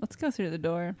 Yeah. Let's go through the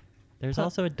door. There's Huh.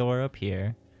 also a door up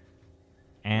here.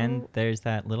 And Oh. there's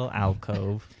that little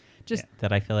alcove Just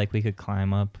that I feel like we could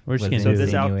climb up. We're just with gonna So do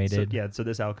this insinuated. so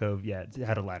this alcove, yeah, it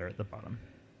had a ladder at the bottom.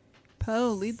 Poe,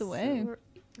 lead the way. So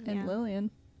And yeah. Lillian.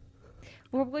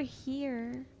 Well, we're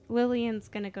here. Lillian's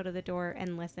gonna go to the door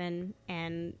and listen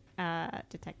and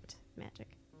detect magic.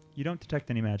 You don't detect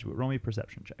any magic, but roll me a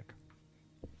perception check.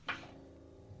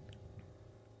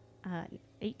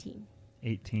 18.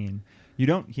 18. You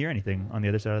don't hear anything on the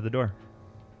other side of the door.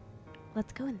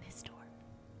 Let's go in this door.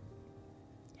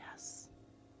 Yes.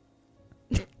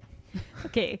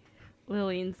 Okay,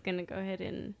 Lillian's gonna go ahead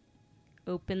and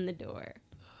open the door.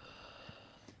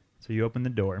 So you open the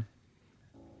door,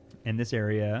 and this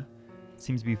area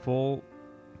seems to be full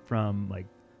from like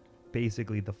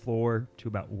basically the floor to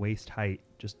about waist height,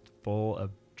 just full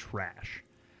of trash.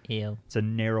 Ew. It's a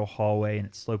narrow hallway and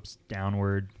it slopes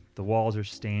downward. The walls are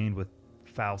stained with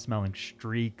foul smelling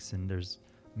streaks, and there's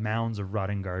mounds of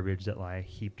rotting garbage that lie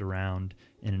heaped around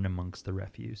in and amongst the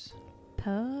refuse.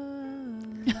 Poe.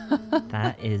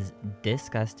 That is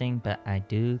disgusting, but I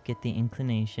do get the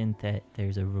inclination that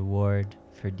there's a reward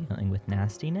for dealing with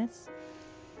nastiness.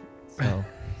 So,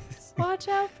 Watch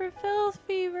out for filth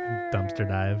fever. Dumpster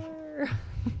dive.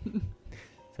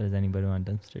 so does anybody want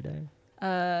dumpster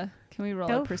dive? Can we roll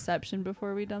Go a f- perception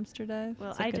before we dumpster dive?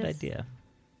 Well, It's a I good just idea,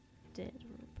 did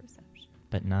roll perception.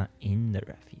 but not in the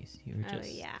refuse. You were Oh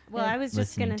just yeah. Well, Yeah. I was just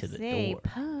listening gonna to the say, door.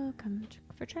 Poe, come check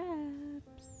for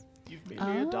traps. You've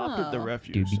merely adopted the Oh.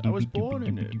 refuge. I was born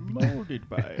in it, molded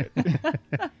by it.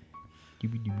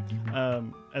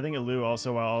 I think Alu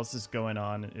also, while all this is going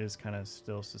on, is kind of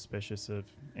still suspicious of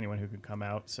anyone who could come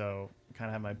out. So kind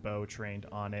of have my bow trained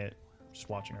on it, just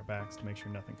watching our backs to make sure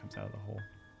nothing comes out of the hole.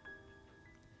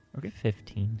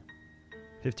 15.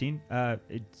 15.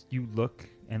 You look,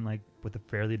 and like with a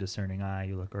fairly discerning eye,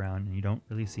 you look around and you don't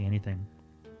really see anything.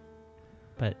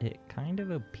 But it kind of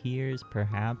appears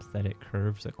perhaps that it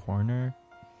curves a corner.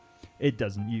 It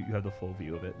doesn't. You have the full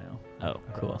view of it now. Oh,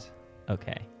 cool.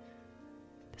 Okay.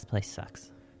 This place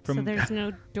sucks. So From there's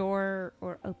no door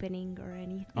or opening or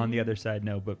anything. on the other side,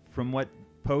 no. But from what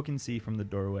Poe can see from the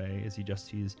doorway, is he just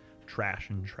sees trash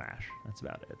and trash. That's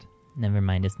about it. Never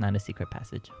mind, it's not a secret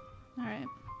passage. All right.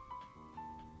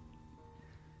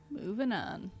 Moving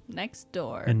on. Next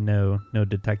door. And no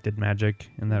detected magic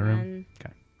in that room.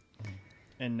 None.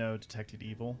 And no detected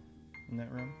evil in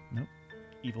that room? Nope.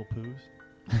 Evil poos?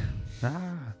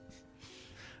 Ah,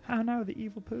 Oh no, the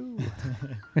evil poo.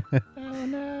 Oh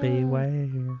no. beware.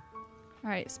 All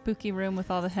right. Spooky room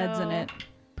with all the heads in So- it.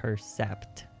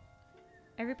 Percept.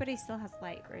 Everybody still has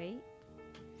light, right?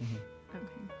 Mhm.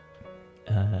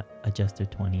 Okay. Adjust a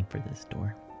 20 for this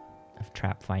door of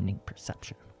trap finding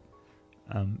perception.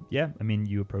 Yeah, I mean,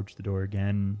 you approach the door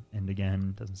again and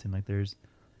again. Doesn't seem like there's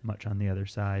much on the other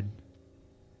side.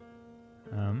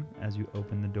 As you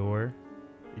open the door,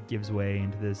 it gives way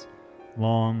into this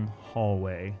long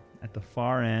hallway. At the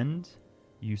far end,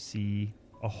 you see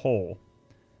a hole.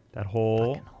 That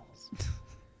hole Fucking holes.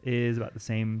 is about the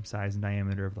same size and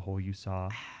diameter of the hole you saw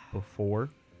before.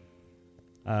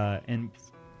 And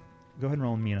go ahead and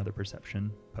roll me another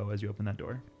perception, Poe, as you open that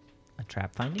door. A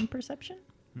trap finding perception?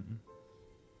 Mm-mm.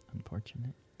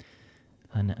 Unfortunate.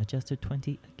 An adjusted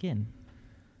 20 again.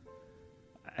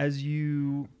 As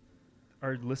you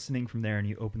are listening from there and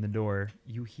you open the door,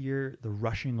 you hear the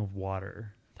rushing of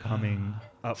water coming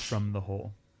up from the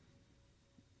hole.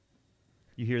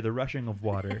 You hear the rushing of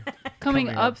water. Coming coming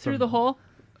up up through from- the hole.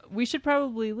 We should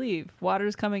probably leave.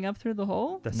 Water's coming up through the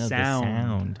hole. The No, the sound,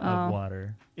 sound. of Oh.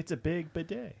 water. It's a big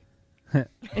bidet.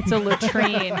 It's a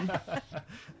latrine.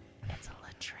 It's a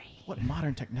latrine. What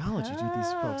modern technology do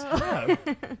these folks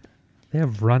have? They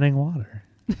have running water.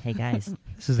 Hey guys,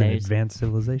 This is an There's- advanced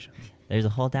civilization. there's a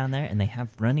hole down there and they have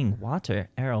running water.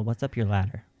 Errol, what's up your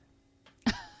ladder?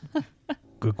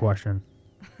 Good question.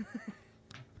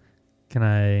 Can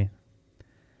I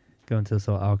go into this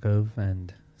little alcove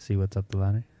and see what's up the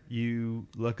ladder? You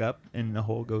look up, and the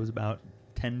hole goes about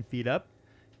 10 feet up.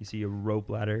 You see a rope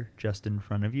ladder just in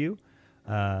front of you,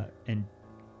 and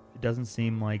it doesn't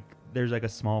seem like there's like a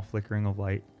small flickering of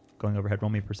light going overhead. Roll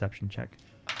me a perception check.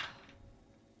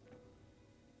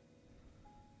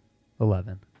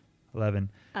 11. 11.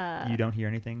 You don't hear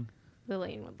anything?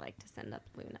 Lillian would like to send up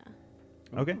Luna.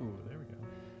 Okay. Ooh, there we go.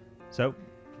 So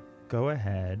go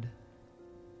ahead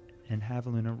and have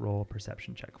Luna roll a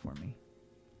perception check for me.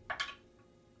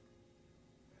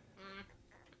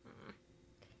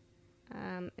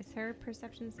 Is her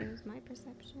perception the same as my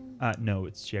perception? No,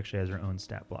 she actually has her own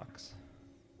stat blocks.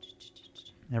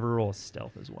 Never roll a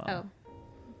stealth as well. Oh.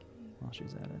 While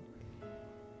she's at it.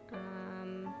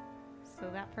 So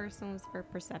that first one was for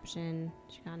perception.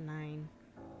 She got 9.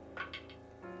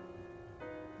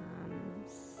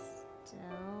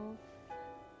 Stealth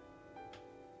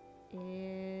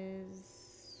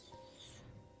is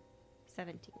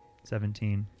 17.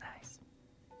 17. Nice.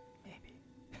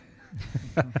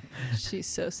 She's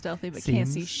so stealthy but can't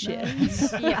see Seems shit.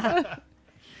 Yeah.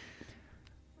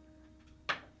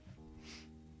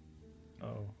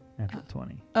 Oh. Natural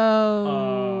 20.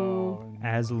 Oh.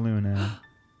 As Luna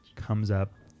comes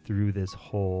up through this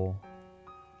hole,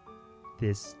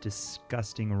 this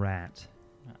disgusting rat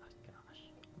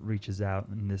reaches out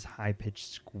in this high-pitched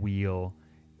squeal.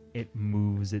 It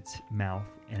moves its mouth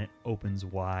and it opens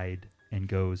wide and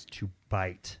goes to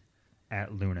bite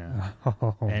at Luna.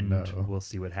 Oh, and no. we'll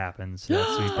see what happens to that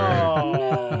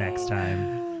sweeper next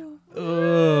time.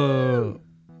 Oh.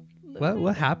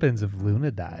 What happens if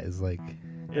Luna dies? Like,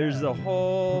 There's a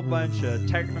whole bunch of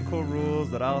technical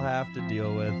rules that I'll have to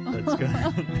deal with. That's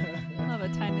gonna I'll have a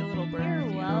tiny little bird. You're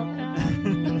funeral. welcome.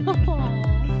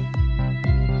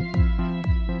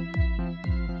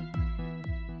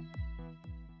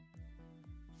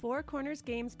 Four Corners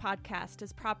Games podcast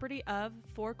is property of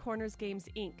Four Corners Games,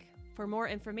 Inc. For more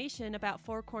information about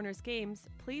Four Corners Games,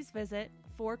 please visit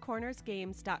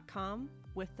fourcornersgames.com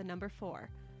with the number 4.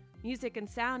 Music and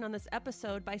sound on this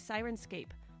episode by Sirenscape,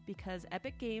 because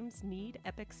epic games need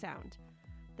epic sound.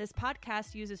 This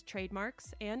podcast uses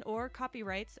trademarks and or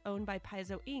copyrights owned by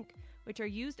Paizo Inc., which are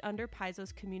used under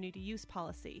Paizo's community use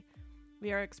policy.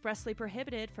 We are expressly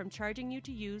prohibited from charging you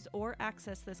to use or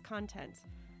access this content.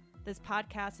 This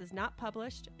podcast is not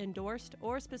published, endorsed,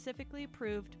 or specifically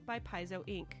approved by Paizo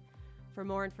Inc. For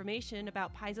more information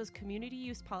about Paizo's community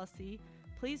use policy,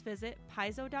 please visit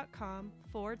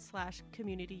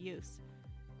paizo.com/community use.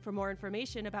 For more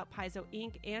information about Paizo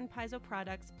Inc. and Paizo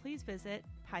products, please visit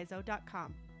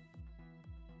paizo.com.